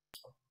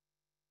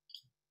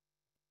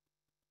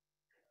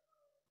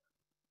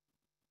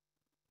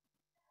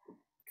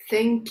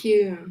 Thank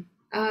you.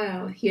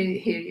 Oh, here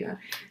you are.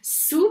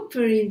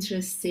 Super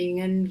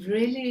interesting and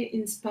really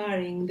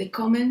inspiring. The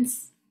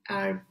comments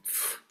are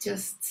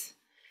just,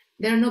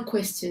 there are no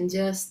questions,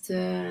 just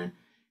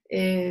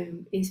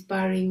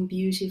inspiring,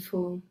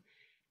 beautiful.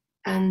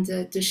 And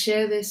to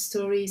share the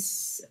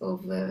stories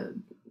of,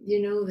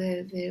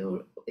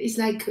 it's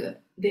like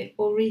the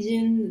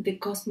origin, the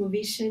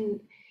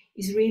cosmovision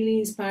is really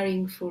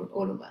inspiring for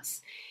all of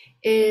us.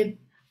 I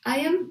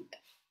am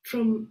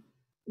from,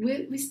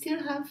 we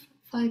still have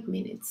 5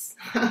 minutes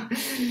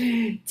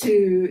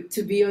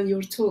to be on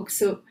your talk.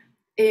 So,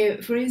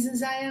 for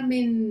instance, I am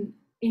in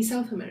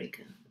South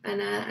America,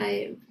 and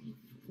I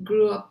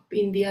grew up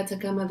in the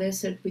Atacama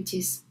Desert, which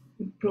is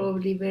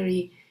probably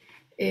very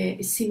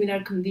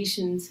similar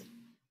conditions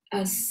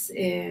as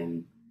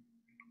in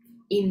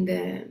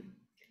the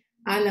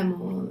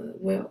Alamo,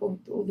 where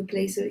all the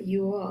place that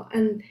you are,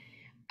 and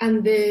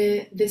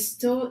the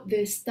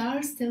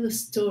stars tell a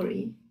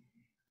story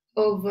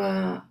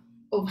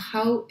of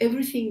how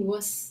everything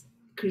was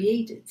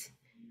created.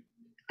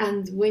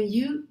 And when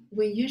you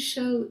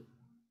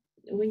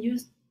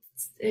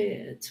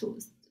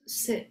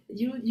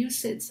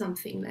said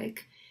something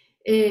like,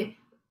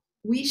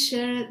 we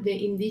share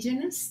the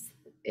indigenous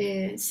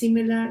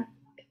similar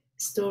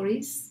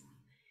stories,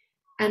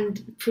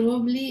 and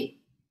probably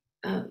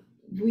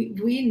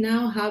we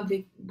now have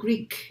the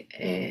Greek,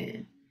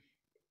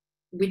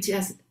 which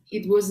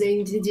it was the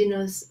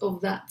indigenous of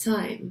that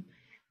time,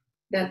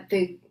 that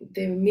the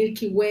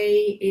Milky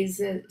Way is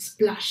a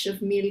splash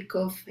of milk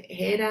of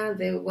Hera,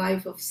 the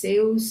wife of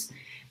Zeus,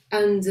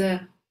 and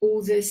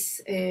all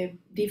this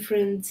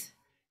different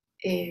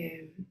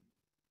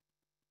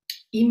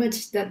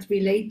image that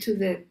relate to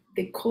the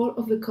core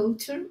of the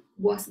culture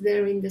was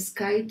there in the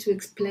sky to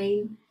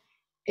explain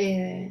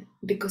the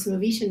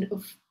cosmovision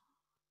of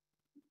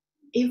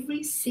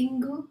every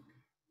single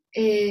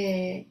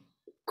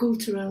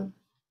cultural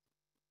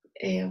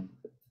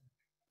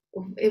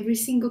of every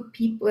single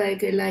people,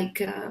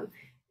 like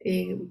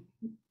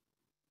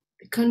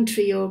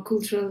country or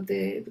cultural.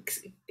 I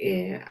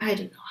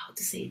don't know how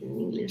to say it in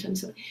English. I'm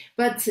sorry,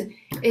 but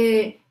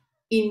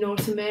in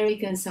North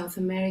America and South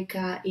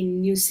America,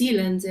 in New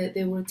Zealand,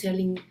 they were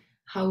telling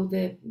how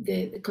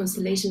the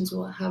constellations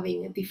were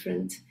having a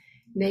different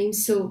name.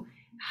 So,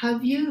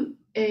 have you?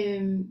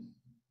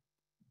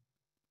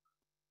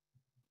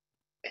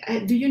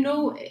 Do you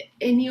know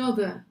any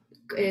other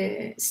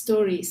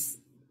stories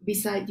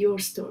beside your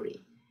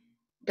story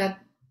that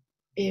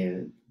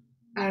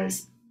are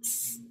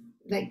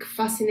like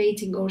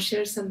fascinating or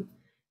share some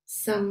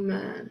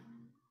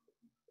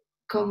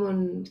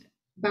common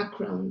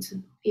background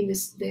in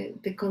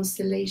the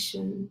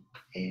constellation?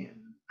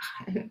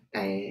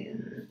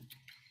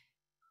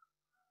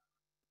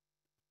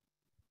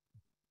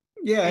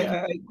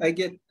 Yeah, I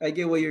get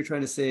what you're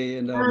trying to say,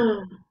 and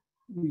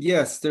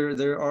yes,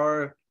 there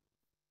are.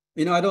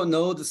 I don't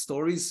know the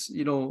stories,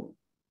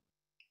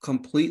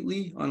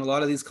 completely on a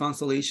lot of these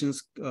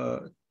constellations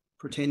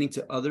pertaining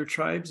to other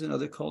tribes and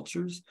other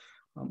cultures,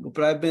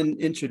 but I've been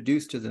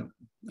introduced to them.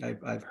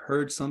 I've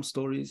heard some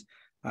stories.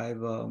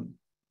 I've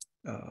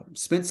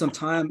spent some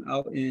time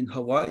out in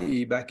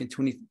Hawaii back in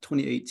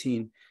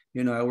 2018.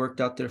 I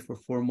worked out there for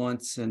 4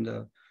 months, and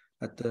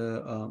at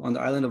on the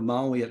island of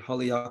Maui at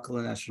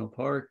Haleakala National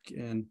Park,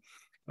 and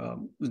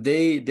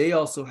they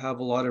also have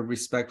a lot of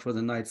respect for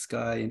the night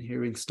sky, and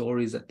hearing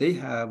stories that they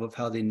have of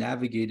how they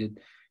navigated,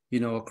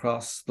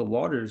 across the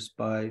waters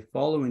by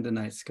following the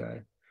night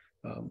sky.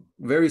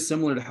 Very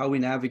similar to how we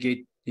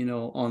navigate,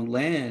 on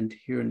land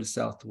here in the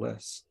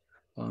Southwest.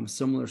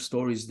 Similar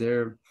stories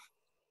there.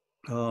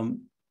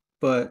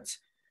 But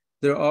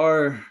there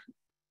are,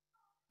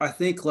 I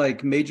think,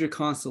 like major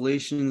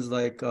constellations,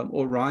 like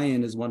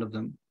Orion is one of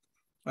them.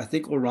 I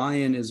think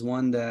Orion is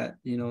one that,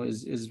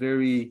 is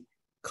very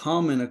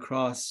common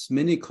across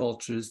many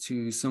cultures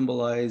to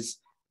symbolize,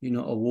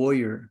 a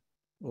warrior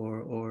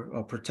or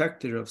a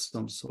protector of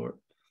some sort.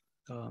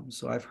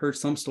 So I've heard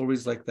some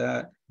stories like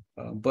that,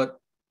 but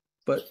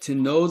to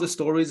know the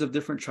stories of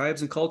different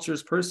tribes and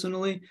cultures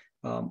personally,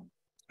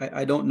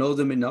 I don't know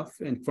them enough.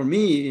 And for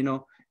me,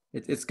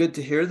 it's good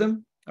to hear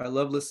them. I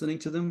love listening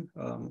to them,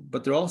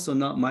 but they're also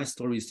not my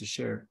stories to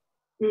share.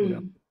 Yeah,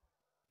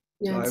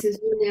 so it's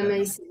really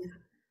amazing.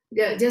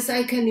 Yeah, just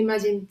I can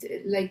imagine,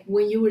 like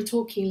when you were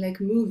talking,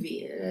 like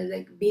movie,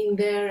 like being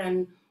there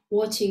and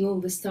watching all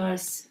the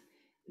stars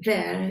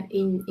there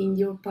in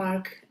your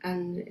park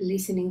and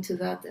listening to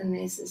that, and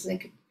it's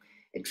like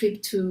a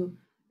trip to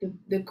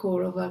the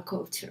core of our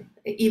culture,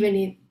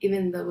 even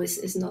though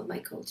it's not my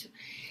culture.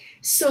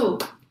 So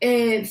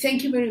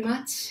thank you very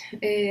much,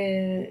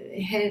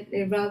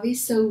 Ravi.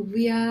 So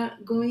we are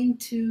going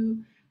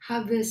to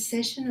have a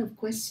session of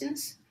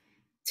questions.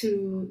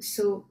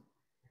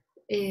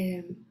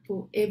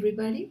 for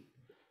everybody.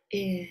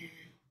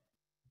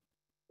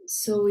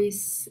 So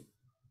is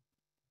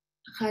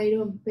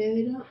Jairo and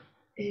Pedro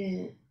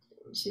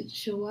should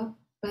show up,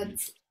 but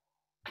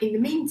in the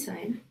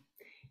meantime,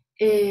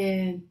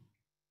 there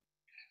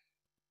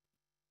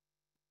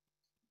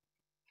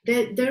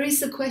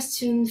is a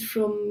question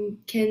from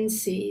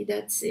Kenzie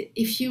that's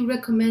if you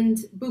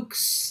recommend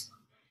books,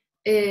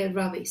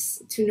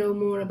 Ravis, to know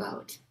more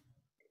about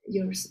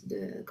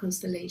the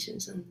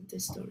constellations and the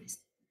stories.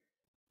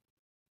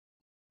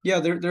 Yeah,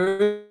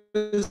 there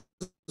is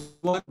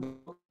one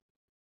book,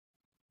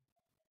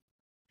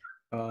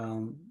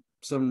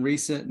 some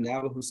recent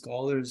Navajo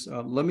scholars.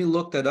 Let me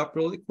look that up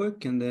really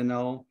quick, and then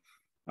I'll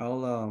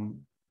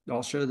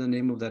share the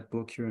name of that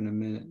book here in a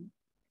minute.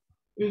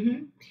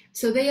 Mm-hmm.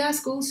 So they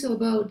ask also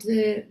about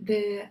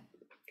the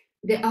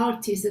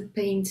artists that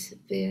paint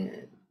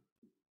the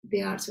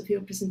arts of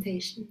your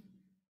presentation.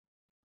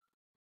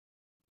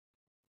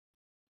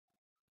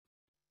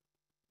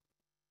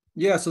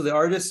 Yeah, so the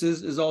artist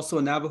is also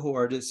a Navajo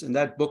artist, and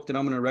that book that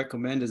I'm going to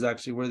recommend is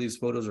actually where these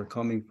photos are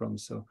coming from.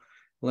 So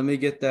let me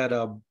get that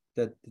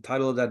the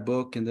title of that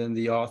book and then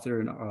the author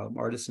and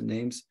artist and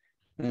names,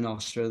 and I'll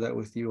share that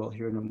with you all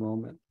here in a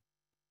moment.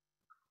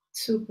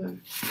 Super.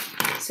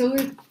 So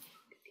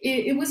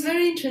it was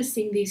very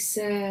interesting. This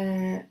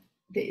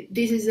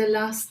is the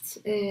last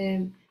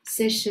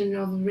session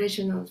of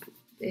regional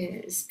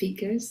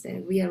speakers.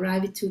 We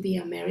arrived to the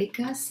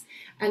Americas,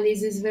 and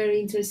this is very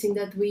interesting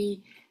that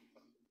we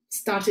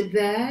started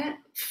there,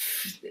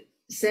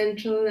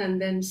 central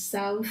and then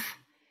south,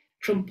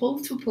 from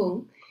pole to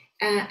pole,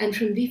 and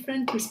from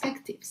different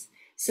perspectives.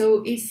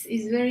 So it's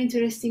very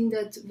interesting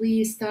that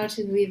we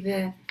started with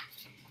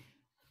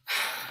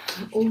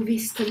all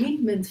this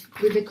commitment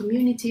with the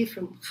community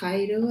from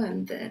Jairo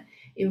and the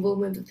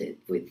involvement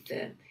with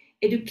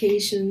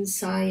education,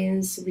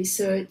 science,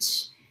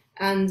 research,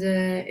 and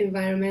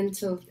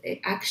environmental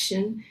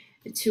action,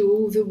 to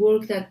all the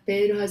work that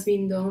Pedro has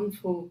been done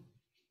for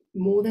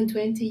more than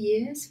 20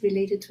 years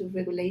related to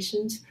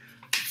regulations,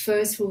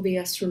 first for the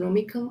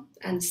astronomical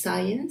and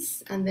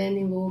science, and then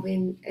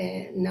involving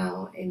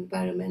now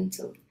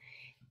environmental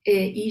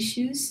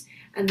issues,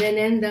 and then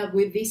end up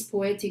with these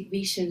poetic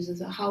visions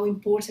of how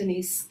important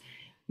is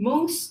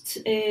most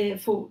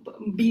for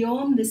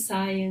beyond the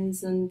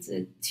science and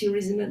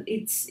tourism.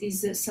 It's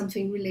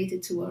something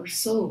related to our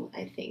soul,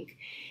 I think,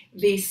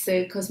 this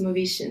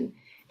cosmovision.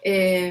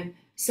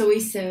 So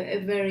it's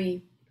a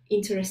very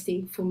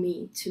interesting for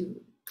me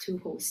to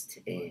host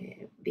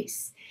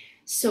this.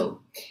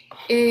 So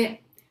I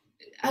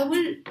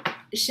will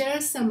share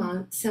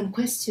some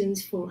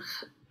questions for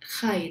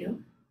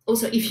Jairo.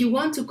 Also, if you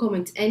want to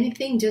comment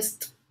anything,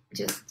 just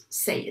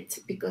say it,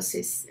 because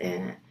it's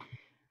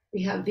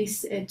we have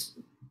this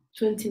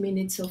 20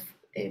 minutes of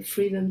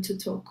freedom to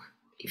talk.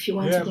 If you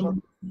want to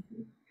comment.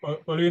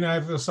 Paulina, I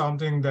have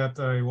something that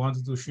I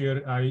wanted to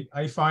share.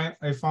 I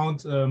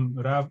found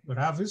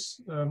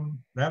Ravis,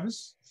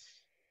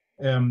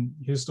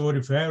 his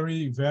story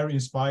very, very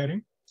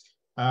inspiring.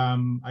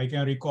 I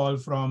can recall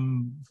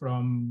from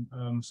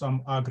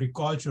some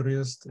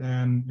agriculturists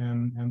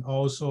and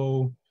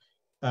also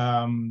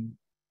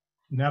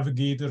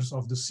navigators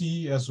of the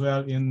sea as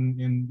well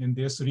in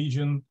this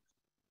region,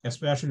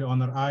 especially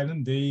on our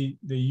island. They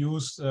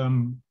use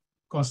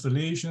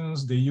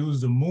constellations. They use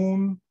the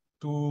moon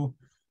to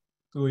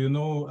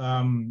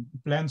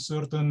plant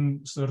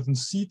certain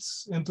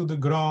seeds into the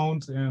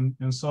ground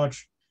and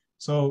such.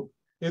 So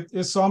it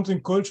is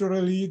something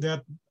culturally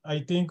that I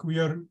think we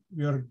are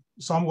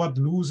somewhat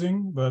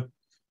losing, but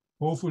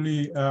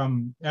hopefully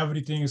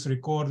everything is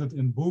recorded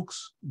in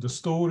books. The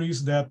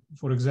stories that,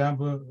 for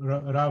example,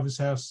 Ravis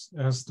has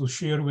to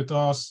share with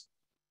us,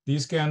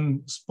 these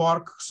can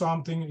spark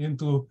something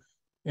into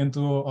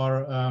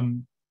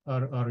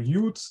our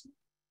youth,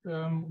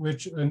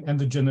 which and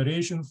the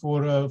generation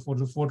for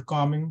the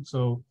forthcoming.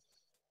 So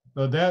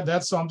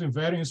that's something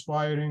very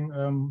inspiring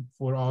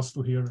for us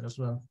to hear as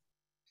well.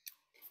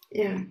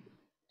 Yeah,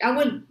 I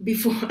will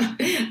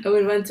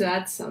want to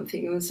add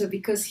something also,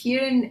 because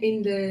here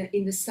in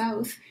the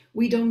south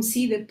we don't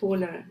see the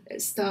polar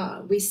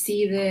star. We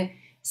see the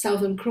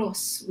Southern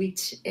Cross,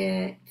 which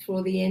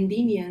for the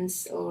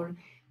Andinians or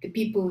the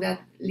people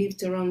that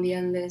lived around the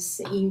Andes,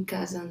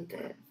 Incas and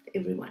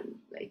everyone,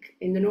 like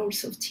in the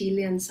north of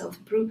Chile and South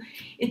Peru,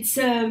 it's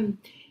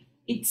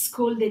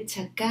called the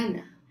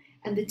Chacana,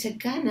 and the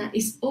Chacana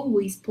is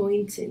always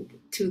pointed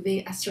to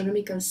the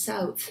astronomical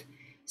south.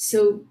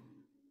 So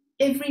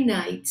every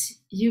night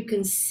you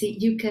can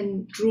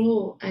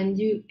draw and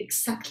you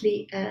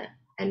exactly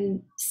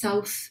and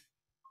south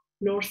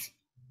north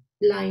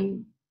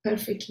line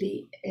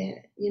perfectly.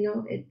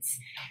 It's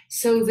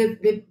so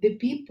the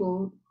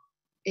people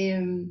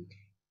they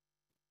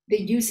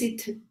use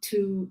it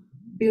to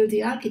build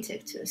the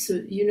architecture.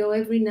 So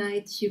every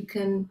night you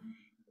can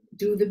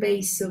do the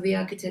base of the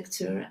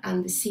architecture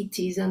and the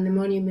cities and the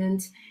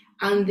monuments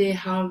and the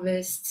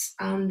harvests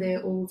and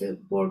all the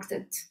work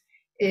that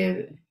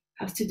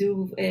has to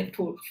do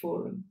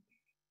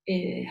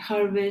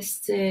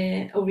harvest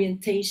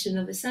orientation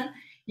of the sun,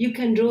 you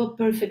can draw a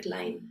perfect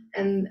line.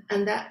 And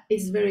that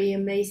is very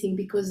amazing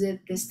because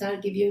the star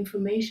give you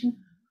information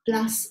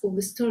plus all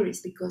the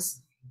stories,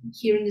 because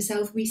here in the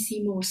south we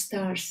see more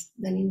stars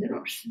than in the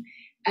north.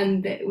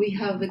 And we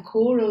have the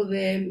core of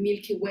the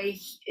Milky Way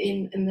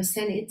in the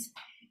zenith.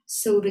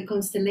 So the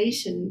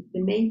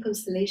main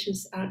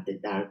constellations are the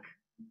dark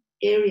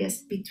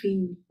areas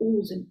between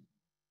all the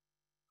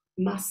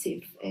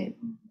massive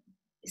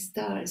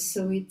stars.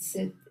 So it's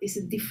a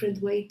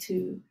different way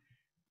to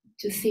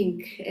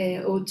think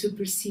or to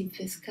perceive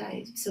the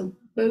sky. So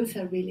both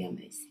are really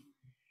amazing.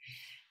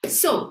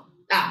 So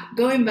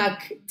going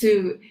back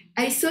to,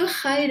 I saw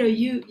Jairo,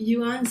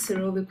 you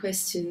answer all the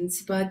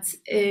questions, but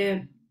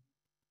there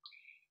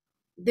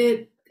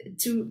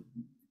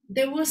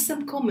was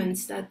some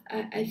comments that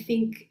I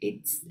think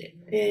it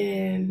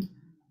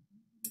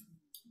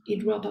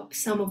wrap up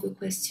some of the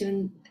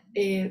question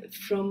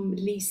from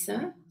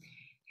Lisa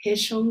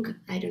Heshong.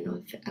 I don't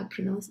know if I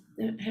pronounced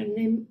her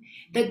name.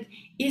 That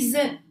is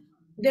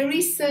there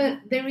is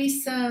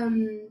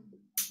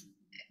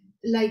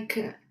like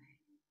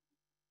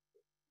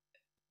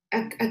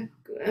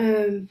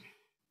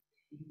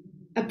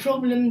a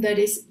problem that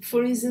is,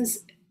 for instance,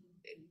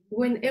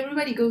 when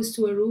everybody goes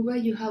to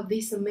Aruba, you have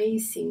this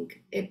amazing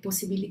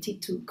possibility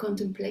to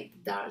contemplate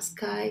the dark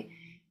sky,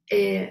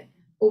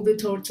 all the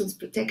turtles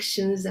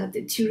protections, that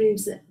the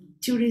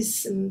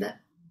tourism that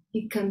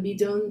it can be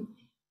done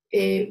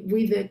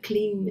with a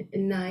clean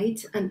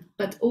night,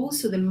 but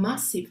also the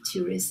massive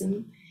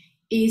tourism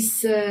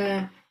is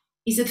a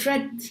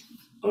threat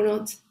or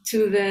not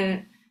to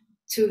the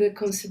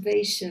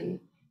conservation.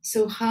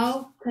 So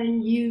how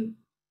can you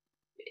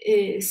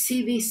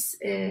see this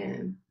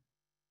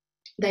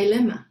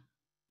dilemma?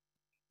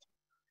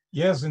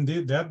 Yes,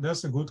 indeed,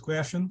 that's a good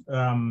question.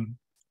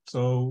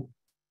 So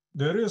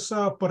there is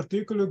a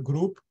particular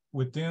group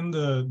within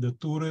the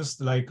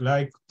tourists like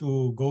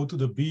to go to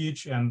the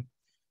beach and,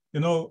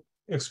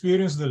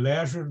 experience the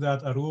leisure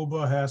that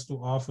Aruba has to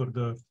offer,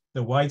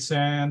 the white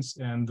sands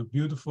and the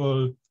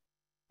beautiful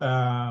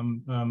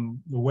the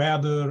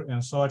weather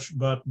and such.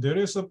 But there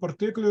is a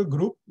particular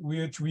group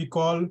which we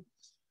call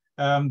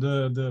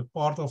the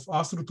part of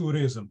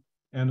astrotourism.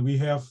 And we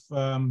have,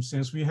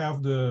 since we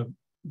have the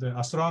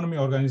astronomy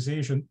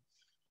organization,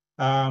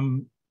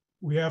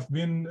 we have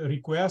been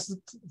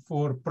requested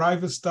for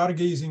private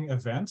stargazing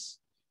events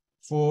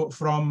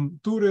from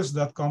tourists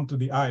that come to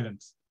the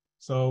island.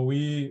 So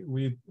we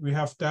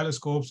have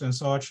telescopes and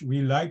such.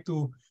 We like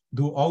to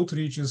do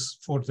outreaches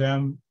for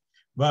them,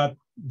 but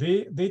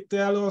they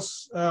tell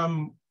us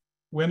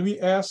when we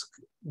ask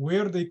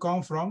where they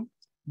come from,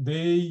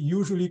 they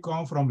usually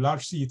come from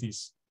large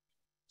cities,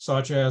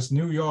 such as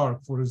New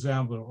York, for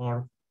example,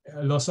 or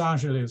Los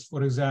Angeles,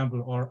 for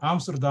example, or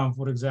Amsterdam,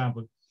 for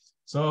example.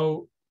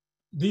 So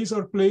these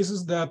are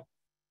places that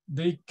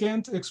they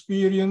can't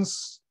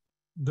experience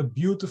the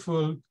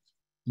beautiful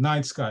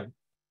night sky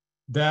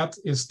that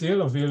is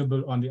still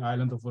available on the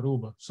island of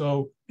Aruba.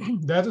 So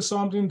that is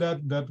something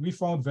that we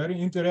found very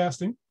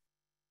interesting.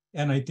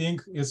 And I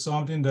think it's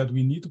something that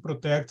we need to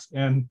protect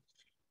and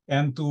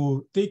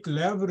to take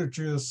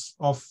leverages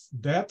of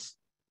that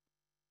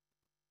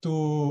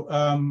to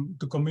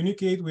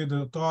communicate with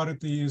the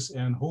authorities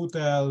and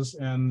hotels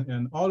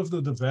and all of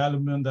the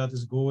development that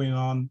is going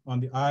on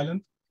the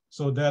island,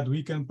 so that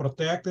we can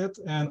protect it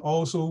and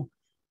also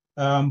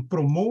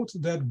promote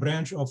that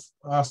branch of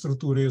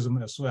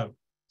astrotourism as well.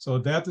 So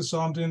that is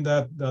something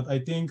that I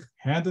think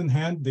hand in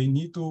hand, they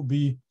need to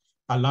be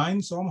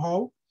aligned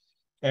somehow.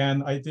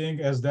 And I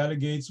think as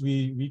delegates,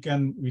 we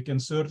can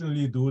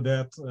certainly do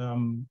that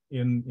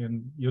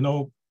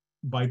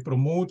by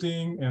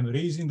promoting and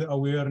raising the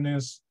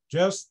awareness,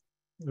 just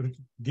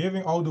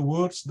giving all the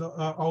words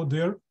out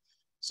there,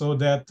 so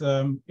that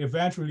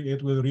eventually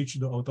it will reach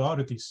the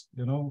authorities,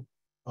 the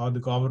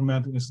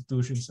government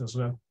institutions as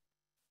well.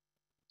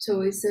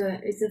 So it's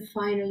a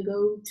final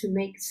goal to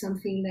make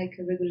something like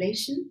a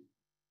regulation?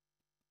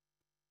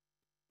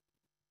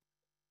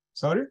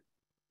 Sorry?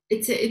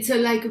 It's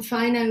like a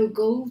final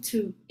goal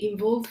to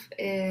involve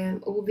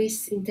all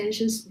these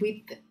intentions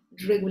with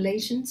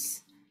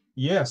regulations?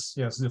 Yes.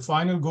 The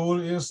final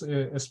goal is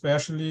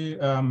especially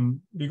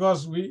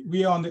because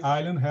we on the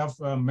island have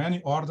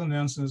many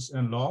ordinances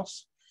and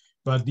laws,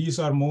 but these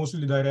are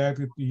mostly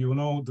directed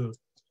to, the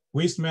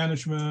waste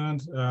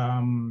management,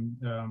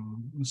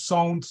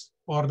 sound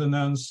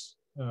ordinance,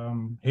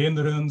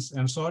 hindrance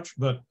and such,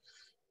 but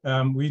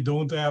we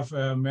don't have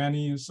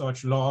many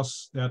such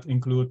laws that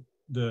include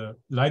the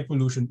light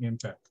pollution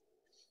impact.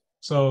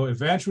 So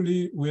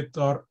eventually with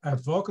our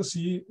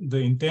advocacy, the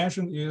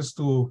intention is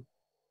to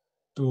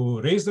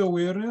raise the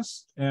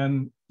awareness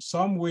and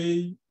some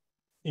way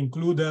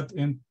include that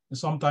in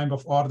some type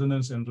of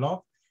ordinance and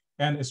law.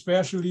 And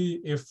especially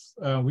if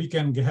we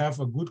can have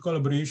a good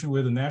collaboration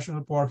with the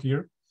national park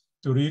here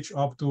to reach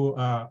up to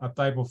a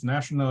type of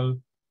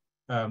national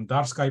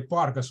dark sky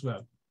park as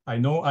well. I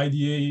know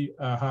IDA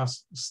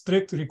has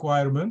strict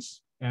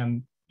requirements,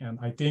 and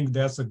I think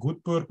that's a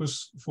good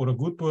purpose, for a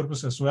good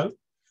purpose as well.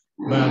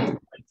 but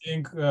I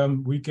think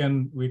we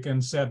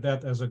can set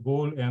that as a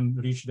goal and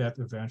reach that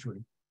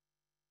eventually.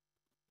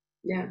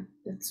 Yeah,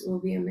 that will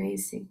be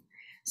amazing.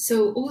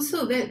 So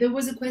also there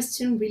was a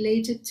question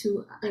related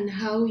to and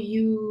how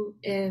you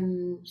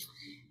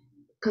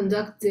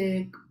conduct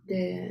the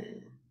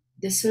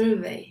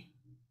survey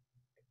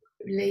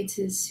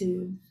related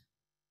to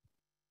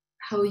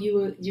how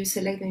you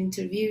select the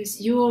interviews.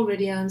 You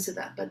already answered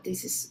that, but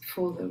this is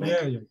for the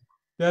record.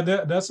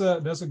 That's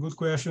a good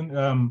question.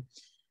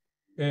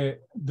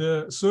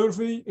 The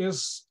survey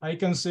is, I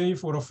can say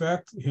for a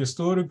fact,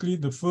 historically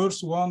the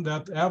first one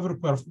that ever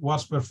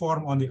was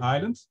performed on the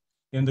island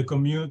in the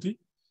community.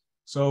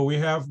 So we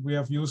have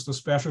used a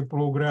special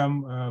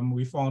program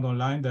we found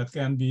online that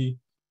can be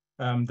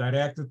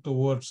directed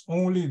towards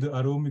only the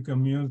Aruba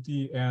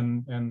community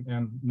and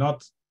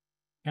not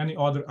any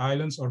other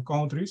islands or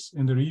countries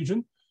in the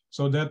region,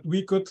 so that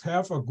we could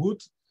have a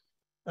good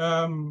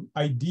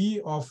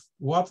idea of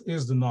what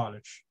is the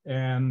knowledge.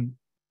 And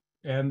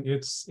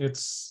it's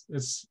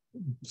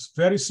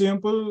very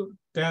simple,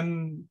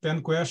 10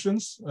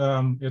 questions.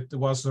 It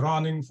was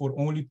running for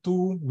only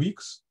 2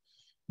 weeks,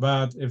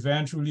 but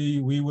eventually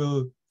we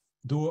will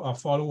do a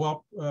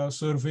follow-up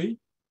survey,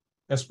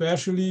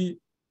 especially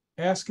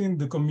asking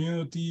the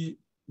community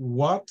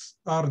what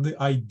are the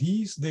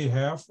ideas they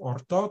have or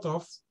thought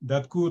of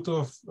that could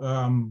have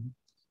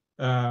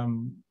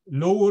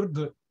lowered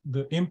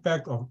the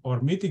impact of,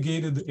 or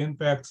mitigated the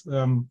impact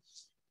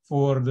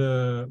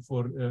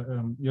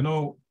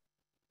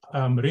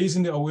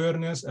raising the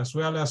awareness, as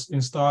well as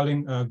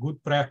installing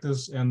good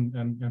practice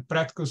and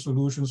practical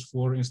solutions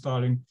for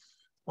installing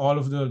all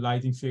of the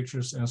lighting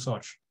fixtures and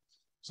such.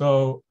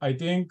 So I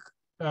think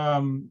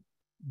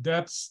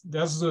that's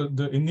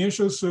the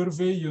initial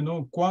survey,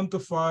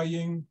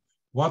 quantifying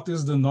what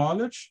is the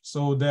knowledge,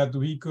 so that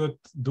we could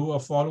do a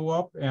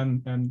follow-up.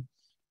 And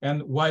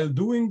while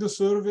doing the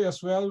survey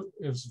as well,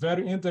 it's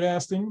very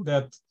interesting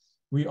that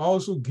we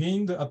also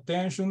gain the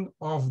attention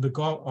of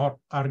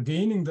are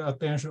gaining the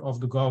attention of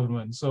the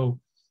government. So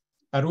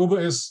Aruba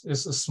is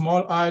a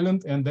small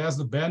island, and that's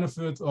the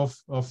benefit of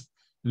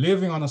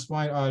living on a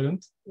small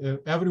island.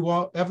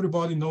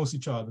 Everybody knows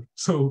each other.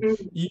 So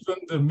even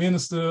the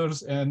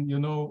ministers and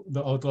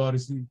the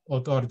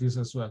authorities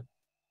as well.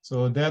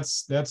 So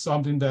that's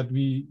something that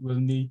we will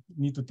need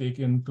to take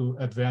into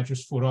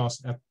advantage for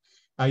us at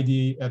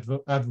ID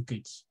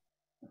advocates.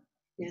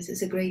 Yes,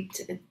 it's a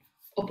great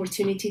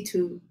opportunity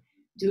to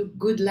do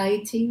good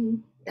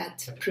lighting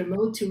that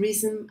promote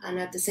tourism, and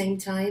at the same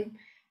time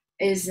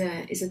is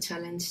a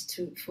challenge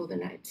for the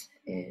night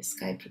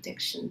sky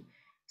protection.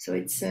 So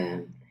it's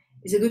a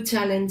good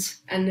challenge,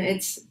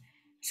 and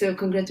so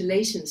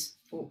congratulations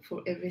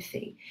for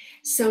everything.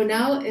 So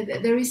now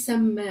there is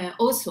some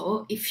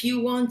also, if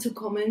you want to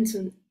comment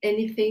on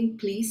anything,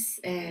 please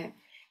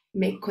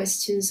make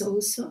questions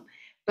also.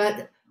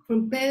 But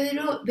from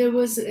Pedro, there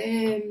was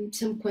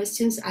some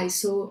questions. I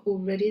saw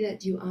already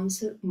that you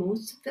answered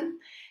most of them.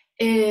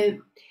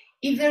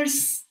 If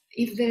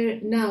there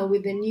now,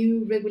 with the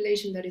new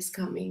regulation that is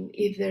coming,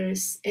 if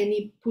there's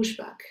any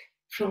pushback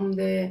from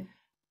the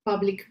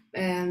public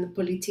and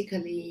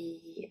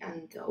politically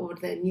or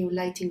the new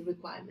lighting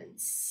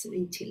requirements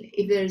in Chile,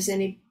 if there's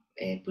any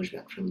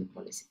pushback from the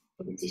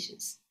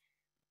politicians?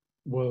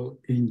 Well,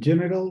 in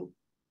general,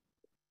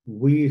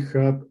 we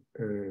have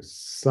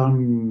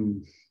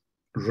some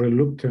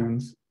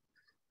reluctance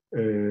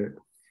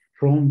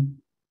from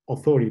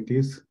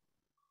authorities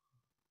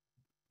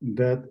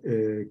that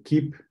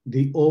keep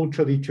the old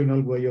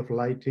traditional way of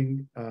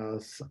lighting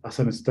as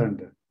an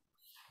standard.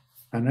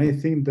 And I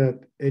think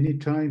that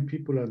anytime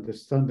people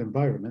understand the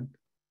environment,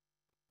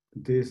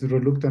 this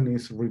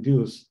reluctance is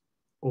reduced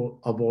or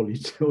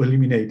abolished or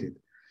eliminated.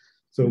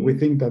 So we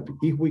think that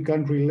if we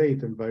can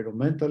relate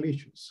environmental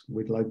issues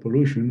with light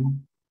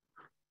pollution,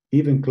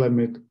 even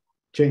climate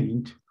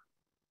change,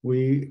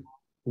 we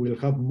will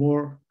have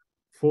more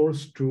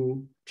force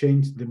to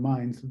change the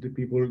minds of the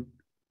people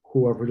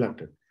who are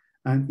reluctant.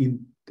 And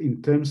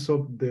in terms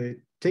of the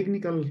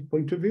technical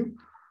point of view,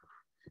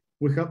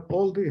 we have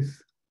all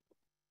this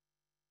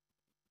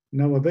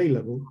now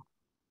available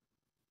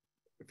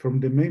from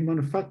the main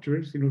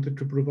manufacturers in order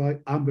to provide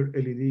amber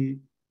LED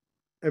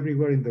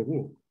everywhere in the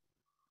world.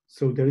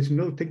 So there is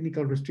no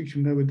technical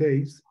restriction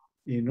nowadays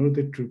in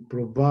order to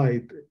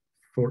provide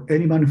for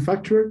any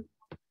manufacturer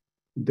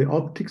the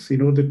optics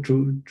in order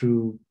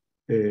to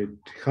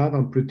have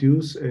and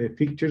produce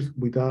fixtures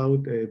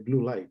without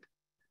blue light.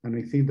 And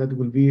I think that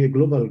will be a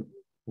global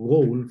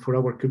goal for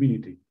our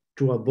community,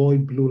 to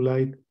avoid blue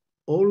light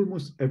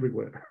almost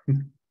everywhere.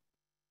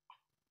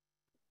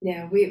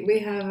 Yeah, we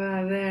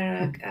have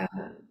there,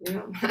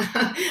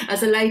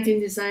 as a lighting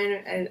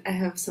designer, I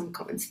have some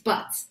comments,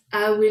 but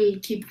I will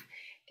keep.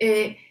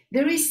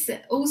 There is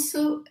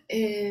also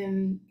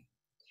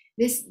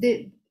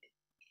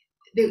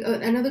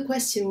another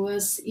question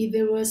was if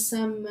there was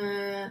some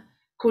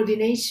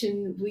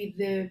coordination with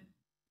the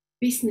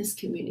business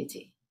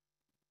community.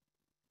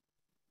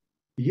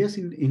 Yes,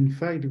 in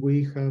fact,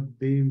 we have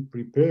been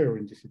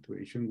preparing the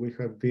situation. We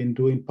have been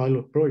doing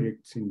pilot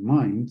projects in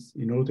mines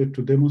in order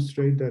to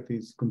demonstrate that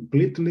it's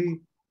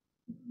completely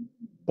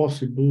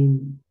possible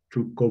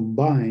to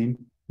combine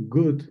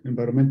good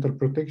environmental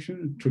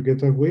protection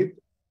together with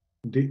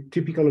the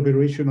typical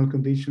operational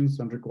conditions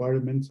and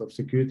requirements of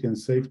security and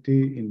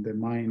safety in the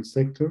mine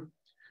sector,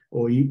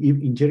 or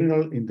in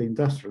general in the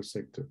industrial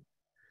sector.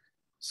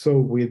 So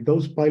with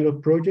those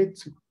pilot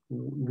projects,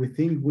 we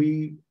think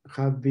we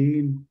have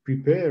been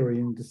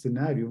preparing the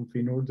scenario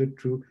in order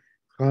to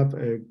have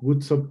a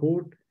good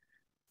support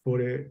for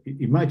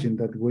imagine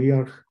that we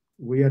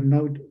are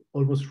now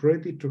almost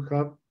ready to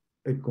have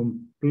a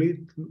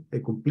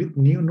complete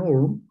new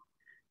norm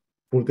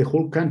for the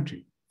whole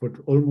country, for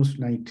almost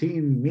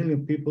 19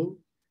 million people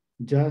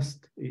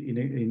just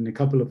in a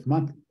couple of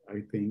months, I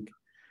think.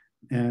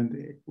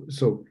 And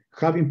so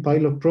having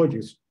pilot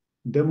projects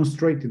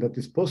demonstrating that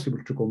it's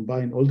possible to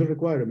combine all the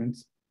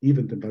requirements,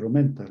 even the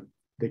environmental,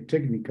 the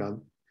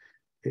technical,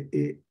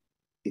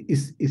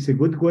 is a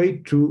good way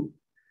to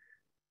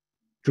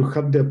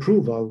have the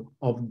approval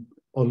of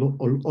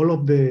all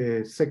of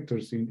the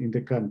sectors in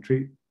the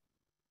country.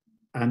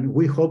 And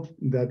we hope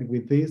that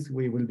with this,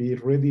 we will be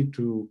ready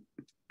to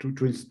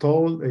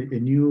install a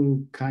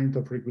new kind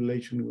of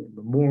regulation,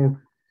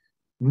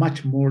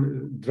 much more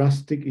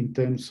drastic in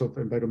terms of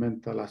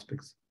environmental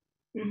aspects.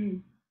 Mm-hmm.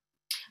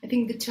 I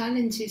think the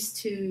challenge is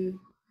to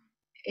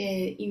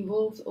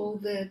involve all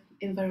the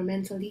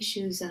environmental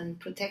issues and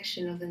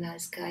protection of the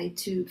night sky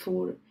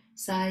for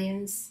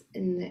science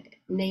and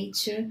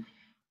nature,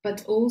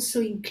 but also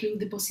include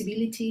the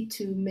possibility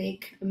to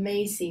make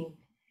amazing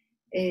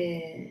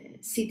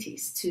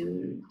cities,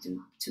 to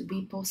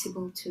be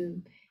possible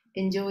to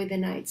enjoy the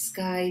night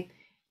sky,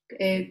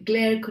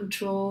 glare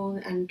control,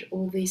 and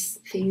all these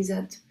things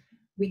that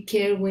we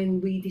care when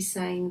we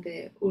design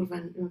the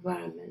urban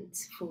environment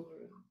for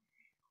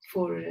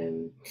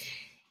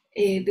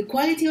the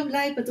quality of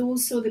life, but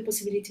also the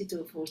possibility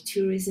for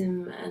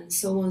tourism and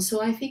so on. So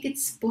I think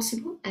it's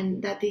possible,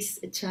 and that is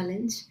a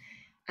challenge.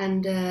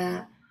 And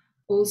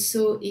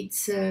also,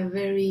 it's a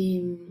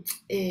very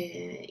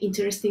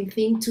interesting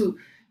thing to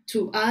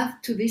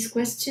add to this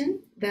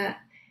question that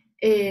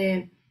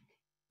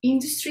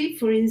industry,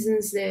 for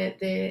instance,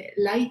 the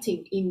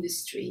lighting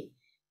industry,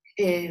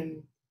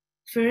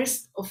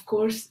 first, of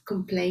course,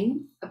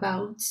 complain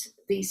about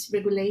this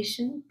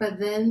regulation, but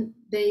then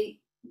they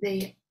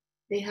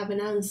have an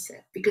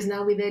answer, because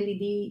now with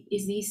LED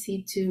it's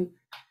easy to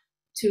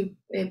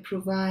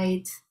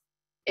provide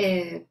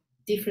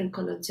different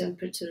color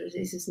temperatures.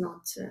 This is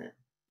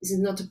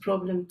not a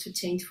problem to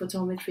change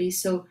photometry.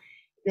 So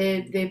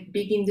the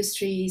big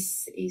industry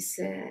is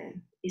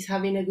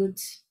having a good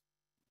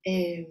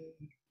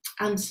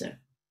answer.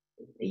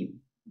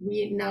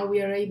 We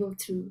are able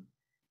to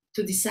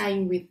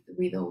design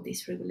with all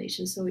these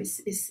regulations. So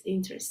it's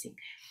interesting.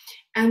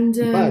 And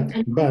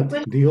but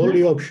the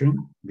only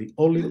option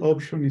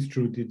is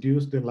to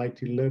reduce the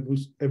lighting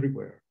levels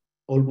everywhere,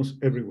 almost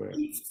everywhere.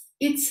 I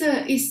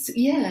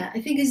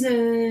think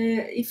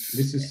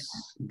this is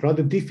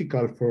rather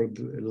difficult for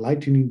the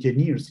lighting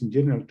engineers in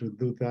general to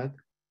do that.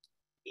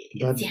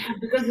 But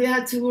because we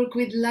had to work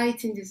with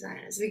lighting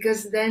designers,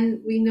 because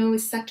then we know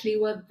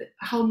exactly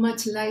how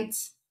much light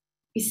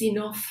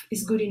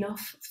is good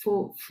enough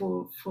for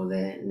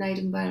the night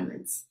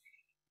environments.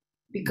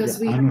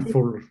 Because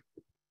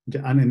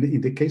and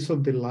in the case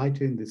of the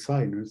lighting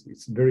designers,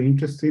 it's very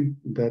interesting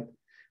that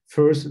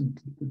first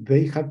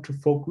they have to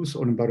focus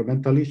on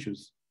environmental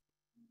issues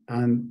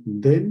and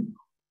then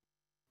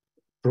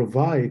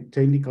provide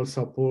technical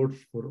support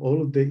for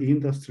all of the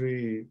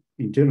industry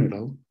in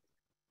general.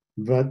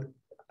 But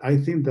I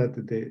think that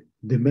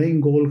the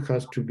main goal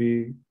has to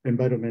be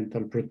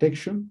environmental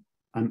protection,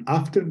 and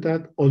after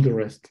that, all the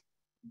rest,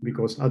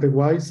 because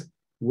otherwise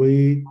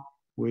we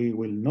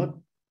will not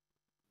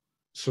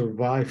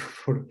survive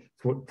for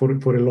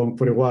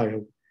a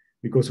while,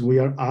 because we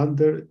are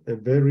under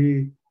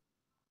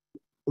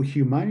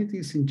humanity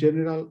is in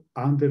general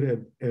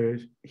under a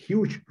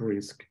huge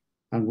risk,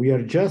 and we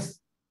are just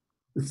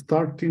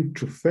starting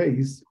to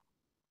face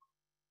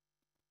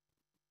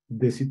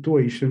the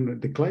situation.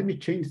 The climate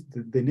change,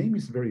 the name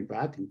is very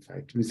bad, in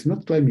fact. It's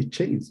not climate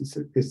change,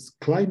 it's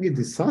climate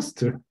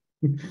disaster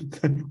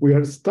we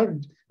are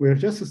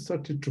just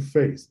starting to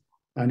face.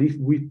 And if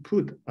we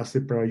put as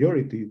a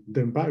priority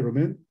the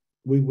environment,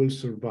 we will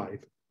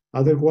survive.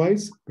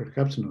 Otherwise,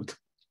 perhaps not.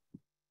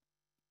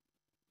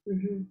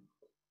 Mm-hmm.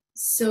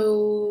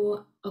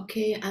 So,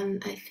 okay,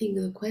 and I think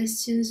the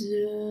questions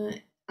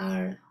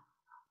are,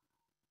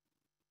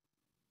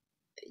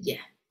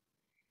 yeah.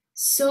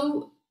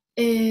 So,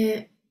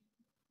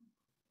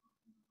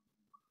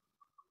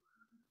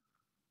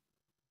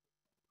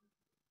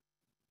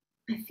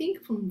 I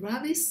think from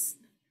Ravis,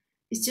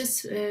 it's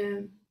just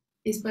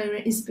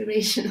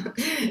inspirational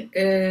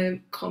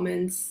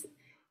comments.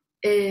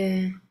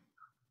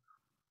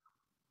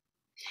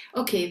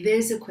 Okay,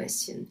 there's a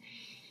question.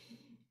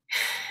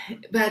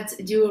 But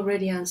you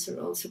already answered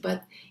also.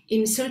 But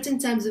in certain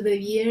times of the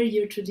year,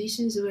 your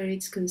traditions where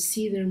it's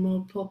considered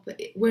more proper,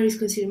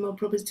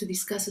 to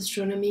discuss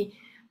astronomy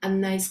and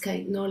night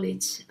sky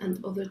knowledge,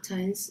 and other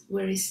times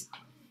where is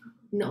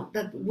not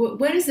that.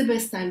 Where is the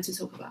best time to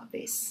talk about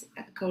this,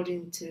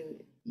 according to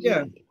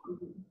you?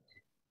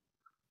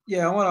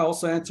 Yeah, I want to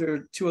also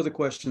answer two other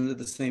questions at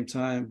the same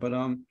time. But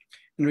in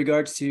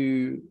regards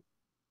to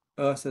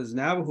us as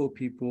Navajo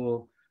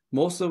people,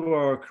 most of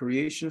our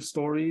creation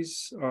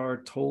stories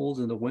are told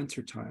in the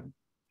wintertime.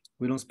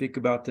 We don't speak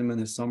about them in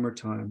the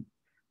summertime.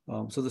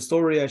 So the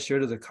story I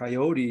shared of the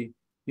coyote,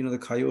 the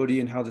coyote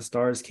and how the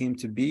stars came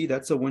to be,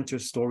 that's a winter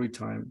story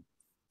time.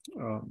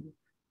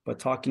 But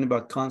talking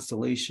about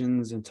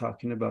constellations and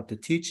talking about the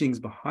teachings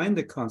behind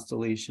the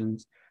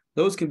constellations,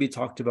 those can be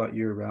talked about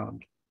year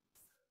round.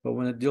 But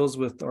when it deals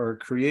with our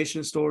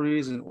creation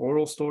stories and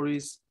oral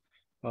stories,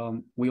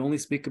 we only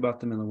speak about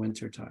them in the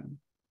winter time.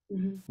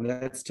 Mm-hmm.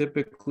 That's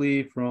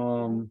typically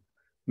from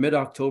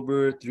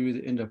mid-October through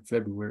the end of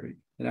February.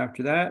 And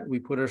after that, we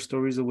put our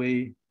stories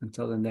away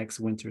until the next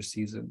winter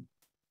season.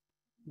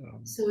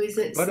 So is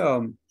it, but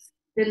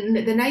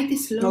the night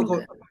is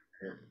longer?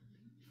 No,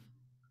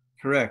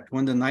 correct.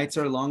 When the nights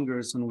are longer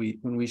is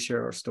when we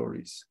share our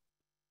stories.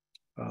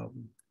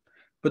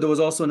 But there was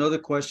also another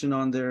question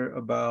on there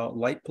about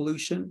light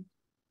pollution.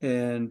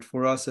 And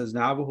for us as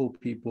Navajo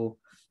people,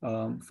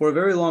 for a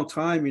very long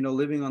time,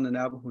 living on the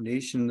Navajo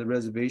Nation, the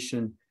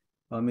reservation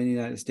in the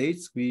United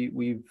States,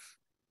 we've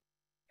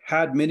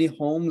had many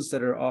homes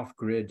that are off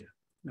grid.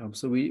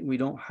 So we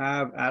don't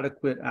have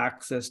adequate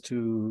access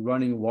to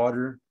running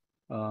water.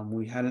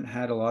 We hadn't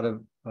had a lot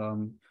of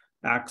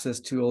access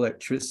to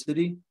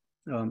electricity.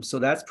 So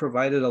that's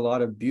provided a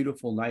lot of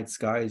beautiful night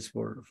skies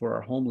for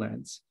our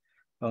homelands.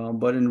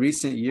 But in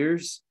recent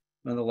years,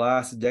 in the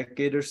last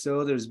decade or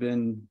so, there's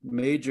been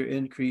major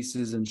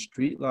increases in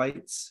street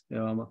lights,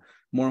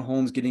 more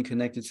homes getting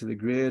connected to the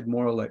grid,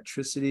 more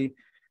electricity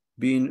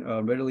being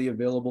readily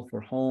available for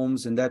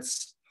homes. And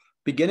that's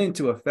beginning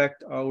to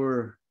affect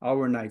our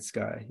night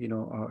sky.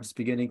 It's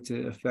beginning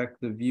to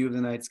affect the view of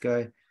the night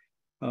sky.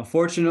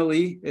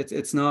 Fortunately,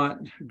 it's not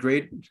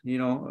great,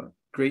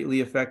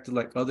 greatly affected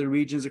like other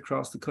regions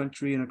across the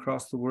country and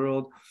across the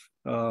world.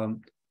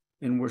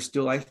 And we're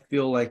still, I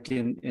feel like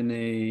in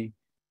a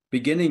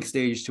beginning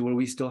stage to where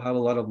we still have a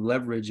lot of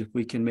leverage if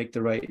we can make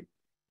the right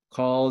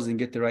calls and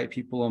get the right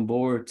people on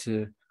board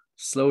to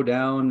slow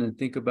down and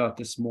think about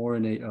this more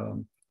in a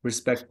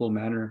respectful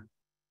manner.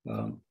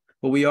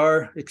 But we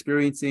are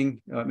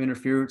experiencing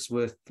interference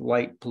with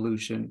light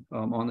pollution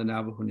on the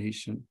Navajo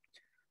Nation.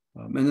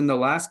 And then the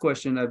last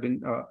question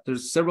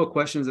there's several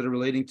questions that are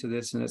relating to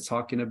this, and it's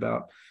talking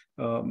about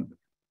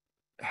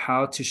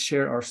how to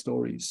share our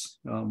stories.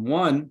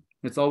 One,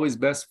 it's always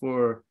best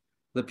for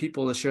the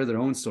people to share their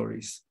own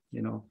stories.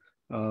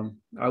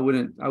 I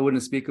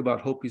wouldn't speak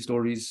about Hopi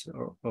stories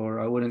or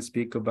I wouldn't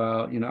speak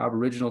about,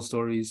 Aboriginal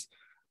stories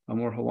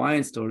or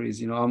Hawaiian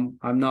stories.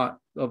 I'm not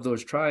of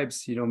those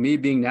tribes. Me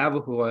being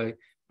Navajo,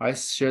 I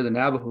share the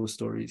Navajo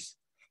stories.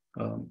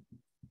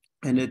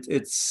 And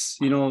it's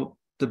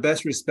the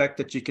best respect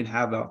that you can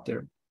have out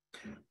there.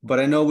 But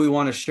I know we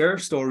want to share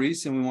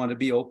stories and we want to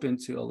be open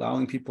to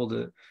allowing people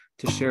to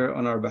share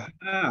on our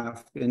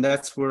behalf. And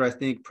that's where I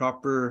think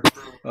proper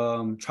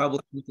tribal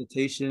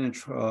consultation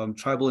and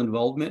tribal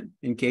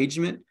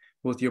engagement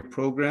with your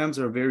programs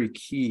are very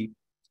key.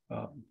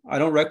 I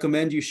don't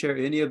recommend you share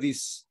any of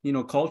these,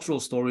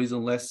 cultural stories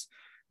unless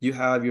you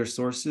have your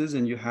sources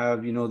and you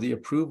have, the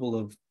approval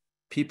of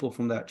people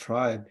from that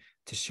tribe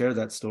to share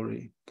that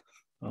story.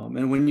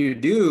 And when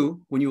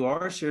you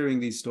are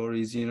sharing these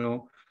stories,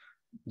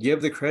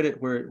 give the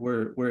credit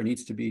where it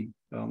needs to be.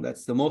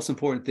 That's the most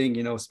important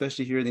thing,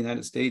 especially here in the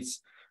United States.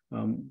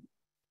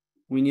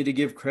 We need to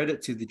give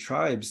credit to the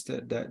tribes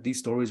that these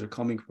stories are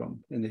coming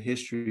from and the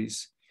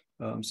histories.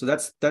 So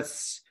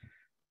that's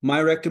my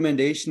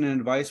recommendation and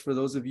advice for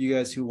those of you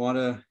guys who want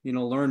to,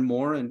 learn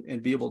more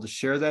and be able to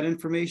share that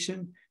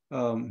information.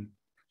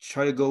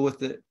 Try to go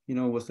with it,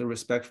 with a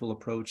respectful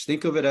approach.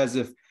 Think of it as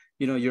if,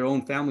 your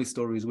own family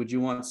stories. Would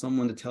you want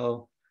someone to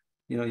tell,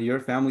 your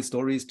family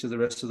stories to the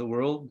rest of the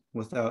world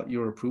without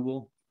your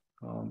approval?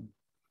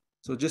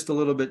 So just a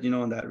little bit,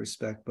 in that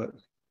respect. But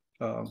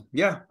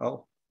yeah,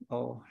 I'll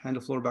hand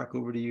the floor back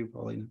over to you,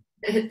 Paulina.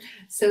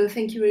 So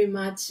thank you very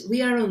much.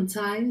 We are on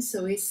time,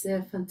 so it's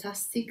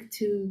fantastic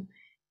to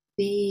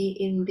be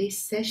in this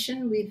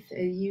session with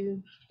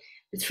you,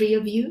 the three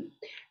of you.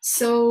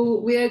 So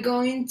we are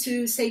going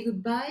to say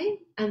goodbye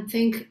and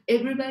thank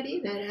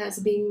everybody that has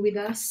been with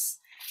us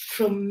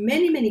from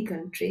many, many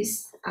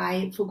countries.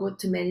 I forgot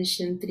to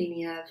mention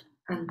Trinidad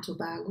and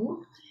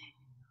Tobago,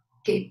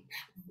 Cape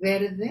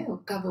Verde or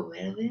Cabo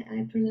Verde,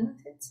 I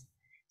pronounce it.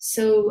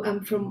 So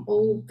I'm from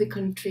all the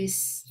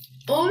countries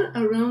all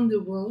around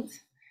the world.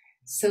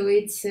 So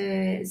it's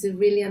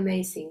really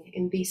amazing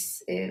in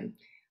this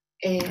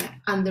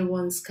Under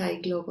One Sky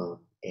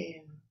Global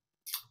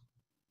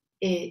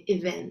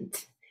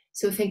event.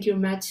 So thank you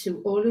very much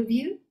to all of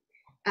you,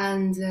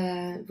 and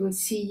we'll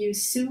see you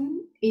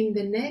soon in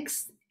the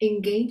next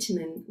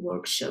engagement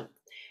workshop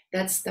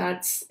that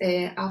starts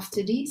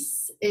after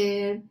this.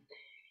 In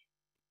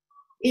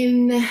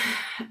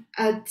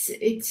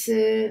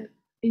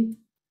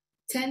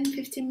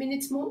 10-15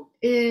 minutes more.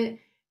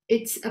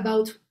 It's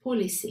about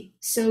policy.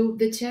 So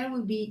the chair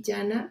will be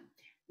Jana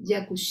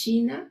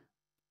Yakushina.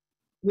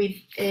 With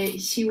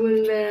she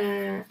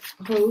will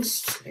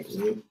host.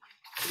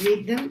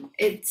 Read them.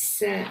 It's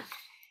the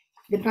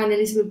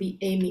panelists will be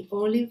Amy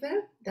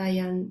Oliver,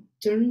 Diane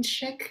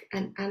Turnschek,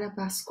 and Anna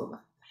Paskova.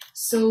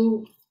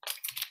 So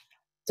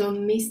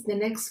don't miss the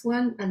next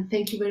one, and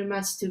thank you very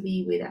much to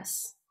be with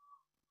us.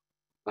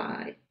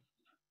 Bye.